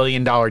 $4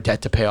 billion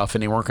debt to pay off,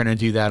 and they weren't going to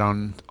do that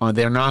on.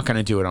 They're not going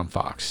to do it on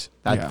Fox.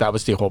 That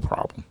was the whole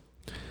problem.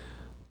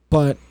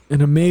 But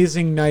an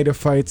amazing night of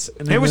fights.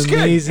 And It was good.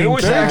 amazing It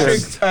was card. actually,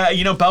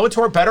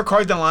 Bellator better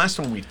card than the last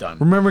one we've done.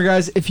 Remember,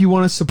 guys, if you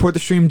want to support the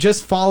stream,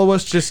 just follow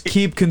us. Just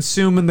keep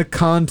consuming the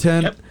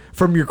content Yep.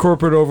 from your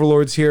corporate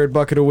overlords here at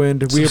Bucket of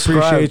Wind. We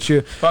Subscribe. appreciate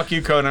you. Fuck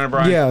you, Conan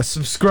O'Brien. Yeah,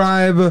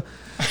 subscribe.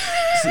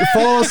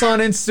 Follow us on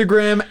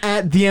Instagram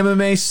at the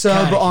MMA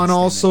Sub, God, I on can't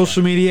all stand that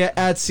social media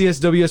at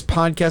CSWS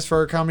Podcast for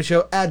our comedy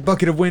show, at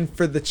Bucket of Wind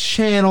for the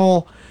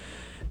channel,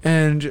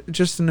 and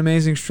just an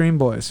amazing stream,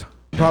 boys.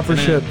 Proper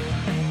shit.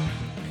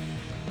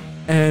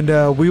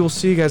 And we will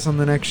see you guys on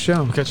the next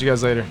show. Catch you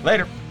guys later.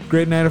 Later.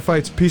 Great night of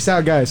fights. Peace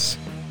out, guys.